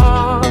their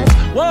hearts.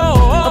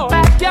 Whoa, a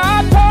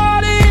backyard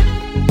party.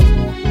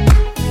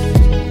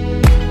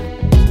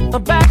 A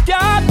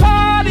backyard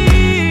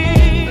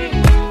party.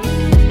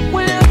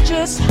 We'll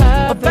just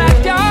have a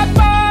backyard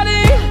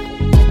party.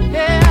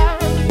 Yeah,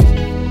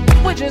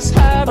 we're just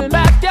having a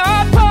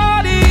backyard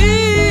party.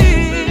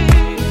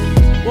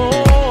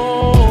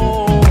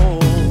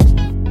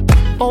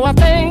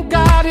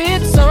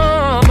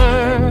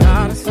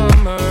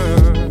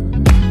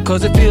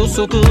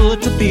 so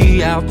good to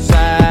be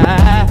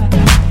outside.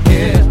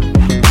 Yeah.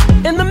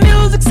 And the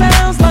music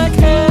sounds like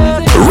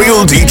heaven.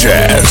 Real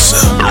DJs.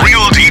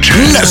 Real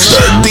DJs. Mr.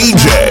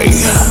 DJ.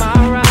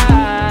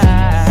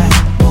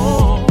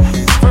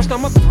 First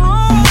I'ma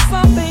throw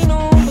something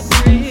on the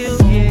grill,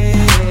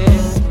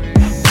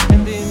 yeah.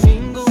 And then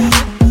mingle with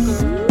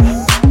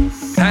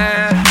the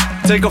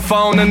girl. Take a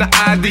phone and the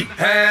ID.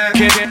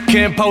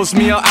 Can't post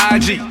me on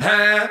IG.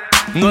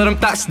 Know them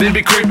thoughts, they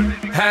be creeping.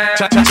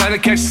 Try to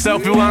catch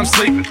yourself while I'm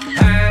sleeping.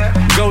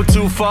 Go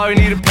too far, you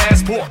need a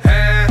passport.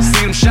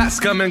 See them shots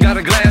coming, got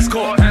a glass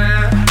court.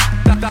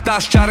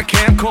 Thoughts try to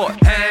camcord.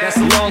 That's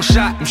a long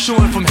shot, I'm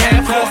shooting from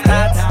half court.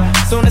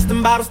 Soon as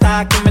them bottles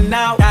start coming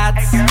out,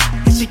 here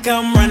she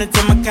come running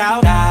to my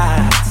couch.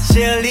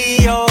 She'll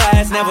leave your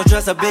ass, never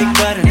trust a big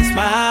butt and a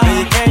smile. No,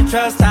 you can't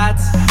trust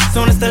dots.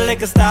 Soon as the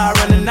liquor start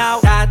running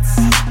out,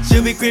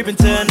 she'll be creeping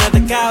to another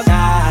couch.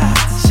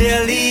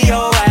 She'll leave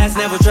your ass,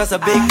 never trust a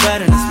big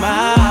butt and a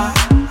smile.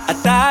 I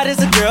thought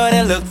it's a girl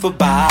that look for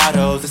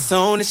bottles. As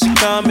soon as she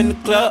come in the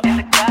club,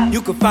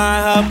 you can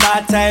find her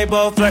by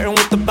table, flirting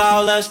with the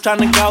ballers, trying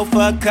to go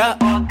for a cup.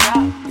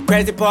 The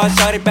crazy part,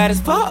 shorty bad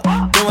as fuck,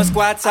 doing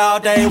squats all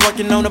day,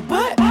 working on the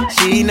butt.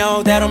 She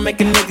know that'll make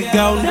a nigga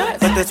go nuts,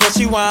 but that's what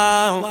she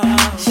want.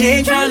 She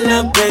ain't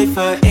tryna pay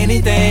for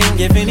anything,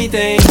 if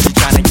anything, she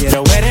tryna get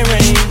a wedding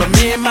ring. But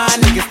me and my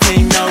niggas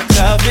think no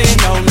clubbing,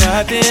 no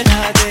nothing.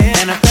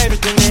 And her favorite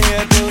thing to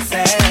hear do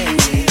say,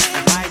 I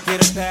might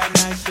get a pair of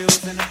nice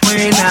shoes and a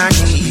when I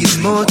need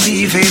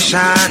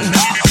motivation,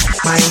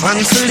 my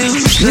one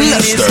solution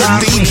is her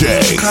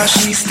DJ, cause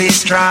she stays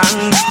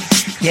strong.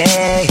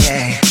 Yeah,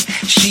 yeah.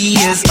 She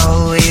is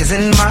always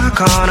in my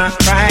corner,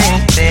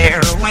 right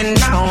there when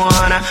I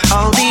wanna.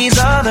 All these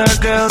other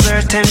girls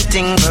are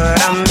tempting, but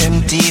I'm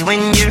empty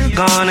when you're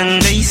gone.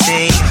 And they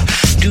say,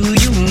 do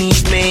you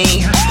need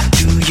me?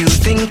 Do you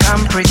think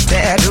I'm pretty?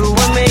 Do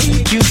I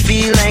make you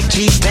feel like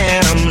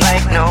cheating? I'm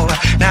like, no,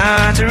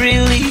 not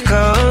really,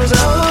 cause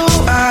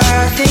oh,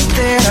 I think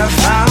that I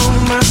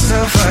found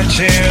myself a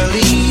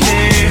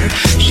cheerleader.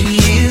 She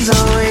is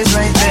always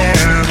right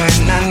there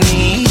when I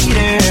need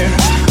her.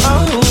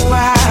 Oh,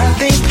 I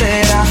think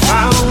that I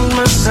found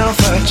myself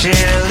a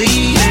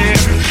cheerleader.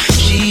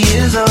 She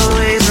is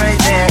always right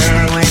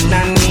there when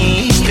I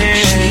need her.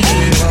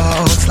 She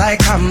walks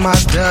like a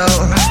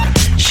model.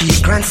 She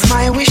grants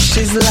my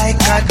wishes like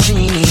a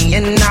genie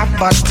in a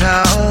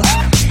bottle.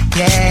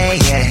 Yeah,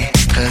 yeah,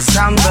 cause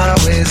I'm the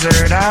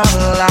wizard of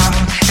love,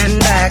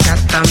 and I got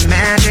the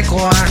magic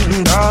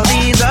wand. All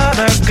these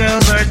other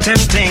girls are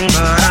tempting,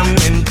 but I'm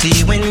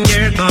empty when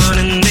you're gone.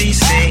 And they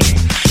say,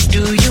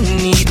 do you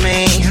need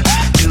me?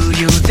 Do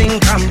you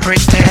think I'm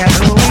pretty?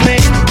 Who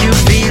make you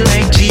feel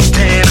like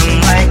cheating?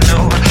 I'm like,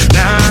 no,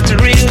 not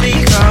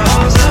really,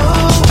 cause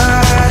oh,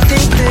 I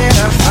think that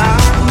I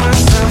found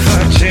myself a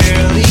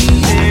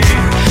cheerleader.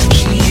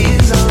 She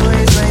is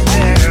always right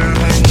there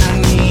when I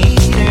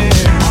need her.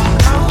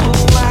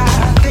 Oh,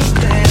 I think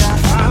that I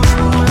found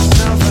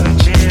myself a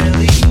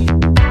cheerleader.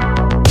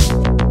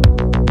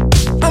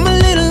 I'm a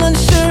little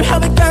unsure how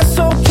it got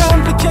so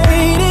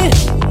complicated.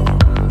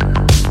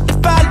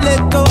 If I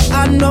let go,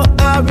 I know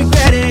I'll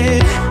regret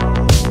it.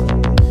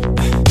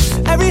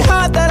 Every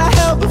heart that I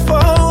held before,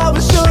 I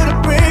was sure to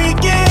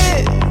break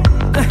it.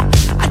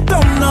 I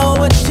don't know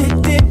what you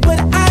did, but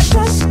I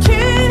just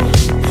can't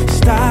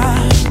stop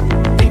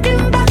thinking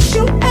about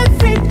you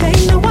every day.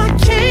 No, I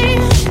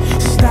can't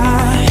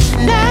stop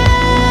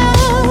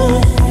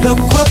now. Look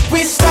what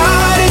we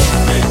started,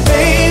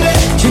 baby.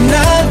 You're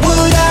not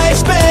what I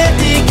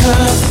expected,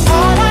 cause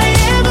all I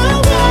ever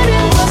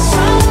wanted was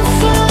some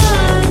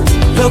fun.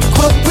 Look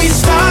what we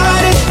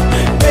started,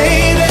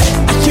 baby.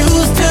 I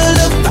used to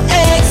look for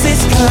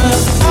exits,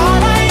 cause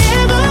all I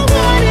ever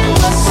wanted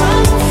was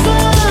some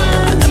fun.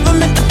 I never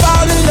meant to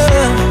fall in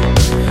love.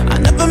 I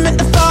never meant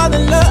to fall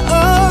in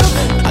love.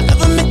 I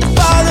never meant to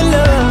fall in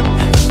love.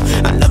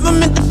 I never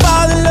meant to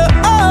fall in love.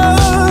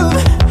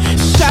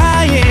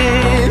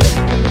 Shying.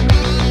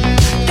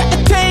 Got the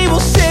table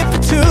set for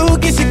two,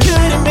 guess you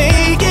couldn't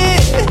make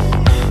it.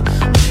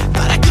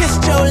 Thought I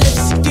kissed your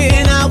lips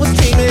again, I was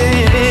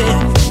dreaming.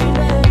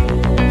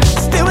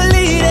 Still we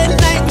lead at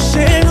night, we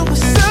share it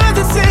was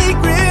something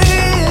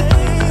sacred.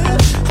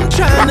 I'm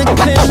trying to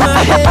clear my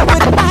head,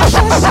 but I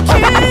just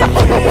can't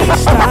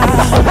stop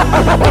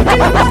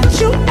thinking about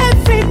you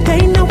every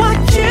day. No, I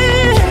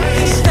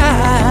can't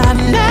stop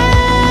now.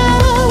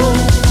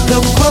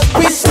 Look what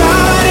we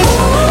started,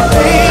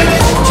 baby.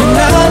 You're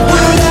not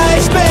what I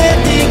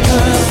expected,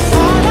 cause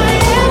all I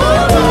ever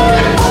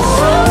wanted was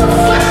some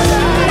fun.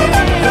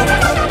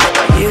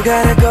 You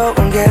gotta go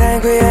and get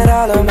angry at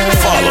all of me.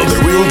 Follow the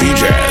Real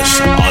DJs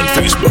on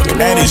Facebook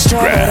and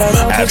Instagram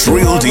at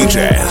Real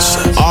DJs.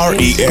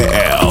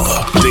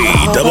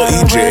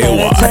 RealDJs.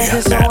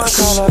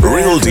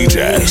 Real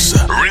DJs.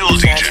 Real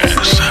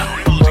DJs.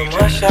 One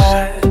more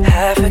shot,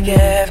 have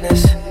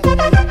forgiveness.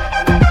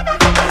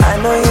 I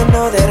know you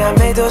know that I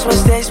made those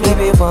mistakes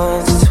maybe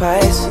once or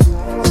twice.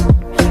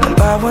 And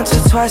by once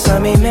or twice I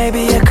mean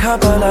maybe a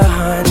couple of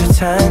 100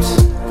 times.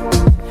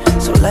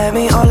 So let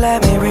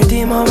me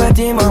redeem on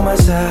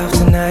myself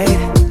tonight.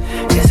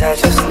 Cause I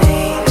just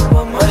need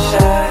one more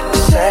shot,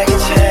 second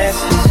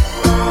chances.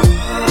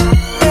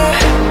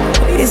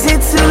 Yeah. Is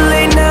it too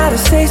late now to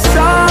say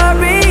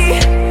sorry?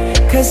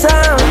 Cause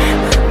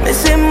I'm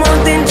missing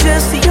more than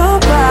just your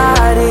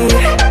body.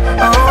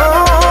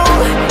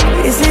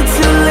 Oh, is it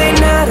too late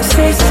now to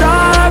say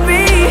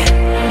sorry?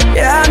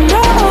 Yeah, I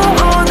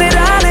know that I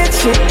let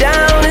you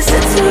down. Is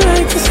it too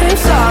late to say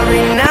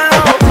sorry now?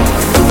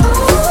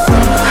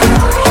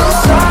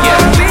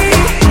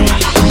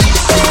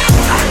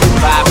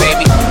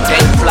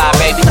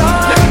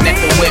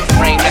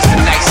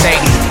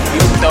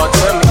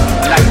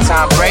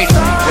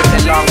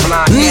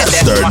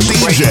 Mr.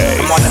 DJ.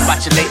 I'm on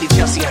about your lady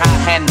Chelsea, high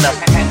handler.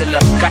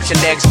 Got your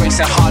legs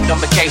racing hard on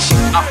vacation.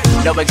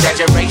 No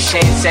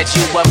exaggeration, said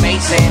you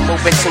amazing.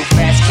 Moving too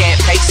fast, can't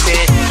pace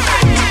it.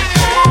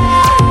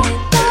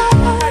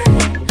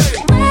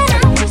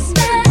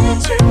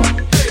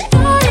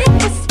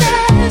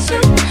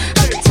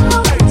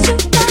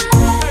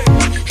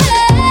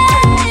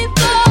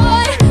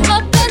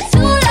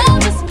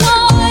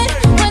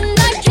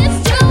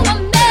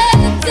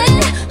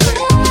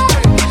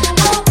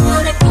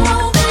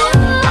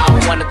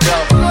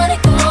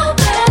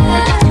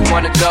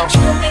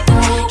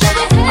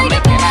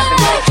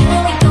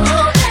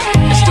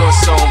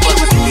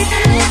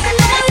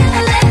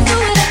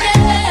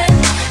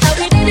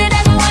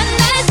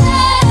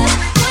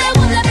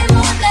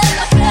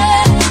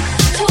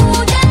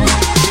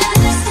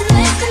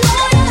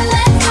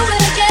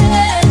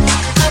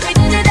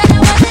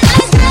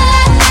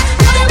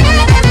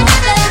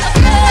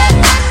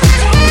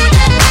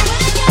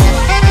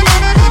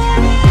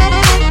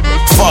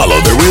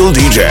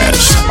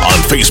 DJs on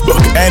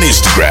Facebook and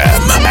Instagram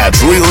at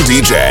Real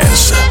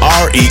DJs,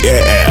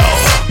 RealDJs,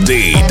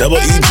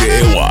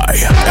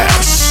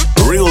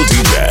 Real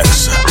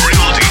DJs.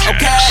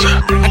 Okay,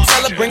 I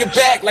tell her bring it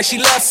back like she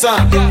loves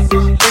some.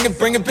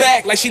 Bring it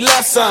back like she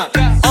loves some.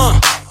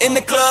 In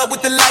the club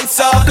with the lights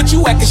off, but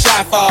you acting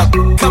shy for.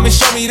 Come and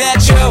show me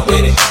that you're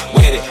with it.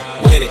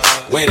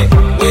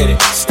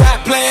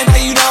 Stop playing, now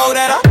you know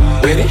that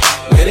I'm with it.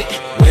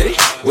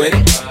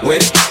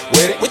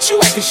 What you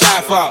acting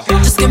shy for?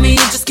 Just give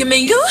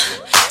me you.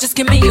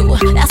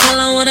 That's all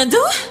I wanna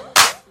do.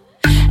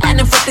 And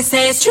if what they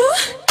say is true,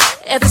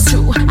 if it's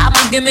true,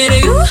 I'ma give it to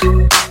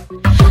you.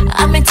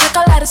 I may take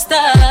a lot of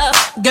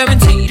stuff,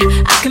 guaranteed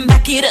I can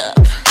back it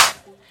up.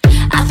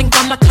 I think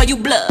I'ma call you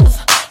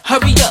bluff.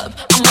 Hurry up,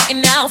 I'm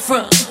waiting out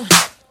front.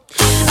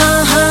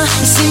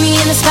 You see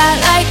me in the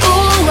spotlight,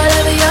 ooh,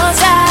 whatever your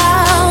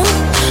style.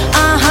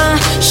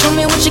 Show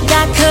me what you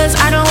got, cause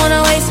I don't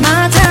wanna waste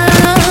my time.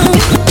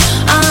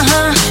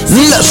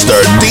 Mr.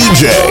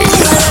 DJ.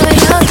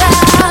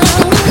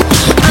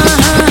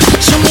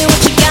 Show me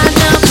what you got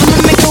now, come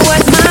and make it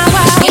worth my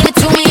while. Give it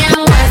to me,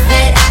 I'm worth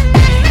it.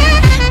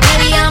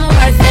 Baby, I'm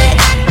worth it.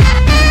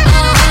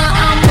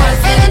 I'm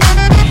worth it.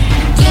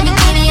 Give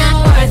me, I'm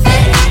worth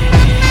it.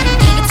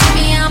 Give it to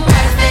me, I'm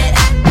worth it.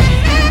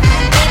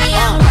 Baby,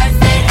 I'm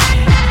worth it.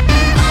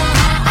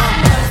 I'm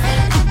worth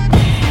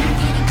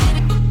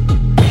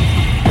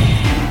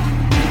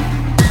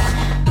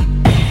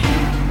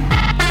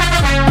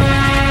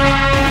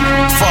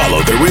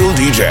Follow The Real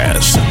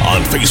DJs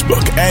on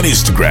Facebook and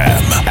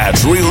Instagram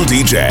at Real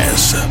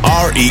DJs,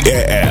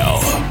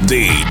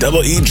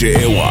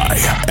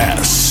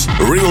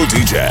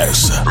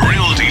 RealDJs,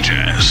 Real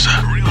DJs.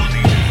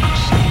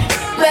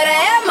 Better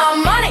have my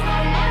money.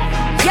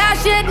 Y'all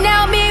should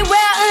know me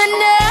well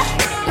enough.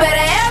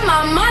 Better have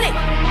my money.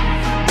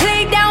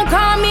 Please don't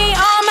call me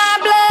on my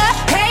blood.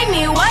 Pay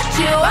me what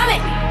you want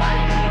it.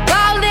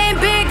 Ballin'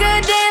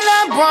 bigger than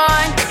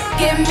LeBron.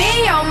 Give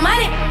me your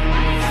money.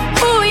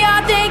 Who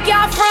y'all think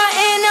y'all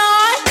frontin'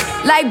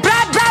 on? Like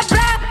blah, blah,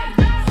 blah.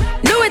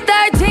 Louis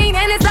 13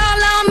 and it's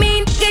all on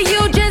me. Nigga,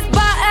 you just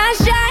bought a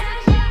shot.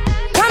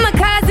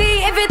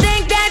 Kamikaze if you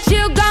think that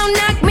you gon'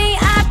 knock me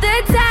off the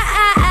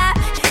top.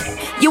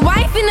 Your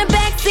wife in the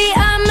backseat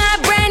of my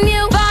brand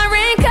new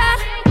foreign car.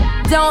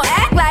 Don't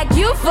act like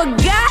you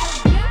forgot.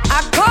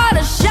 I called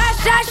a shot.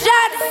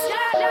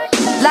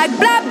 Like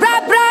blah,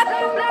 blah, blah.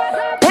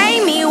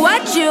 Pay me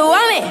what you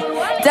want me.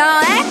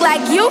 Don't act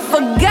like you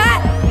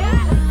forgot.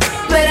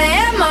 Better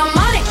have my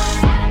money.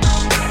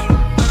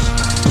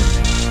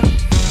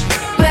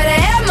 Better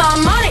have my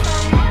money.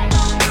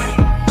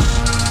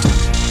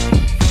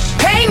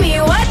 Pay me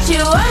what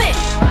you want me.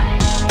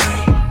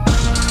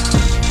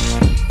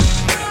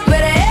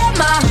 Better have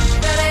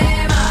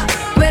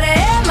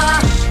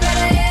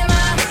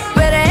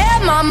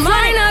my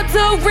money. Up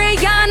to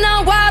Rihanna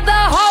while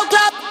the whole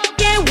club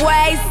get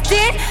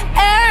wasted.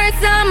 Every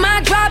time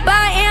I drop,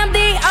 I am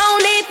the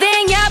only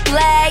thing you're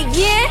playing.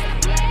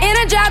 In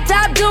a drop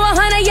top, do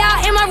 100, y'all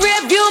in my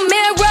rearview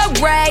mirror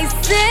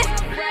racing.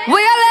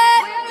 Where y'all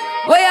at?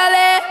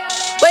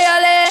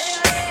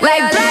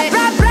 Like blah,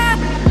 blah, blah.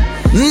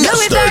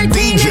 Louis 13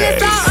 DJ. and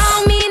it's all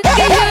on me.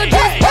 Nigga, you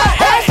just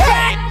bought a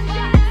shot.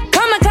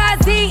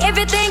 Kamikaze if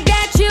you think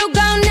that you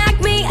gon' knock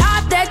me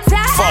off the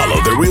top. Follow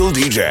The Real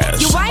DJ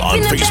DJs on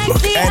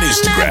Facebook and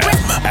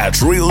Instagram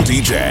at Real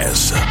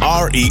DJs.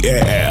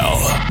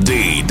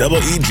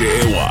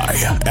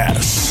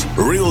 RealDeeJays.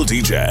 Real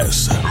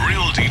DJs.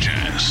 Real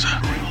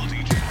DJs.